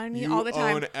money You all the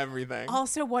time. own everything.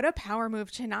 Also, what a power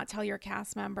move to not tell your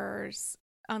cast members,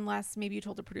 unless maybe you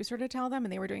told a producer to tell them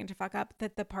and they were doing it to fuck up,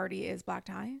 that the party is black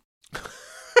tie.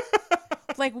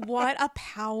 Like, what a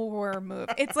power move.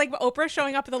 It's like Oprah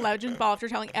showing up at the Legends Ball after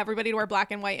telling everybody to wear black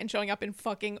and white and showing up in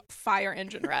fucking fire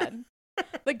engine red.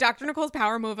 Like Dr. Nicole's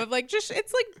power move of like, just,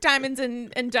 it's like diamonds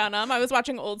and denim. I was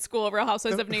watching old school Real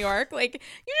Housewives of New York. Like,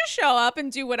 you just show up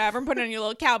and do whatever and put on your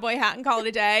little cowboy hat and call it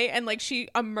a day. And like, she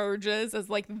emerges as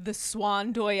like the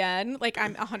swan doyenne. Like,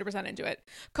 I'm 100% into it.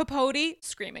 Capote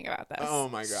screaming about this. Oh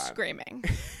my God. Screaming.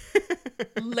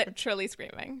 Literally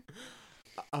screaming.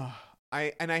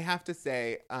 I have to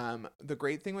say, the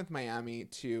great thing with Miami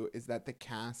too is that the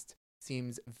cast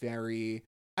seems very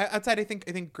outside. I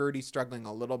think Gertie's struggling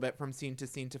a little bit from scene to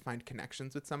scene to find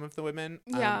connections with some of the women.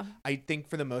 Yeah. I think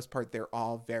for the most part they're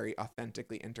all very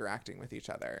authentically interacting with each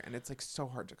other, and it's like so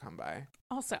hard to come by.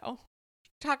 Also,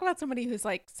 talk about somebody who's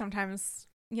like sometimes,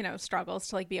 you know, struggles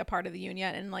to like be a part of the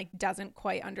union and like doesn't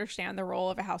quite understand the role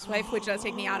of a housewife, which does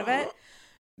take me out of it.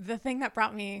 The thing that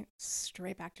brought me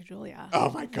straight back to Julia.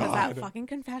 Oh my God. Was that fucking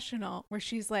confessional where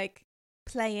she's like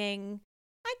playing,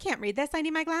 I can't read this, I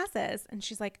need my glasses. And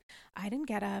she's like, I didn't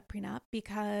get a prenup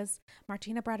because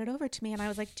Martina brought it over to me. And I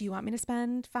was like, do you want me to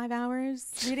spend 5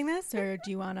 hours reading this or do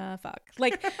you want to fuck?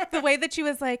 Like the way that she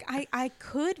was like, I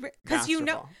could, because you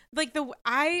know, like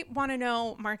I want to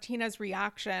know Martina's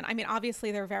reaction. I mean,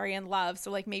 obviously they're very in love.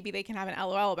 So like maybe they can have an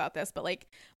LOL about this. But like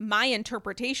my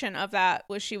interpretation of that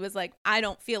was she was like, I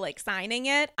don't feel like signing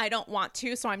it. I don't want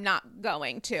to. So I'm not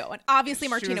going to. And obviously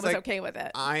Martina was like, okay with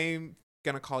it. I'm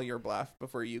gonna call your bluff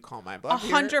before you call my bluff.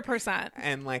 100%.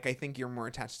 And like, I think you're more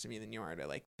attached to me than you are to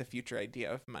like the future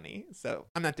idea of money. So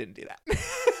didn't do that.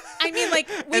 I mean, like,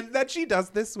 and that she does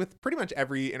this with pretty much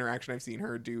every interaction I've seen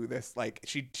her do this. Like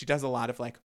she does a lot of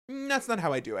like, that's not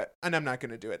how I do it, and I'm not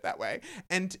gonna do it that way.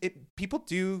 And people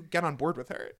do get on board with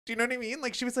her. Do you know what I mean?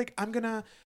 Like she was like, I'm gonna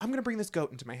bring this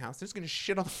goat into my house. I'm just gonna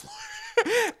shit on the floor.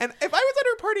 And if I was at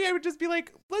her party, I would just be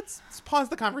like, let's pause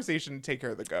the conversation and take care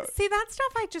of the goat. See, that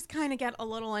stuff I just kind of get a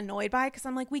little annoyed by because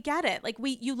I'm like, we get it. Like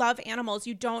you love animals.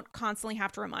 You don't constantly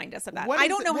have to remind us of that. I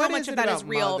don't know how much of that is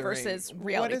real versus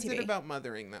reality TV. What is it about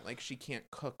mothering that like she can't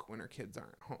cook when her kids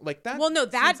aren't home? Like that. Well, no,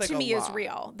 that like to me is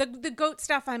real. The goat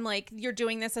stuff, I'm like, you're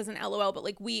doing this as an LOL, but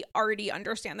like we already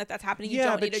understand that that's happening. You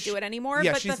don't need to do it anymore.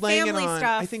 Yeah, but she's the laying family it on.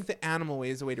 stuff. I think the animal way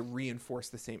is a way to reinforce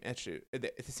the same issue,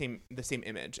 the same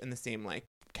image, and the same like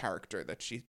character that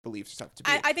she believes herself to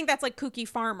be. I think that's like kooky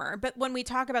farmer, but when we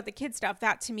talk about the kid stuff,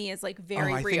 that to me is like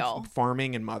very real. Think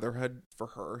farming and motherhood for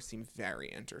her seem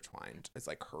very intertwined. It's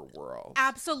like her world.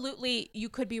 Absolutely, you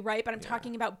could be right, but I'm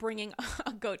talking about bringing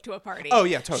a goat to a party. Oh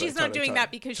yeah, totally. She's not doing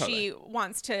that because she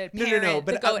wants to parent no.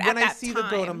 But the goat when at I that see time. the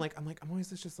goat, I'm always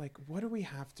just like, what do we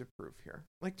have to prove here?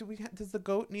 Like, does the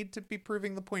goat need to be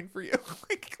proving the point for you?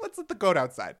 Like, let's let the goat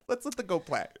outside. Let's let the goat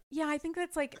play. Yeah, I think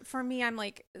that's like for me. I'm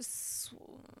like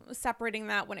separating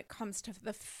that when it comes to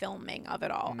the filming of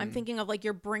it all. I'm thinking of like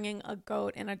you're bringing a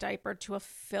goat in a diaper to a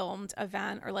filmed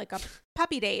event or like a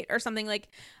puppy date or something. Like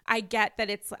I get that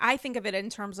I think of it in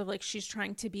terms of like she's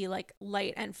trying to be like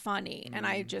light and funny. And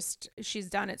she's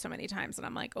done it so many times and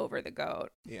I'm like over the goat.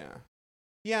 Yeah.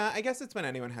 Yeah, I guess it's when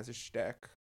anyone has a shtick.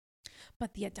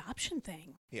 But the adoption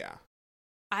thing. Yeah.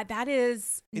 That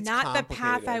is it's not the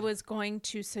path I was going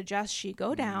to suggest she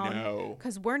go down. No.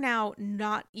 Because we're now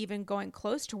not even going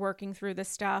close to working through the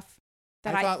stuff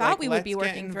that I thought like, we would be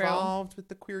working through. Let's get involved with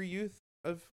the queer youth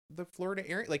of the Florida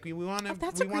area. Like we want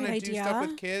to do stuff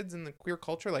with kids and the queer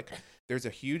culture. Like there's a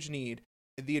huge need.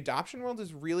 The adoption world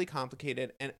is really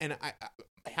complicated. And I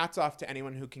hats off to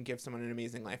anyone who can give someone an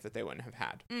amazing life that they wouldn't have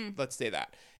had. Let's say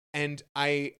that. And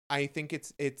I think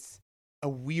it's a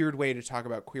weird way to talk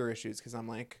about queer issues because I'm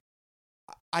like,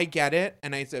 I get it.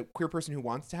 And as a queer person who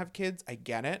wants to have kids, I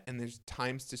get it. And there's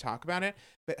times to talk about it.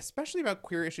 But especially about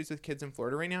queer issues with kids in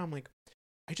Florida right now, I'm like,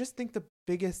 I just think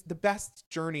the best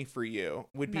journey for you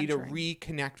would be to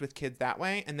reconnect with kids that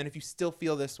way. And then if you still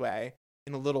feel this way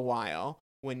in a little while,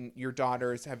 when your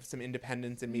daughters have some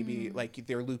independence and maybe like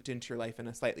they're looped into your life in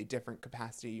a slightly different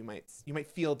capacity, you might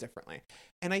feel differently.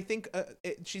 And I think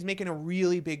she's making a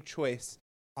really big choice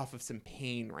off of some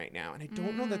pain right now, and I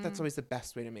don't know that that's always the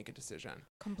best way to make a decision.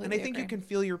 Completely and I think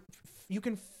agree. you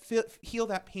can heal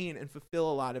that pain and fulfill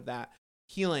a lot of that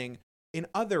healing in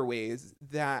other ways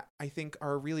that I think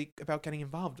are really about getting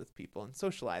involved with people and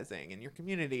socializing in your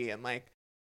community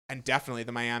and definitely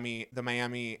the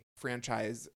Miami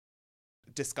franchise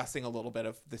discussing a little bit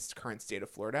of this current state of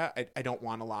Florida. I don't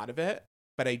want a lot of it,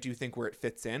 but I do think where it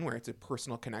fits in, where it's a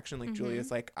personal connection, like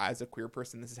Julia's like, as a queer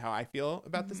person, this is how I feel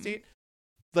about the state.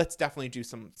 Let's definitely do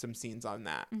some scenes on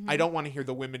that. I don't want to hear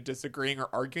the women disagreeing or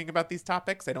arguing about these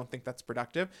topics. I don't think that's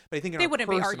productive. But I think they wouldn't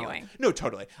be arguing. No,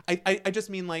 totally. I just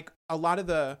mean like I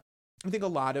think a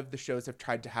lot of the shows have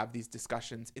tried to have these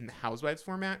discussions in the Housewives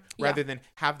format rather than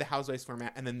have the Housewives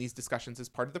format and then these discussions as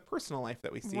part of the personal life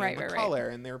that we see and the color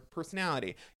and their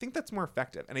personality. I think that's more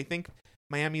effective. And I think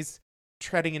Miami's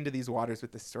treading into these waters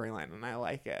with this storyline, and I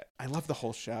like it. I love the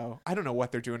whole show. I don't know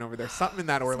what they're doing over there. Something in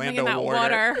that Orlando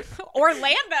water.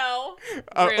 Orlando.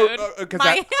 Rude.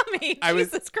 Miami.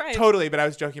 Jesus Christ. Totally, but I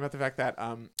was joking about the fact that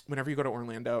whenever you go to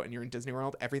Orlando and you're in Disney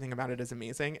World, everything about it is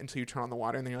amazing until you turn on the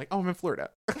water and then you're like, oh, I'm in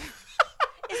Florida.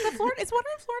 Is water in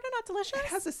Florida not delicious? It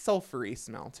has a sulfury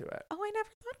smell to it. Oh, I never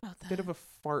thought about that. Bit of a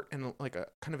fart and like a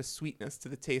kind of a sweetness to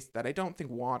the taste that I don't think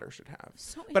water should have.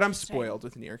 So but I'm spoiled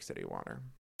with New York City water.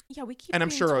 Yeah, we keep. And I'm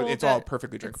sure it's all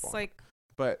perfectly drinkable. It's like,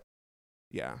 but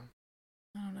yeah.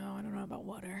 I don't know about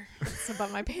water. It's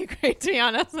above my pay grade, to be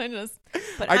honest. I go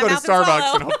to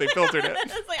Starbucks and hope they filtered it.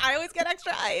 It's like I always get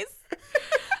extra ice.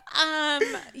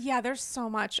 Yeah, there's so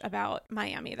much about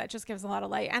Miami that just gives a lot of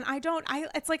light. And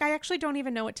it's like I actually don't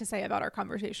even know what to say about our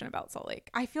conversation about Salt Lake.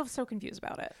 I feel so confused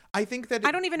about it. I think that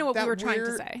I don't even know what we were trying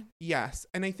to say. Yes.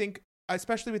 And I think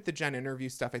especially with the Jen interview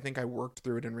stuff, I think I worked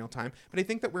through it in real time, but I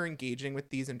think that we're engaging with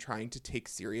these and trying to take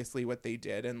seriously what they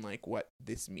did and like what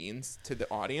this means to the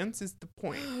audience is the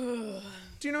point.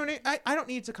 Do you know what I mean? I don't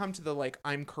need to come to the like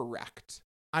I'm correct.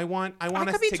 I want us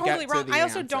to totally get wrong. to the I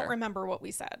also answer. don't remember what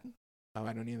we said. Oh,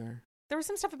 I don't either. There was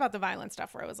some stuff about the violent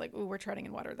stuff where I was like, ooh, we're treading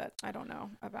in water that I don't know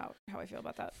about how I feel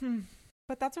about that.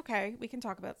 But that's okay. We can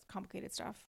talk about complicated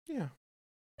stuff. Yeah.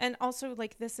 And also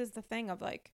like this is the thing of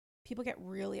like people get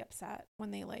really upset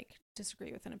when they like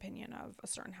disagree with an opinion of a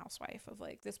certain housewife of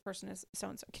like this person is so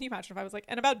and so. Can you imagine if I was like,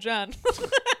 and about Jen?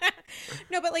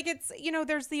 No, but like it's,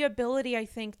 there's the ability I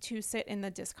think to sit in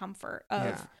the discomfort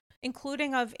of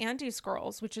including of Andy's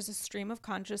Girls, which is a stream of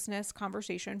consciousness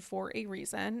conversation for a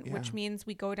reason, which means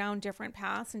we go down different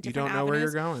paths and different avenues. You don't know where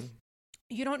you're going.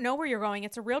 You don't know where you're going.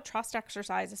 It's a real trust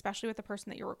exercise, especially with the person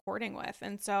that you're recording with.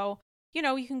 And so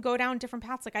you can go down different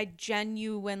paths. Like I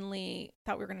genuinely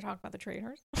thought we were going to talk about the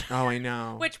Traitors. Oh, I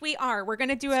know. Which we are. We're going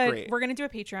to do a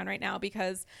Patreon right now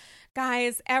because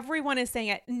guys, everyone is saying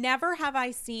it. Never have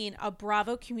I seen a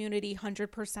Bravo community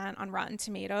 100% on Rotten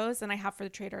Tomatoes than I have for the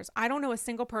Traitors. I don't know a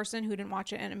single person who didn't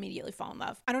watch it and immediately fall in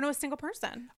love. I don't know a single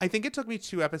person. I think it took me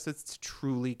 2 episodes to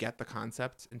truly get the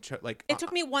concept and it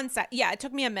took me one set. Yeah, it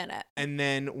took me a minute. And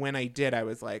then when I did, I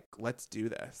was like, let's do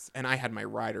this. And I had my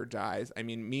ride or dies. I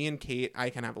mean, me and Kate,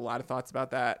 I can have a lot of thoughts about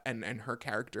that and her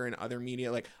character and other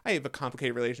media. Like I have a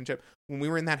complicated relationship. When we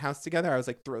were in that house together, I was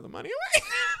like, throw the money away.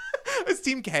 I was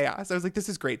Team Chaos. I was like, this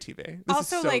is great TV. This is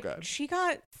so good. She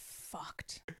got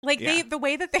fucked. Like Yeah. the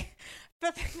way that the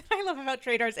thing that I love about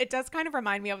traders, it does kind of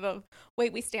remind me of the way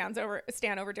we stand over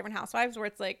different housewives, where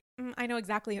it's like, I know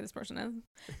exactly who this person is,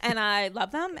 and I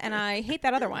love them, and I hate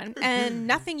that other one, and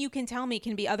nothing you can tell me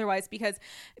can be otherwise because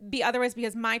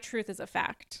my truth is a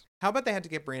fact. How about they had to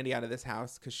get Brandy out of this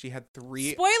house because she had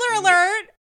 3. Spoiler alert!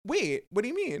 Wait, what do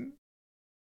you mean?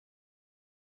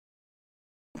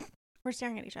 We're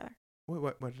staring at each other.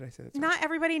 What did I say? That's Not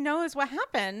everybody knows what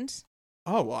happened.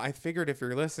 Oh, well, I figured if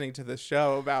you're listening to this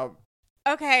show about...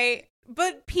 Okay,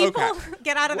 but people Okay.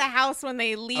 get out of the house when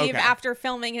they leave Okay. after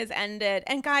filming has ended.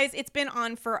 And guys, it's been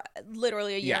on for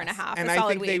literally a year and a half. And a I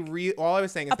solid think week. all I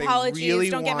was saying is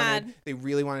Apologies, they get mad.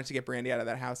 really wanted to get Brandy out of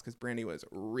that house because Brandy was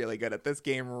really good at this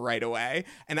game right away.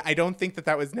 And I don't think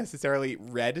that was necessarily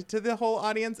read to the whole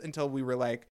audience until we were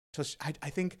like, I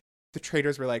think the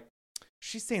traders were like,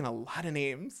 she's saying a lot of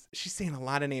names. She's saying a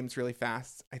lot of names really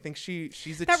fast. I think she's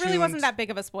attuned. That really wasn't that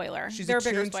big of a spoiler. There are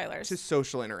bigger attuned spoilers. to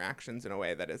social interactions in a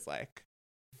way that is like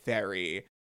very,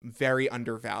 very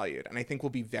undervalued. And I think will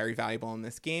be very valuable in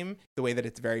this game, the way that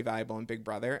it's very valuable in Big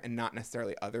Brother and not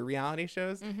necessarily other reality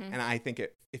shows. Mm-hmm. And I think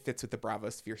it fits with the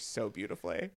Bravo sphere so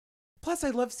beautifully. Plus,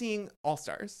 I love seeing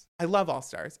All-Stars. I love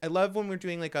All-Stars. I love when we're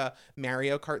doing like a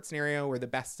Mario Kart scenario where the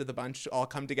best of the bunch all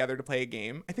come together to play a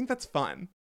game. I think that's fun.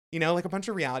 You know, like a bunch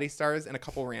of reality stars and a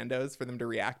couple randos for them to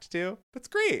react to. That's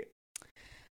great.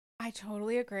 I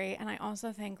totally agree. And I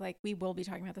also think like we will be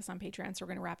talking about this on Patreon, so we're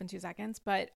going to wrap in 2 seconds.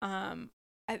 But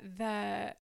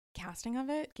the casting of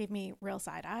it gave me real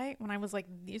side eye when I was like,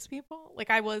 these people? Like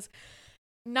I was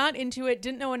not into it,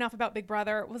 didn't know enough about Big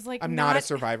Brother, was like I'm not a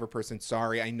Survivor person.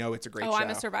 Sorry. I know it's a great show. I'm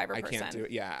a Survivor person. I can't do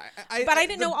it. Yeah. But I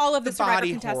didn't know all of the Survivor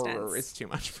body contestants. horror is too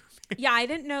much for me. Yeah, I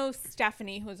didn't know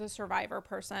Stephanie, who's a Survivor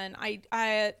person.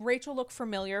 Rachel looked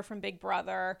familiar from Big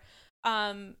Brother.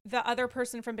 The other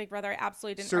person from Big Brother I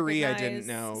absolutely didn't recognize. I didn't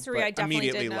know. Suri, I definitely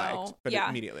immediately did know. liked. But yeah.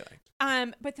 immediately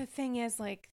liked. But the thing is,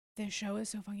 like, the show is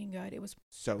so fucking good. It was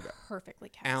so good. Perfectly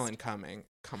cast. Alan Cumming,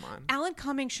 come on. Alan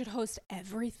Cumming should host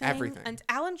everything. Everything. And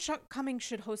Alan Cumming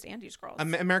should host Andy's Girls.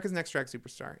 America's Next Drag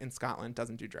Superstar in Scotland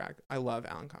doesn't do drag. I love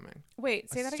Alan Cumming.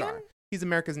 Wait, say that again? He's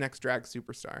America's Next Drag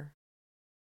Superstar.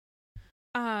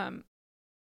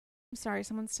 Sorry,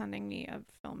 someone's sending me a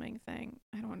filming thing.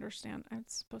 I don't understand.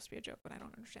 It's supposed to be a joke, but I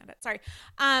don't understand it. Sorry.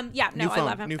 Yeah, no, I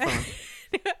love him. New phone.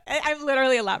 I'm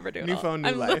literally a labradoodle. New phone,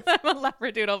 new life. I'm a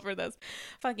labradoodle for this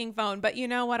fucking phone. But you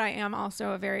know what I am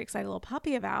also a very excited little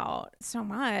puppy about so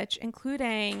much,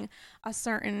 including a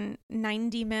certain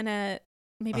 90-minute,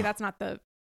 maybe that's not the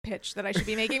pitch that I should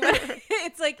be making, but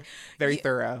it's like very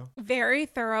thorough,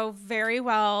 very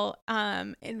well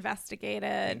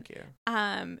investigated. Thank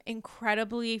you.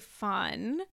 Incredibly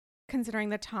fun considering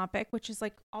the topic, which is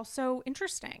like also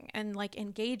interesting and like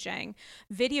engaging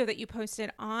video that you posted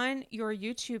on your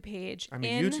YouTube page. I'm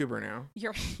a YouTuber now.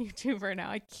 You're a YouTuber now.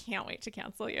 I can't wait to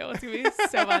cancel you. It's gonna be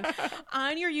so fun.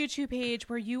 On your YouTube page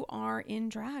where you are in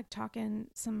drag talking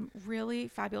some really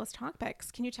fabulous topics.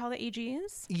 Can you tell the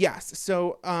AGs? Yes.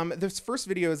 So this first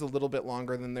video is a little bit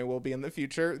longer than there will be in the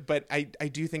future, but I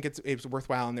do think it's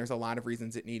worthwhile, and there's a lot of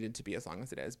reasons it needed to be as long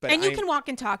as it is. But you can walk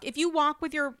and talk. If you walk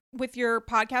with your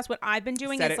podcast, what I've been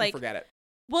doing is like forget it.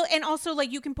 Well, and also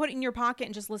like you can put it in your pocket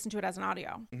and just listen to it as an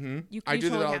audio. Mm-hmm. I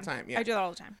do that all the time. Yeah, I do that all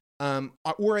the time.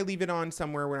 Or I leave it on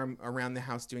somewhere where I'm around the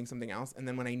house doing something else, and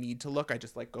then when I need to look, I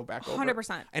just like go back over.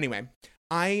 100%. Anyway,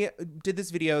 I did this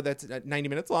video that's 90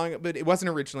 minutes long, but it wasn't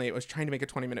originally. It was trying to make a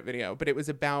 20-minute video, but it was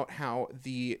about how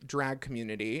the drag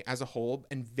community as a whole,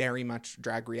 and very much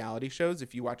drag reality shows.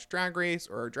 If you watch Drag Race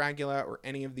or Dragula or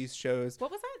any of these shows, what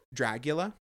was that?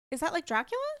 Dragula. Is that like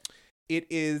Dracula? It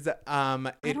is.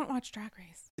 I don't watch Drag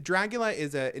Race. Dragula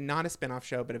is not a spin-off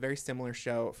show, but a very similar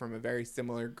show from a very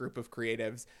similar group of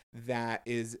creatives that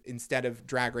is, instead of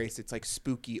Drag Race, it's like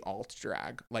spooky alt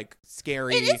drag, like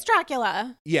scary. It is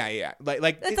Dracula. Yeah.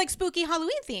 Like it's like spooky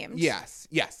Halloween themed. Yes.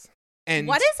 And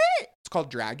what is it? It's called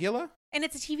Dragula. And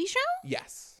it's a TV show?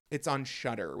 Yes. It's on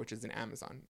Shudder, which is an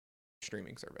Amazon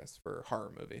streaming service for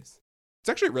horror movies. It's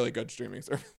actually a really good streaming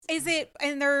service. Is it?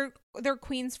 And they're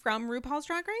queens from RuPaul's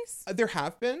Drag Race? There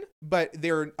have been, but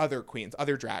there are other queens,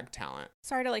 other drag talent.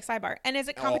 Sorry to like sidebar. And is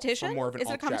it competition? More of an is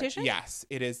it a competition? Yes,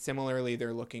 it is. Similarly,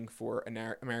 they're looking for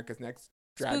America's Next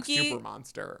Drag Super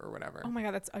Monster or whatever. Oh my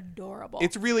god, that's adorable.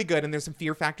 It's really good, and there's some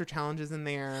Fear Factor challenges in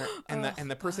there,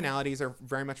 and the personalities are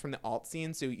very much from the alt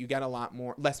scene, so you get a lot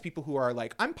less people who are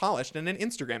like, I'm polished and an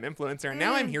Instagram influencer, and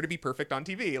now I'm here to be perfect on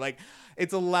TV. Like,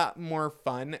 it's a lot more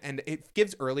fun, and it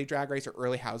gives early Drag Race or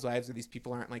early Housewives where these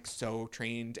people aren't like so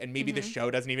trained, and maybe the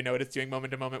show doesn't even know what it's doing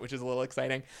moment to moment, which is a little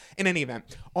exciting. In any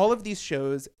event, all of these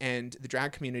shows and the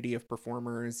drag community of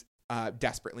performers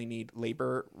desperately need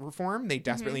labor reform. They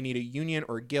desperately need a union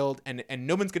or a guild, and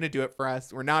no one's going to do it for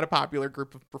us. We're not a popular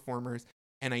group of performers.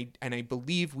 And I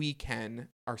believe we can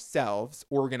ourselves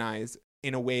organize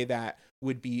in a way that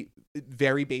would be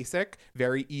very basic,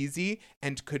 very easy,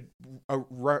 and could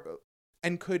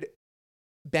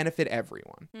benefit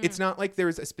everyone. It's not like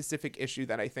there's a specific issue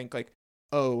that I think like,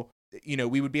 oh, you know,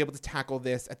 we would be able to tackle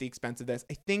this at the expense of this.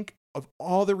 I think of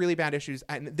all the really bad issues,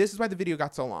 and this is why the video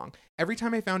got so long. Every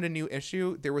time I found a new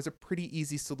issue, there was a pretty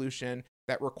easy solution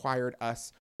that required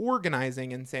us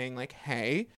organizing and saying like,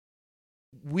 hey,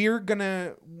 we're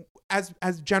gonna, as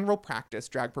general practice,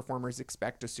 drag performers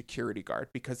expect a security guard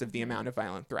because of the amount of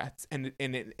violent threats, and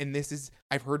this is,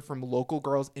 I've heard from local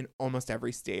girls in almost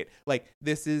every state, like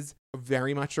this is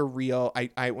very much a real.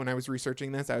 I when I was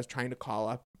researching this, I was trying to call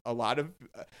up a lot of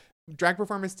drag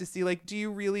performers to see like, do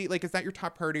you really like, is that your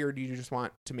top priority, or do you just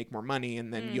want to make more money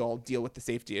and then you'll deal with the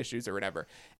safety issues or whatever?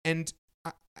 And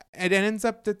it ends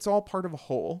up that's all part of a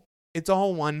whole. It's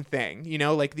all one thing, you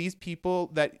know, like these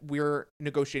people that we're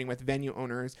negotiating with, venue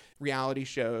owners, reality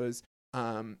shows,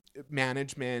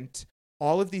 management,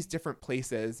 all of these different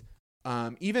places,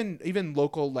 even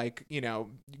local, like, you know,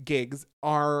 gigs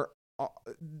are,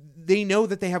 they know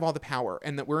that they have all the power,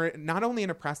 and that we're not only in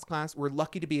a press class, we're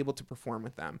lucky to be able to perform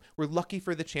with them. We're lucky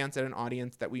for the chance at an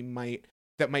audience that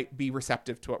might be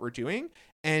receptive to what we're doing.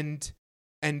 And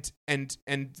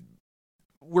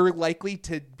we're likely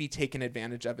to be taken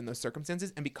advantage of in those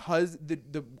circumstances. And because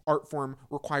the art form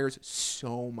requires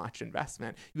so much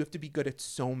investment, you have to be good at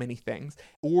so many things,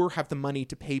 or have the money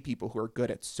to pay people who are good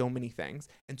at so many things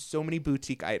and so many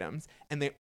boutique items.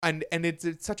 And it's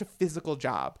such a physical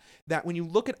job that when you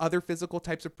look at other physical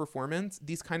types of performance,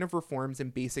 these kind of reforms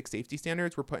and basic safety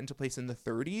standards were put into place in the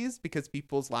 30s because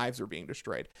people's lives were being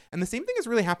destroyed. And the same thing is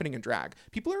really happening in drag.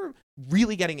 People are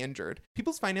really getting injured.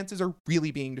 People's finances are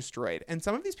really being destroyed. And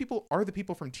some of these people are the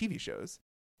people from TV shows.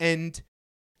 And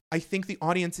I think the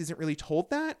audience isn't really told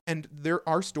that, and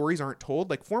our stories aren't told.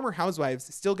 Like, former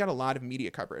housewives still get a lot of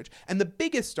media coverage, and the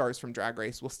biggest stars from Drag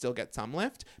Race will still get some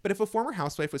lift. But if a former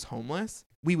housewife was homeless,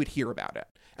 we would hear about it.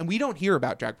 And we don't hear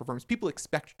about drag performers. People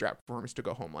expect drag performers to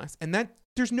go homeless, and that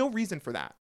there's no reason for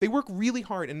that. They work really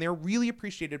hard, and they're really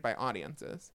appreciated by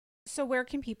audiences. So where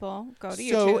can people go to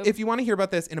YouTube? So if you want to hear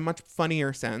about this in a much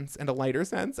funnier sense and a lighter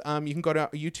sense, you can go to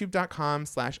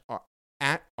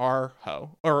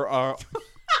youtube.com/@rho or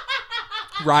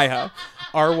Ryho,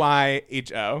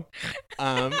 RYHO.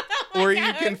 Or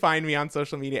you can find me on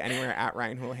social media anywhere at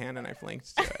Ryan Houlihan, and I've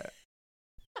linked to it.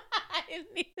 I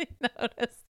didn't even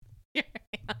notice your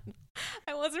hand.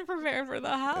 I wasn't prepared for the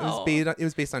hoe. It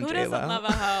was based on Who J-Lo. doesn't love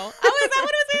a hoe? Oh, is that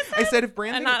what it was? I said if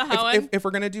branding, not if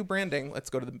we're gonna do branding, let's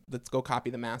go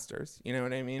copy the masters. You know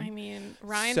what I mean? I mean,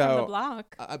 Ryan from the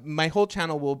block. My whole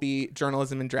channel will be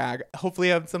journalism and drag.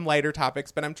 Hopefully, I have some lighter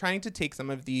topics, but I'm trying to take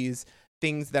some of these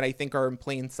things that I think are in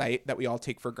plain sight that we all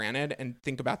take for granted and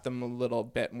think about them a little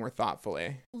bit more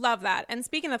thoughtfully. Love that. And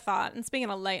speaking of thought, and speaking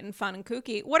of light and fun and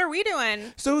kooky, what are we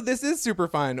doing? So this is super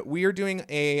fun. We are doing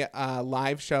a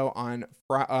live show on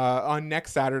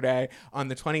next Saturday on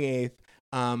the 28th.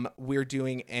 We're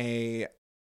doing a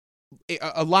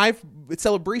live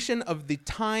celebration of the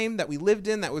time that we lived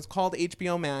in that was called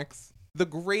HBO Max. The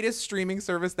greatest streaming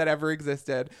service that ever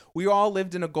existed. We all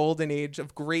lived in a golden age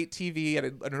of great TV at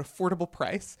an affordable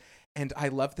price. And I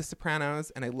love The Sopranos,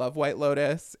 and I love White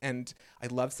Lotus, and I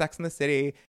love Sex and the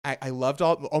City. I loved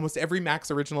almost every Max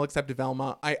original except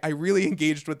Velma. I really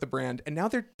engaged with the brand, and now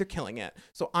they're killing it.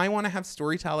 So I want to have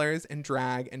storytellers and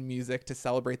drag and music to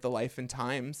celebrate the life and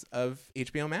times of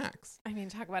HBO Max. I mean,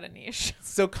 talk about a niche.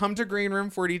 So come to Green Room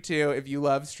 42 if you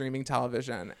love streaming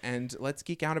television, and let's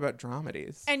geek out about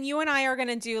dramedies. And you and I are going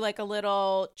to do like a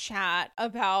little chat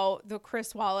about the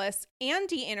Chris Wallace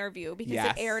Andy interview because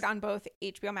it aired on both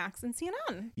HBO Max and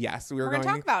CNN. Yes, we're going to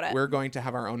talk about it. We're going to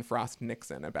have our own Frost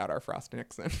Nixon about our Frost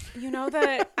Nixon. You know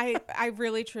that I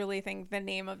really truly think the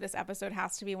name of this episode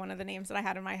has to be one of the names that I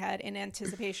had in my head in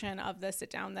anticipation of the sit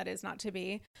down that is not to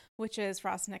be, which is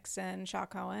Frost Nixon, Shaw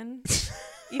Cohen.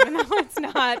 Even though it's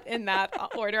not in that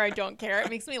order, I don't care. It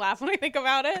makes me laugh when I think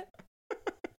about it.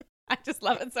 I just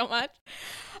love it so much.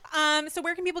 So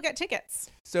where can people get tickets?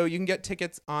 So you can get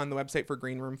tickets on the website for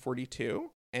Green Room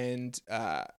 42. And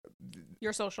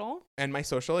your social and my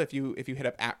social, if you hit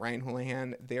up at Ryan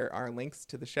Houlihan, there are links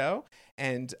to the show.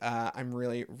 And I'm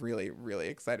really, really, really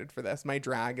excited for this. My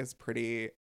drag is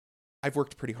I've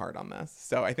worked pretty hard on this,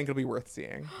 so I think it'll be worth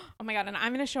seeing. Oh my God. And I'm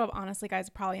going to show up, honestly, guys,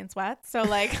 probably in sweats. So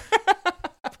like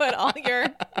put all your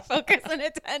focus and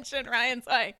attention, Ryan's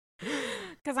like,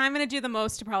 Because I'm going to do the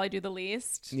most to probably do the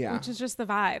least. Yeah. Which is just the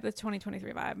vibe, the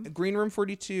 2023 vibe. Green Room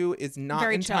 42 is not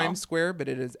Very in chill. Times Square, but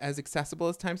it is as accessible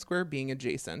as Times Square, being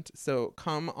adjacent. So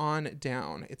come on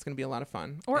down. It's going to be a lot of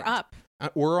fun. Or up,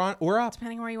 Or up.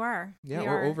 depending on where you are. Yeah, We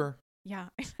or are- over. Yeah.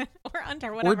 Or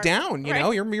under, whatever. Or down, you Right.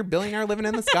 know, you're a billionaire living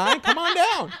in the sky. Come on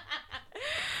down.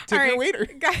 Tip All your right, waiter.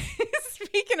 Guys,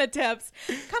 speaking of tips,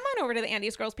 come on over to the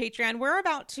Andy's Girls Patreon. We're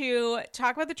about to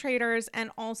talk about the traders,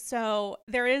 and also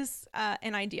there is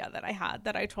an idea that I had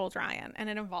that I told Ryan, and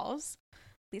it involves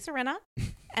Lisa Rinna,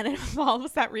 and it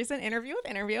involves that recent interview with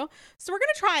Interview. So we're going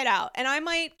to try it out, and I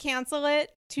might cancel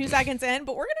it 2 seconds in,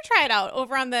 but we're going to try it out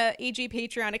over on the AG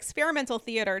Patreon. Experimental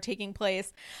theater taking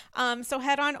place. So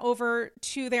head on over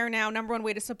to there now. Number one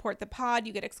way to support the pod.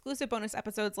 You get exclusive bonus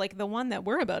episodes like the one that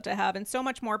we're about to have and so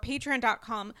much more.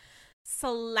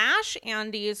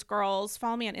 Patreon.com/Andy's Girls.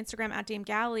 Follow me on Instagram at Dame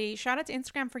Galley. Shout out to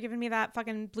Instagram for giving me that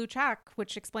fucking blue check,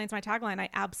 which explains my tagline. I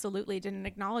absolutely didn't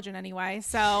acknowledge in any way.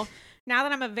 So now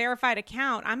that I'm a verified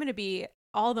account, I'm going to be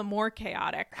all the more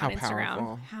chaotic on Instagram.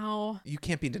 Powerful. How You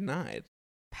can't be denied.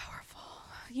 powerful.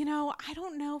 You know, I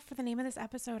don't know for the name of this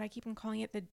episode. I keep on calling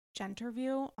it the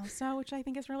Genterview also, which I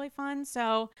think is really fun.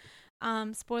 So,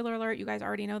 spoiler alert, you guys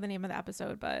already know the name of the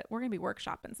episode, but we're going to be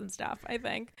workshopping some stuff, I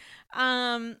think.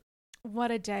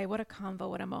 What a day, what a convo,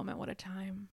 what a moment, what a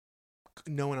time.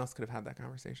 No one else could have had that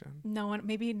conversation.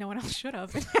 Maybe no one else should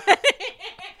have. Here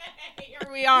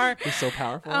we are. It's so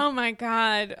powerful. Oh my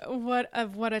God. What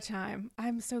a time.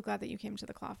 I'm so glad that you came to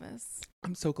the Cloffice.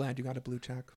 I'm so glad you got a blue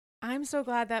check. I'm so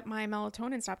glad that my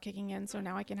melatonin stopped kicking in, so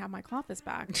now I can have my Cloffice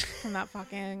back from that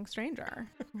fucking stranger.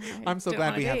 I'm so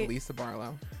glad we have Lisa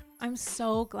Barlow. I'm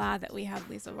so glad that we have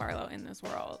Lisa Barlow in this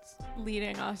world,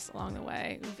 leading us along the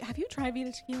way. Have you tried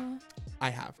Vita Tequila? I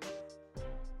have.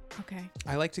 Okay.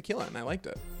 I like tequila and I liked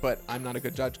it, but I'm not a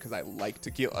good judge because I like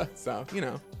tequila. So, you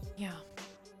know. Yeah.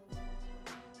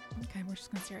 Okay, we're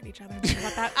just gonna stare at each other and think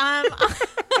about that.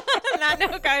 On that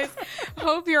note, guys,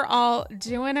 hope you're all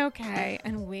doing okay,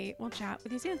 and we will chat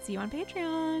with you soon. See you on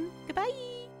Patreon. Goodbye.